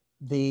like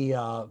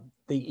the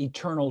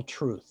eternal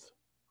truth.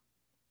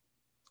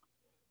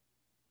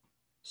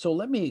 So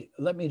let me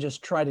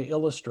just try to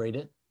illustrate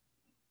it.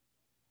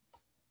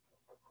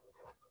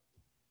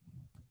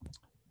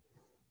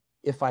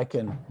 If I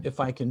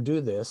can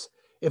do this,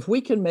 if we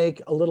can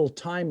make a little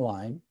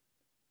timeline.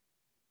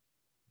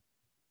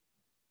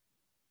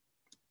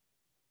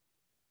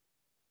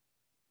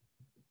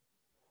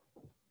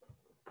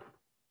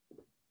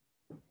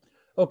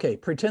 Okay,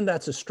 pretend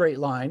that's a straight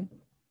line.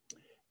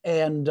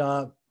 And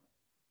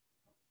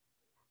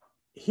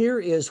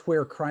here is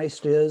where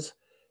Christ is,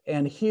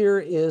 and here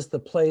is the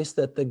place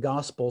that the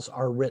Gospels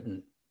are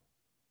written.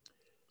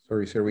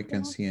 Sorry, sir, we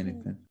can't see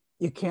anything.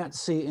 You can't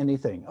see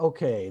anything.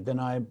 Okay,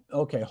 then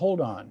okay,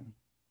 hold on.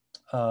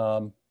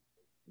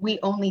 We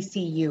only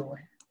see you.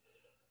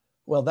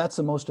 Well, that's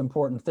the most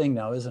important thing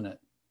now, isn't it?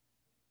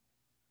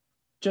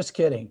 Just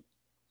kidding.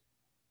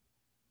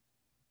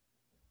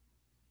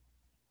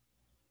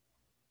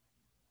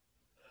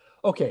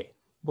 Okay,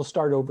 we'll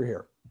start over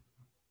here.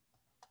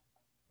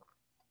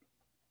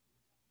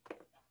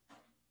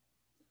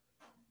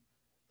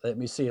 Let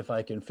me see if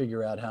I can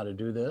figure out how to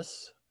do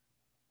this.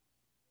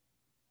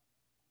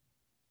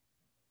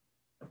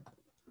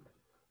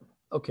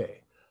 Okay.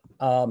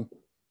 I'm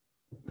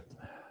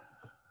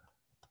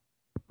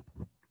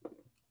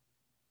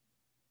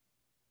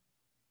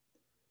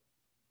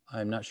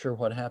not sure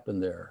what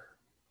happened there.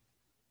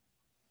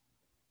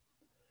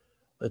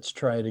 Let's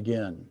try it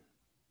again.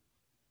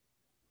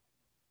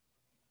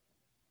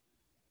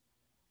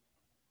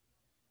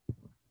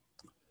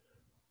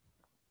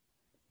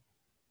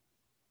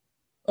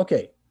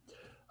 Okay,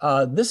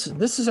 this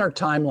is our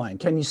timeline.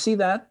 Can you see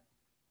that?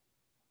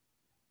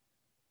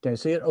 Can you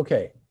see it?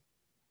 Okay.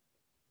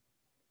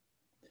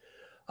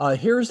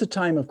 Here's the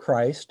time of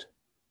Christ,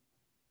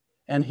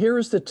 and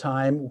here's the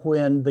time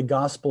when the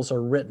Gospels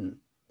are written.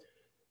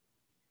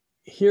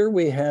 Here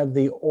we have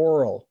the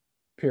oral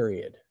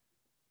period.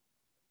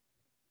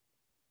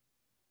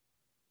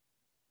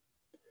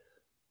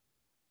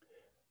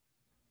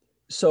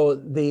 So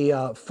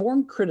the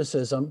form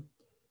criticism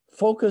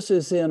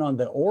focuses in on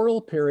the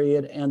oral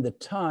period and the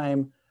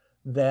time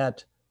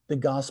that the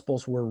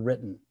Gospels were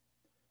written.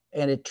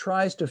 And it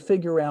tries to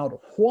figure out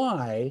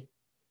why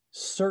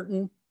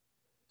certain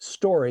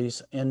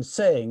stories and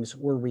sayings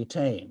were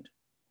retained.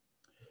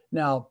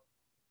 Now,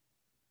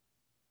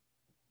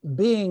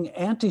 being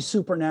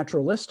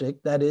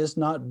anti-supernaturalistic, that is,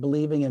 not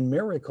believing in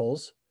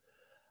miracles,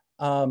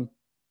 Bultmann's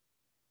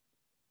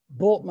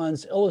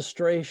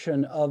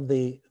illustration of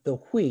the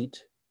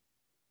wheat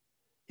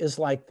is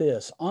like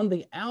this. On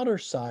the outer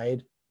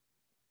side,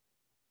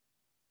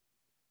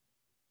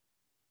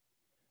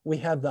 we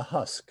have the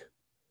husk,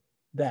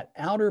 that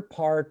outer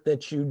part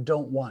that you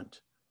don't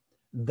want.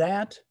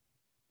 That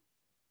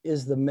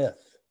is the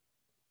myth.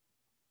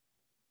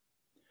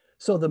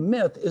 So the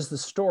myth is the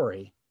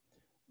story.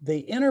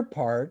 The inner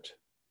part,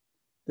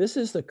 this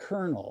is the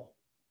kernel.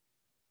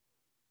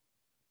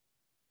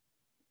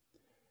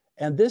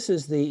 And this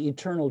is the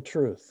eternal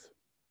truth.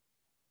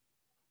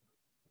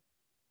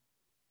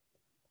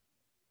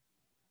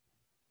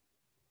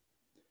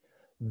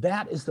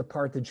 That is the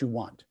part that you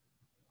want.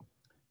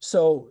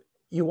 So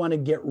you want to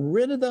get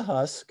rid of the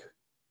husk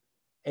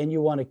and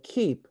you want to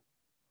keep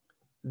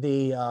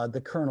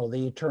the kernel,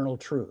 the eternal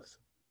truth.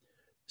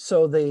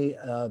 So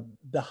the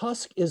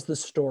husk is the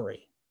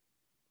story.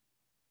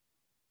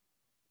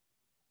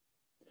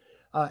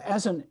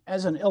 As an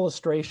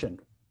illustration,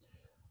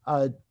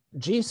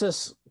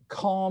 Jesus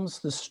calms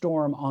the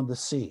storm on the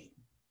sea.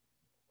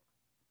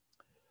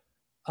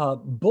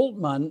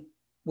 Bultmann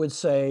would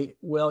say,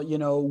 well, you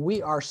know, we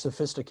are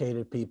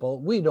sophisticated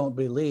people. We don't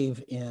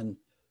believe in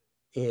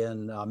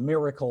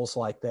miracles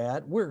like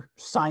that. We're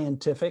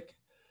scientific.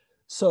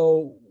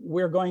 So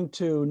we're going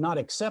to not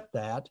accept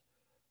that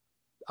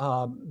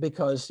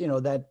because, you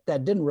know, that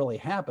didn't really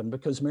happen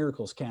because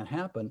miracles can't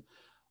happen.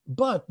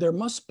 But there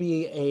must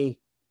be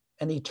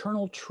an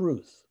eternal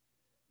truth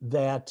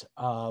that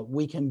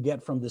we can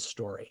get from this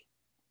story.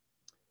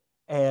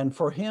 And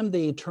for him,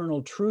 the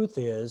eternal truth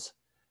is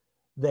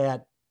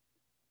that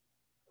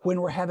when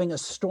we're having a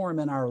storm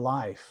in our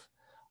life,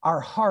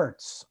 our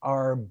hearts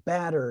are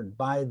battered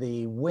by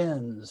the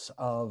winds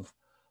of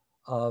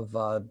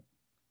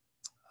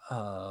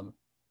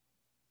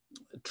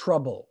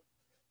trouble,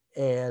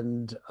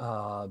 and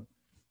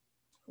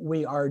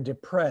we are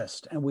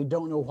depressed and we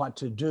don't know what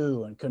to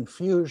do, and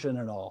confusion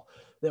and all,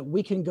 that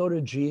we can go to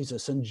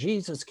Jesus and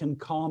Jesus can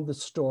calm the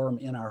storm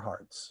in our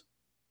hearts.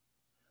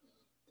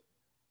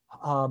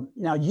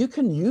 Now, you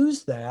can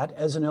use that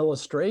as an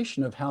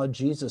illustration of how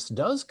Jesus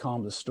does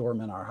calm the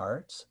storm in our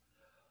hearts,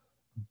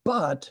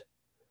 but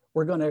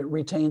we're going to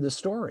retain the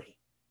story.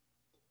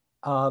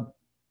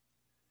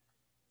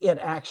 It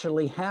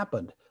actually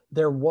happened.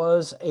 There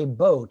was a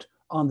boat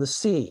on the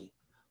sea.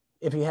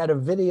 If you had a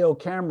video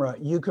camera,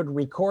 you could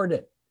record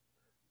it.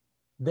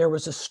 There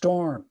was a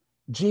storm.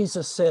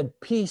 Jesus said,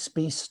 "Peace,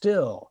 be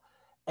still,"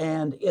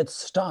 and it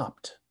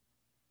stopped.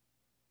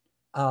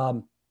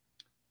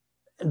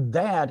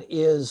 That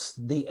is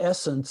the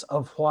essence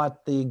of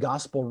what the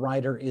gospel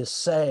writer is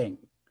saying.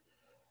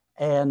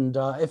 And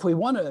if we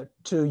want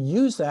to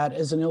use that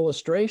as an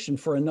illustration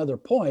for another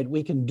point,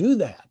 we can do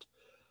that.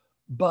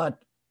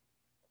 But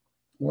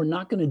we're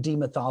not going to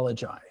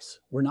demythologize.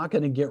 We're not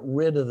going to get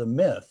rid of the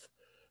myth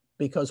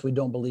because we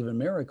don't believe in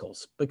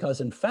miracles.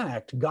 Because in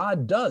fact,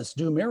 God does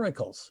do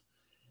miracles.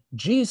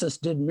 Jesus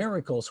did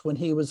miracles when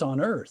he was on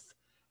earth,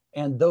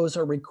 and those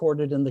are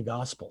recorded in the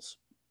Gospels.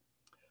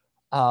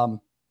 I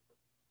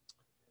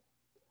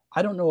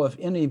don't know if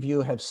any of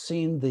you have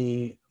seen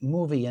the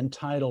movie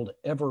entitled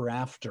Ever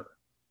After,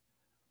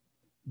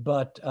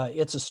 but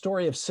it's a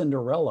story of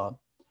Cinderella,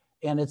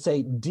 and it's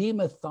a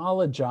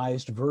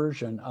demythologized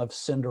version of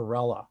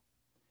Cinderella.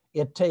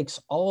 It takes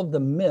all of the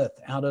myth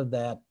out of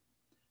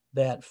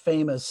that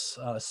famous,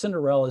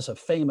 Cinderella is a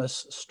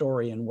famous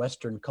story in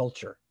Western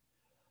culture.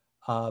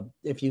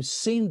 If you've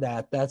seen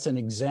that, that's an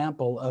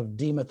example of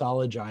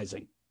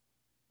demythologizing.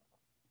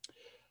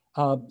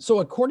 So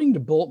according to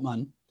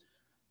Bultmann,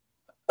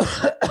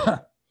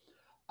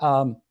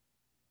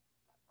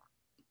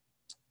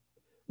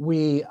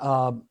 we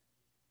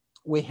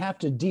have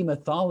to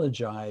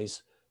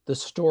demythologize the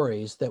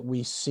stories that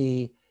we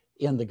see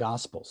in the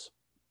Gospels.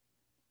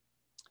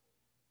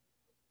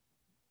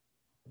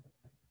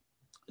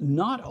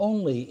 Not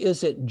only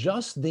is it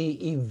just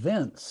the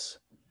events,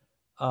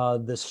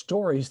 the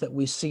stories that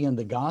we see in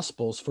the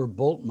Gospels for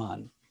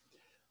Bultmann,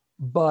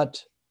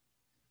 but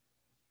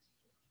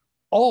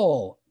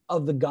all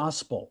of the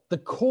gospel, the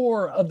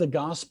core of the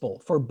gospel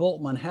for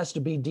Bultmann has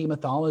to be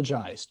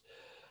demythologized.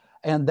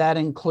 And that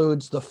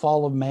includes the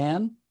fall of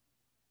man,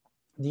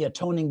 the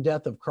atoning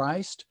death of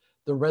Christ,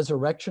 the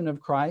resurrection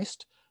of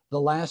Christ, the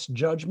last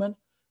judgment.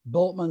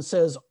 Bultmann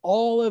says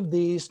all of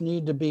these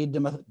need to be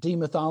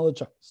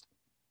demythologized.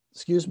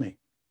 Excuse me.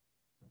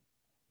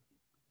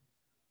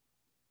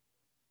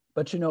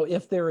 But you know,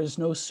 if there is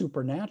no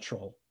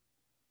supernatural,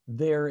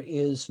 there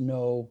is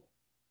no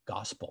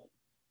gospel.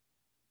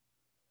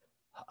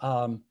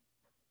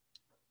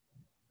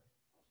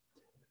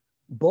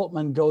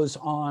 Bultmann goes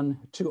on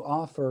to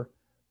offer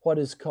what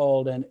is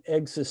called an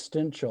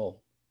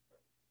existential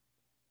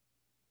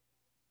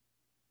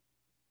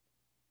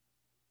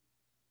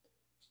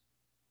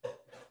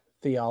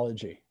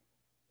theology.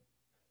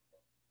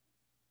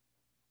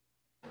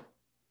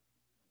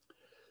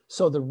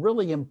 So the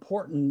really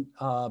important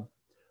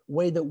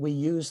way that we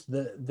use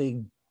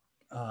the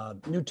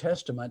New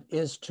Testament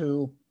is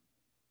to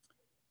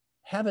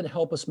have it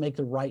help us make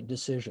the right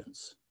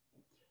decisions.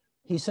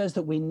 He says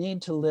that we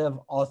need to live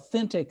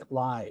authentic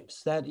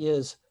lives. That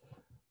is,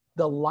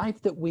 the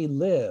life that we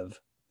live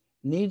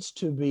needs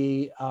to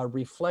be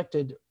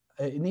reflected,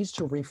 it needs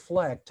to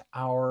reflect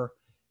our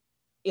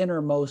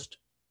innermost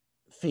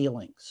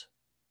feelings.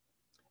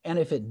 And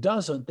if it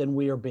doesn't, then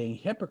we are being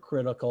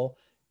hypocritical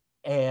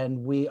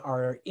and we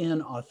are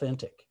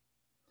inauthentic.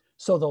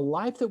 So the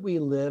life that we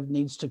live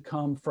needs to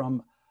come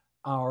from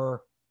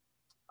our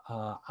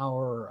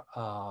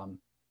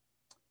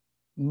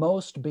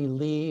most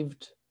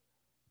believed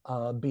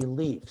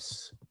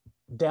beliefs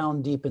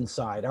down deep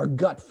inside, our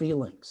gut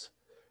feelings.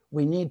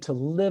 We need to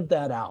live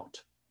that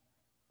out.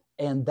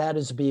 And that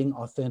is being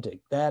authentic.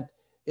 That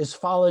is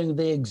following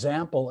the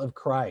example of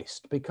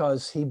Christ,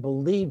 because he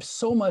believed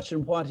so much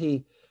in what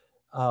he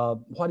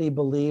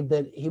believed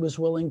that he was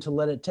willing to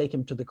let it take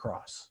him to the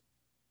cross.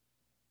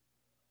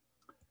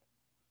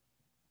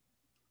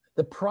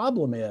 The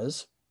problem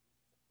is,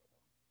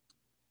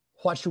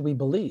 what should we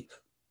believe?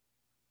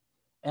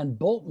 And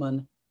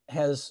Bultmann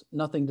has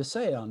nothing to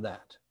say on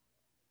that.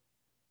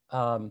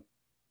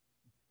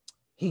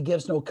 He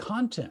gives no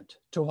content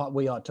to what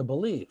we ought to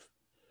believe.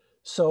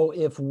 So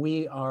if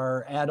we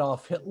are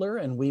Adolf Hitler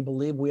and we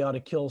believe we ought to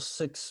kill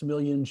 6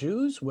 million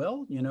Jews,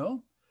 well, you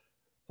know,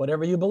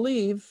 whatever you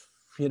believe,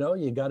 you know,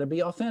 you got to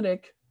be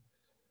authentic.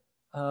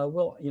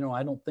 Well, you know,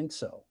 I don't think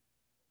so.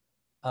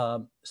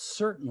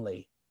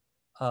 Certainly,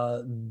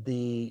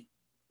 the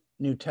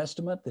New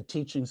Testament, the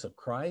teachings of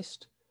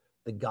Christ,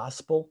 the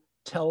gospel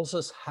tells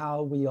us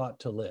how we ought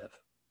to live.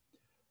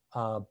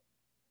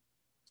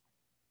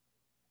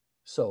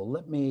 So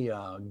let me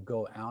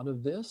go out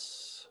of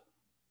this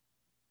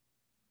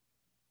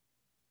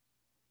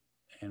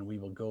and we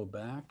will go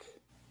back.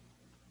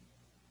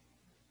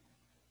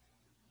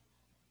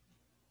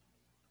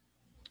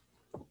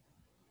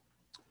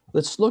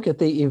 Let's look at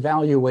the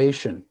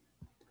evaluation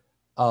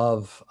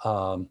of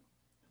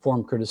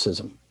form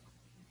criticism.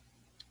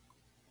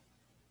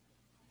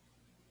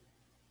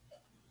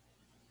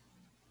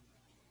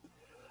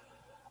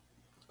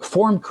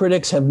 Form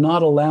critics have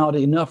not allowed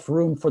enough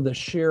room for the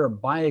sheer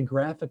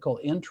biographical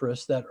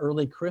interest that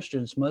early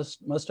Christians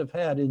must have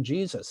had in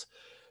Jesus.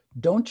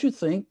 Don't you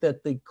think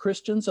that the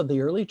Christians of the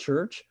early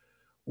church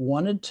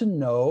wanted to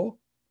know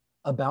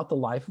about the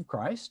life of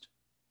Christ?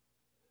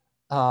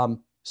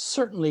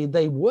 Certainly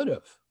they would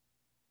have.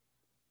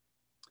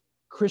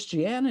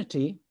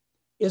 Christianity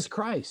is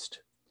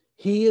Christ.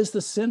 He is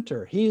the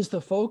center. He is the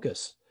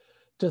focus.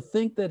 To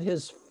think that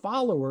his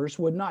followers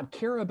would not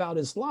care about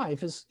his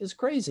life is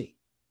crazy.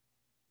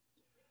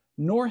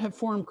 Nor have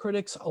form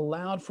critics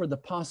allowed for the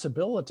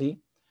possibility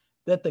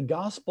that the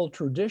gospel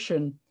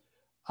tradition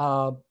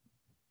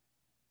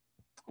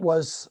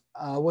was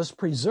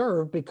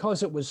preserved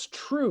because it was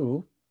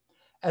true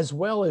as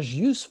well as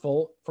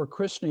useful for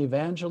Christian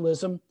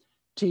evangelism,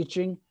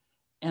 teaching,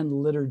 and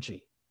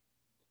liturgy.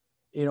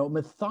 You know,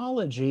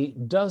 mythology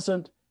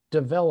doesn't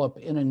develop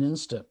in an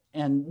instant,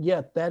 and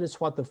yet that is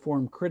what the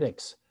form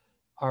critics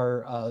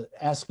are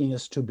asking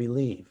us to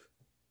believe.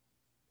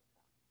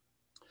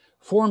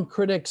 Form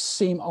critics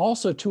seem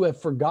also to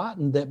have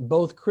forgotten that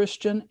both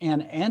Christian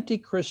and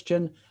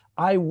anti-Christian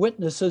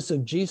eyewitnesses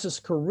of Jesus'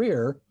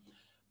 career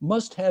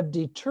must have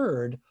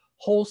deterred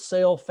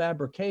wholesale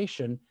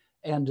fabrication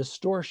and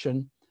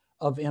distortion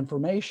of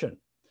information.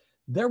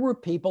 There were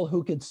people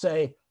who could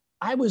say,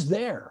 I was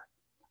there.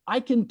 I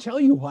can tell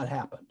you what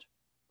happened.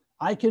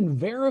 I can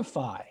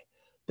verify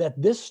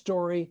that this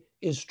story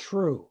is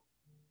true.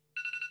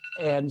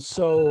 And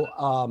so,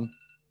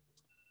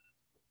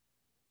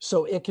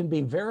 so it can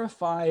be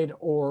verified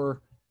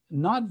or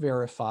not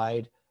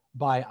verified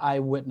by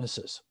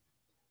eyewitnesses.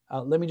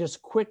 Let me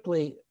just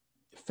quickly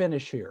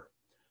finish here.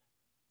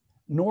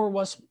 Nor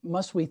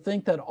must we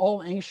think that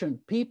all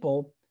ancient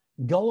people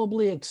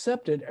gullibly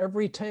accepted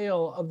every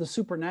tale of the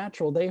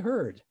supernatural they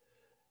heard.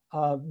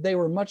 They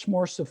were much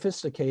more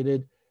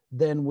sophisticated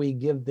than we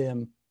give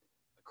them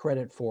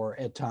credit for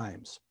at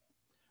times.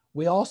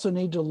 We also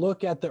need to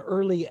look at the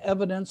early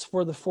evidence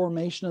for the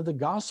formation of the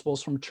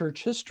Gospels from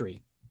church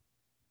history.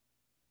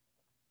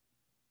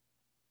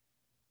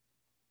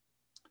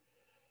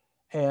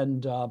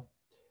 And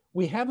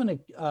we have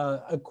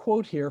a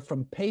quote here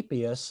from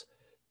Papias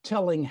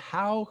telling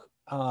how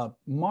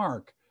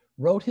Mark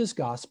wrote his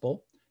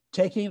gospel,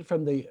 taking it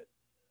from the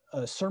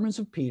sermons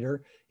of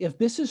Peter. If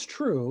this is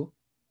true,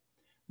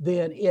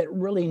 then it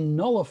really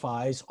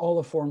nullifies all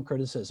the form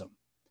criticism,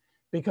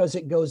 because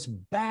it goes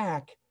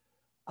back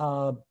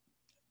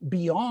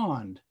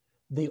beyond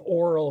the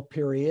oral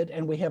period,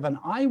 and we have an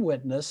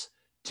eyewitness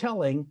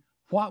telling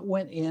what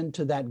went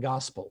into that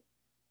gospel.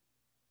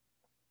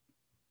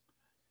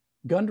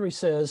 Gundry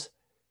says,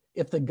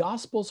 if the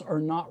Gospels are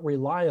not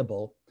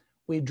reliable,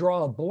 we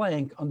draw a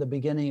blank on the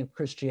beginning of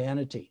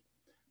Christianity.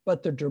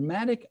 But the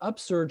dramatic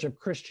upsurge of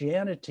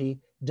Christianity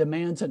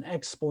demands an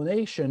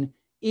explanation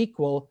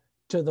equal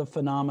to the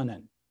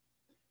phenomenon.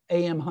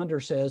 A.M.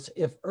 Hunter says,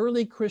 if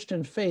early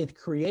Christian faith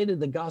created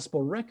the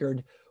gospel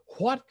record,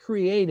 what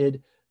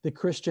created the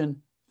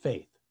Christian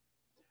faith?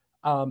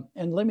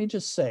 And let me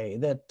just say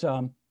that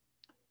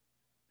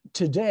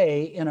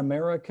today in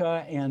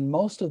America and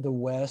most of the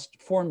West,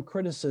 form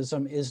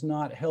criticism is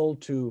not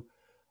held to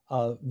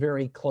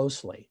very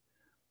closely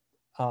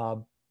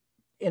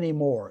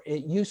anymore.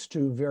 It used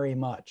to very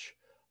much.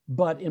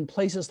 But in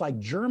places like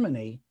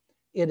Germany,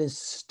 it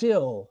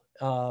still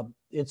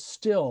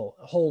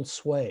holds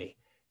sway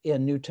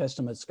in New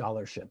Testament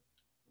scholarship.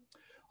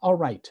 All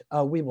right,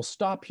 we will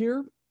stop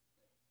here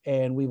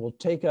and we will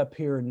take up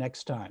here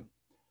next time.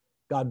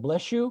 God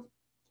bless you.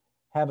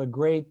 Have a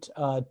great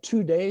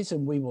 2 days,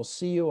 and we will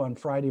see you on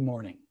Friday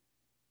morning.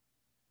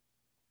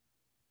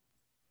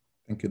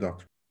 Thank you,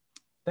 Doctor.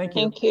 Thank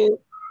you. Thank you.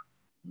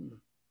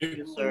 Thank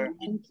you, sir.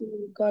 Thank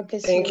you. God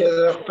bless Thank you,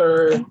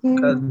 Doctor. Thank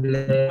you. God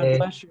bless. God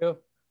bless you.